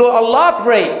 So to Allah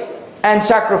pray and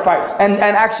sacrifice and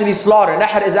actually slaughter.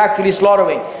 Nahr is actually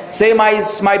slaughtering. Say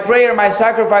my prayer, my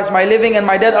sacrifice, my living and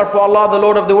my dead are for Allah, the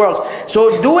Lord of the worlds.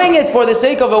 So doing it for the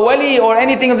sake of a wali or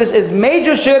anything of this is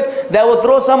major shirk that will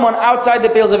throw someone outside the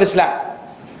pales of Islam.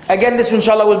 Again, this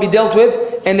inshallah will be dealt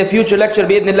with in the future lecture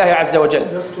bi'idhnillahi azza wa jal.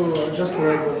 Just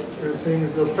to add what you're saying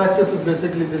is the practice is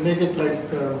basically they make it like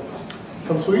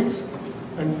some sweets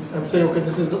and say, okay,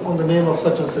 this is on the name of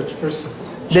such and such person.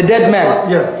 The dead man.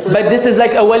 Yeah. So but this is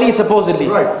like a wali supposedly.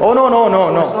 Right. Oh no.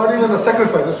 It's not even a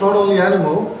sacrifice. It's not only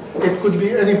animal. It could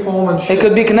be any form and shape. It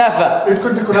could be kunafa. It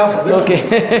could be kunafa. Okay.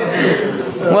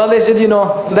 Well, they said,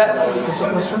 that.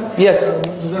 Yes.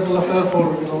 Jazakallah khair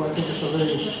for, I think it's a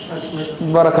very excellent.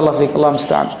 Barakallah feek. Allah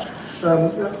musta'an.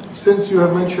 Since you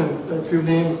have mentioned a few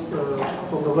names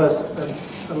from the West and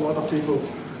a lot of people,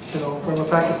 from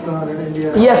Pakistan and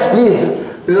India. Yes, please.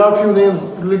 There are a few names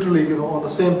literally, on the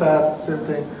same path, same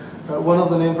thing. One of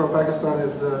the names from Pakistan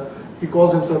is, he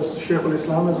calls himself Shaykh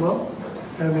al-Islam as well.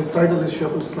 And his title is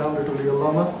Shaykh al-Islam, literally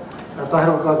Allama, Tahir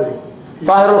al-Qadri.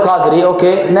 Tahir al-Qadri,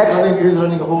 okay. Next. He's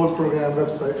running a whole program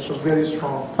website, so very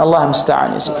strong. Allah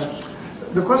musta'an, yes.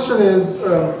 The question is,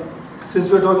 since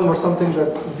we're talking about something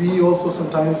that we also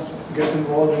sometimes get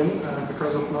involved in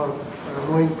because of not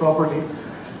knowing properly,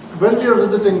 when we are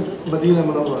visiting Medina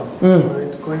Munawwara,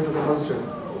 right, going to the masjid,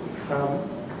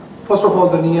 first of all,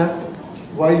 the niyyah,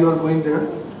 why you are going there.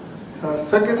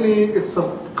 Secondly, it's a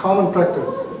common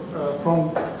practice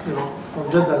from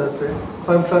Jeddah, let's say. If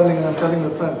I'm traveling and I'm telling my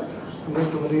friends, I'm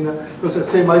going to Medina, they'll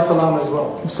say my salam as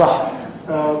well.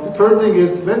 The third thing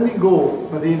is, when we go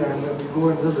Medina and when we go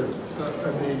and visit,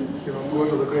 and we go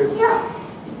to the grave,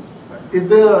 is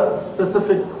there a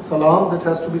specific salam that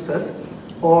has to be said?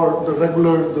 Or the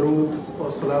regular durood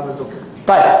or salam is okay?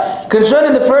 Right.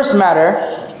 Concerning the first matter,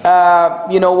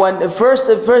 when first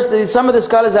some of the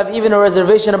scholars have even a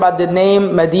reservation about the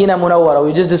name Medina Munawwara.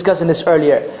 We just discussed this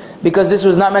earlier, because this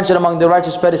was not mentioned among the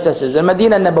righteous predecessors. And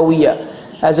Medina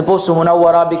Nabawiyya, as opposed to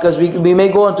Munawwara, because we may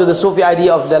go into the Sufi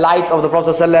idea of the light of the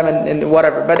Prophet ﷺ and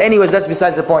whatever. But anyways, that's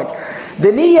besides the point. The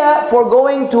niyyah for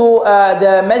going to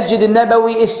the Masjid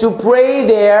al-Nabawi is to pray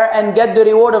there and get the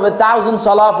reward of 1,000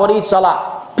 salah for each salah.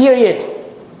 Period.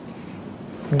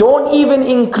 Don't even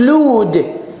include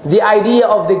the idea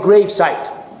of the grave site.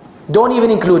 Don't even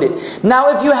include it.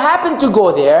 Now, if you happen to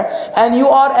go there and you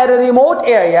are at a remote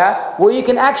area where you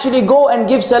can actually go and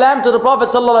give salam to the Prophet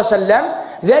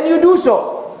ﷺ, then you do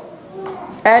so.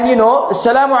 And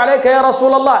Assalamu alayka ya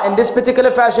Rasulullah, in this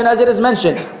particular fashion as it is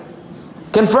mentioned.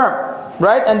 Confirm.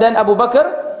 Right? And then Abu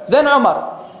Bakr, then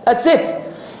Umar. That's it.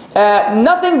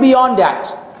 Nothing beyond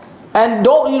that. And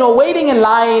don't, waiting in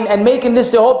line and making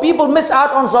this the whole, people miss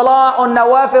out on salah, on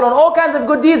nawafil, on all kinds of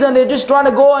good deeds, and they're just trying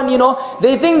to go and,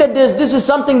 they think that this is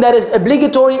something that is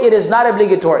obligatory. It is not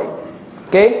obligatory.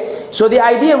 Okay? So the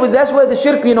idea, that's where the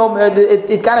shirk,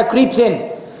 it kind of creeps in.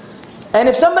 And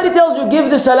if somebody tells you, give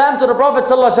the salam to the Prophet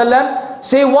ﷺ,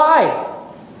 say why?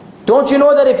 Don't you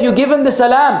know that if you give him the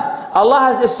salam, Allah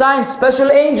has assigned special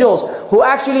angels who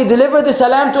actually deliver the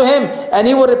salam to him and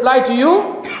he will reply to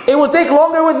you? It will take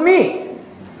longer with me.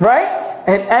 Right?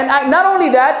 And not only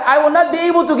that, I will not be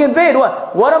able to convey it.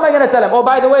 What am I going to tell him? Oh,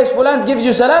 by the way, Fulan gives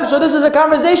you salam, so this is a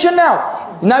conversation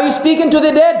now. Now you're speaking to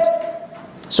the dead.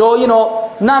 So,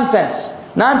 nonsense.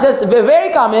 Nonsense,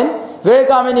 very common,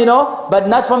 but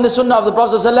not from the sunnah of the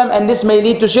Prophet ﷺ, and this may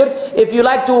lead to shirk. If you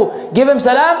like to give him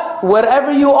salam,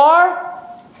 wherever you are,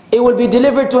 it will be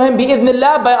delivered to him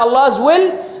bi'idhnillah, by Allah's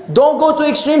will. Don't go to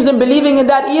extremes in believing in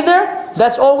that either.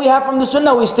 That's all we have from the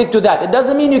sunnah, we stick to that. It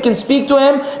doesn't mean you can speak to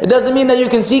him, it doesn't mean that you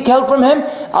can seek help from him.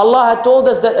 Allah had told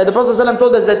us that, the Prophet ﷺ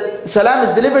told us that salam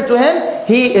is delivered to him,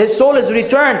 his soul is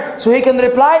returned, so he can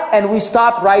reply, and we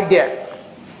stop right there.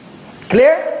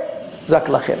 Clear?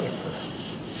 Jazakallah khair.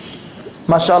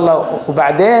 MashaAllah.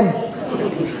 وبعدين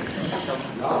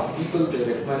people they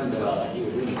recommend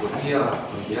Zabiya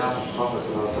on behalf of Prophet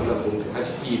Hajj.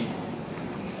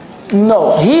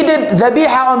 No, he did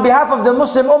dhabiha on behalf of the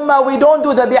Muslim Ummah. We don't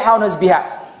do dhabiha on his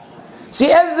behalf.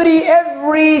 See,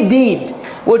 every deed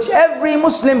which every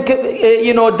Muslim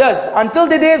does until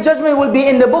the day of judgment will be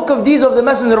in the book of deeds of the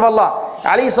Messenger of Allah.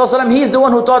 He is the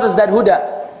one who taught us that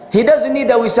huda. He doesn't need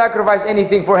that we sacrifice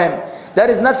anything for him. That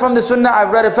is not from the sunnah.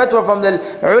 I've read a fatwa from the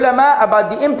ulama about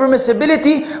the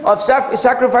impermissibility of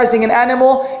sacrificing an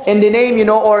animal in the name,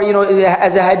 or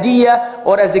as a hadiyah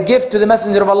or as a gift to the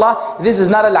Messenger of Allah. This is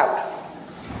not allowed.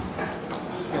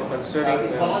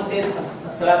 If someone says,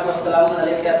 As-salatu was-salamu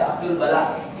alayka ta'fil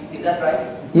bala, is that right?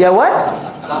 Yeah, what?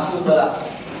 Ta'fil bala.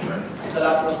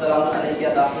 As-salatu was-salamu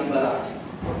alayka ta'fil bala.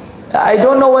 I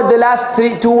don't know what the last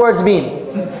two words mean.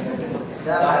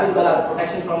 Ta'fil bala,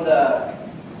 protection from the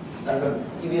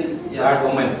evils. Bad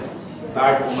woman.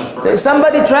 Bad woman.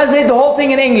 Somebody translate the whole thing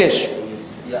in English.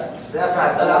 Yeah.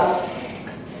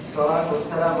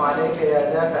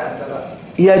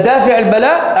 يا دافع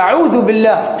البلاء أعوذ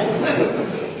بالله.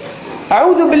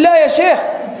 أعوذ بالله يا شيخ.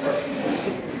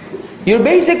 You're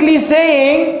basically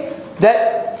saying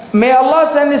that may Allah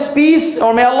send His peace,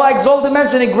 or may Allah exalt the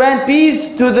mention and grant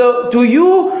peace to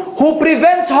you who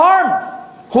prevents harm,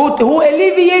 who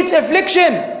alleviates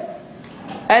affliction.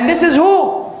 And this is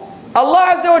who?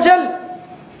 Allah Azza wa Jal.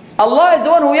 Allah is the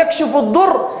one who yakshifu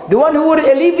ad-durr, the one who would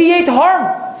alleviate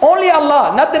harm. Only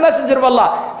Allah, not the Messenger of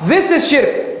Allah. This is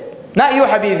shirk. Not you,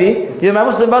 Habibi. You're my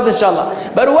Muslim brother,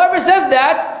 inshallah. But whoever says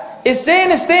that is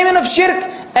saying a statement of shirk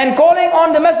and calling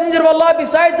on the Messenger of Allah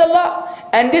besides Allah.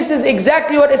 And this is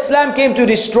exactly what Islam came to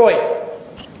destroy.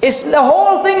 The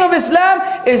whole thing of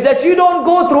Islam is that you don't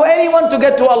go through anyone to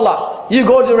get to Allah. You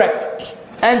go direct.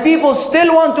 And people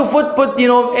still want to put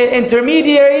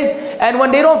intermediaries, and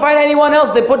when they don't find anyone else,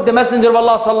 they put the Messenger of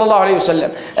Allah sallallahu alaihi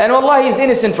wasallam. And wallahi, is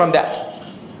innocent from that.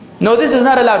 No, this is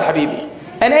not allowed, Habibi.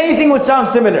 And anything would sound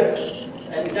similar.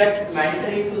 And is that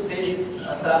mandatory to say this?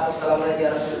 Assalamu alaikum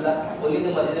ya Rasulullah. Only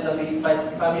the Masjid Nabi.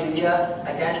 If I'm in India,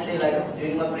 I can't say like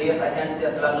during my prayers, I can't say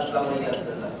Assalamu alaikum ya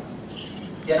Rasulullah.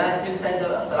 Can I still send the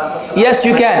Assalamu? Yes,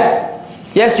 you can.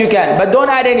 Yes, you can. But don't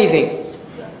add anything.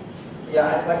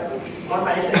 Yeah, but it's not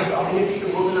mandatory ability to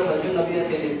go to the Masjid Nabi and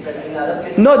say this. That in other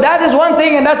places. No, that is one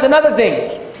thing and that's another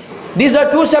thing. These are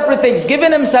two separate things.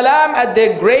 Giving him salam at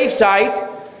the grave site,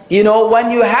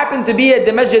 when you happen to be at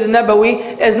the Masjid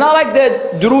al-Nabawi, is not like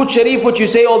the Durood Sharif which you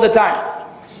say all the time.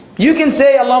 You can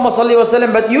say Allahumma salli wa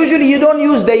sallam, but usually you don't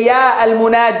use the ya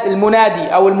al-munadi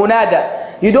or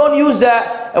al-munada. You don't use the,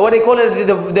 what they call it,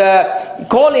 the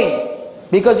calling.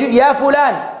 Because ya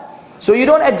fulan. So you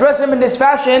don't address him in this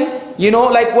fashion,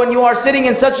 like when you are sitting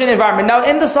in such an environment. Now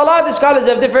in the salah, the scholars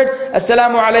have differed,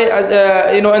 assalamu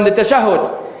alayhi, in the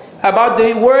tashahhud, about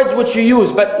the words which you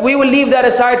use. But we will leave that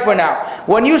aside for now.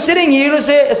 When you're sitting here, you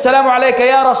say, assalamu alayka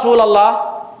ya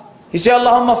Rasulallah. You say,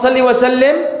 Allahumma salli wa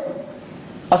sallim,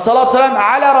 as-salatu salam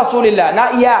ala Rasulillah.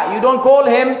 Not ya, you don't call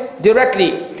him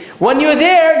directly. When you're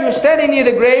there, you're standing near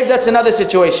the grave, that's another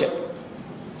situation.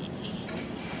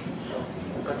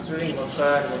 Considering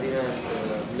Makkah and Medina as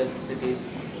blessed cities,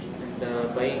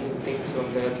 and buying things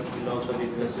from there will also be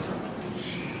blessed.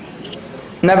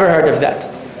 Never heard of that.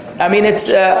 I mean, it's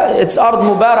Ard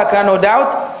Mubarakah, no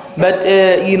doubt. But,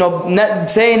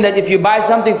 saying that if you buy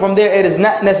something from there, it is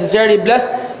not necessarily blessed.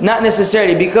 Not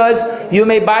necessarily. Because you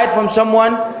may buy it from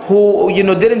someone who,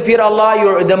 didn't fear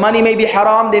Allah. The money may be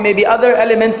haram. There may be other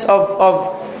elements of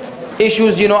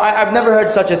issues. I've never heard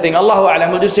such a thing. Allahu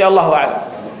A'lam. We'll just say Allahu A'lam.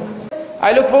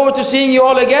 I look forward to seeing you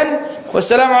all again.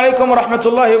 Wassalamu alaikum wa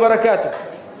rahmatullahi wa barakatuh.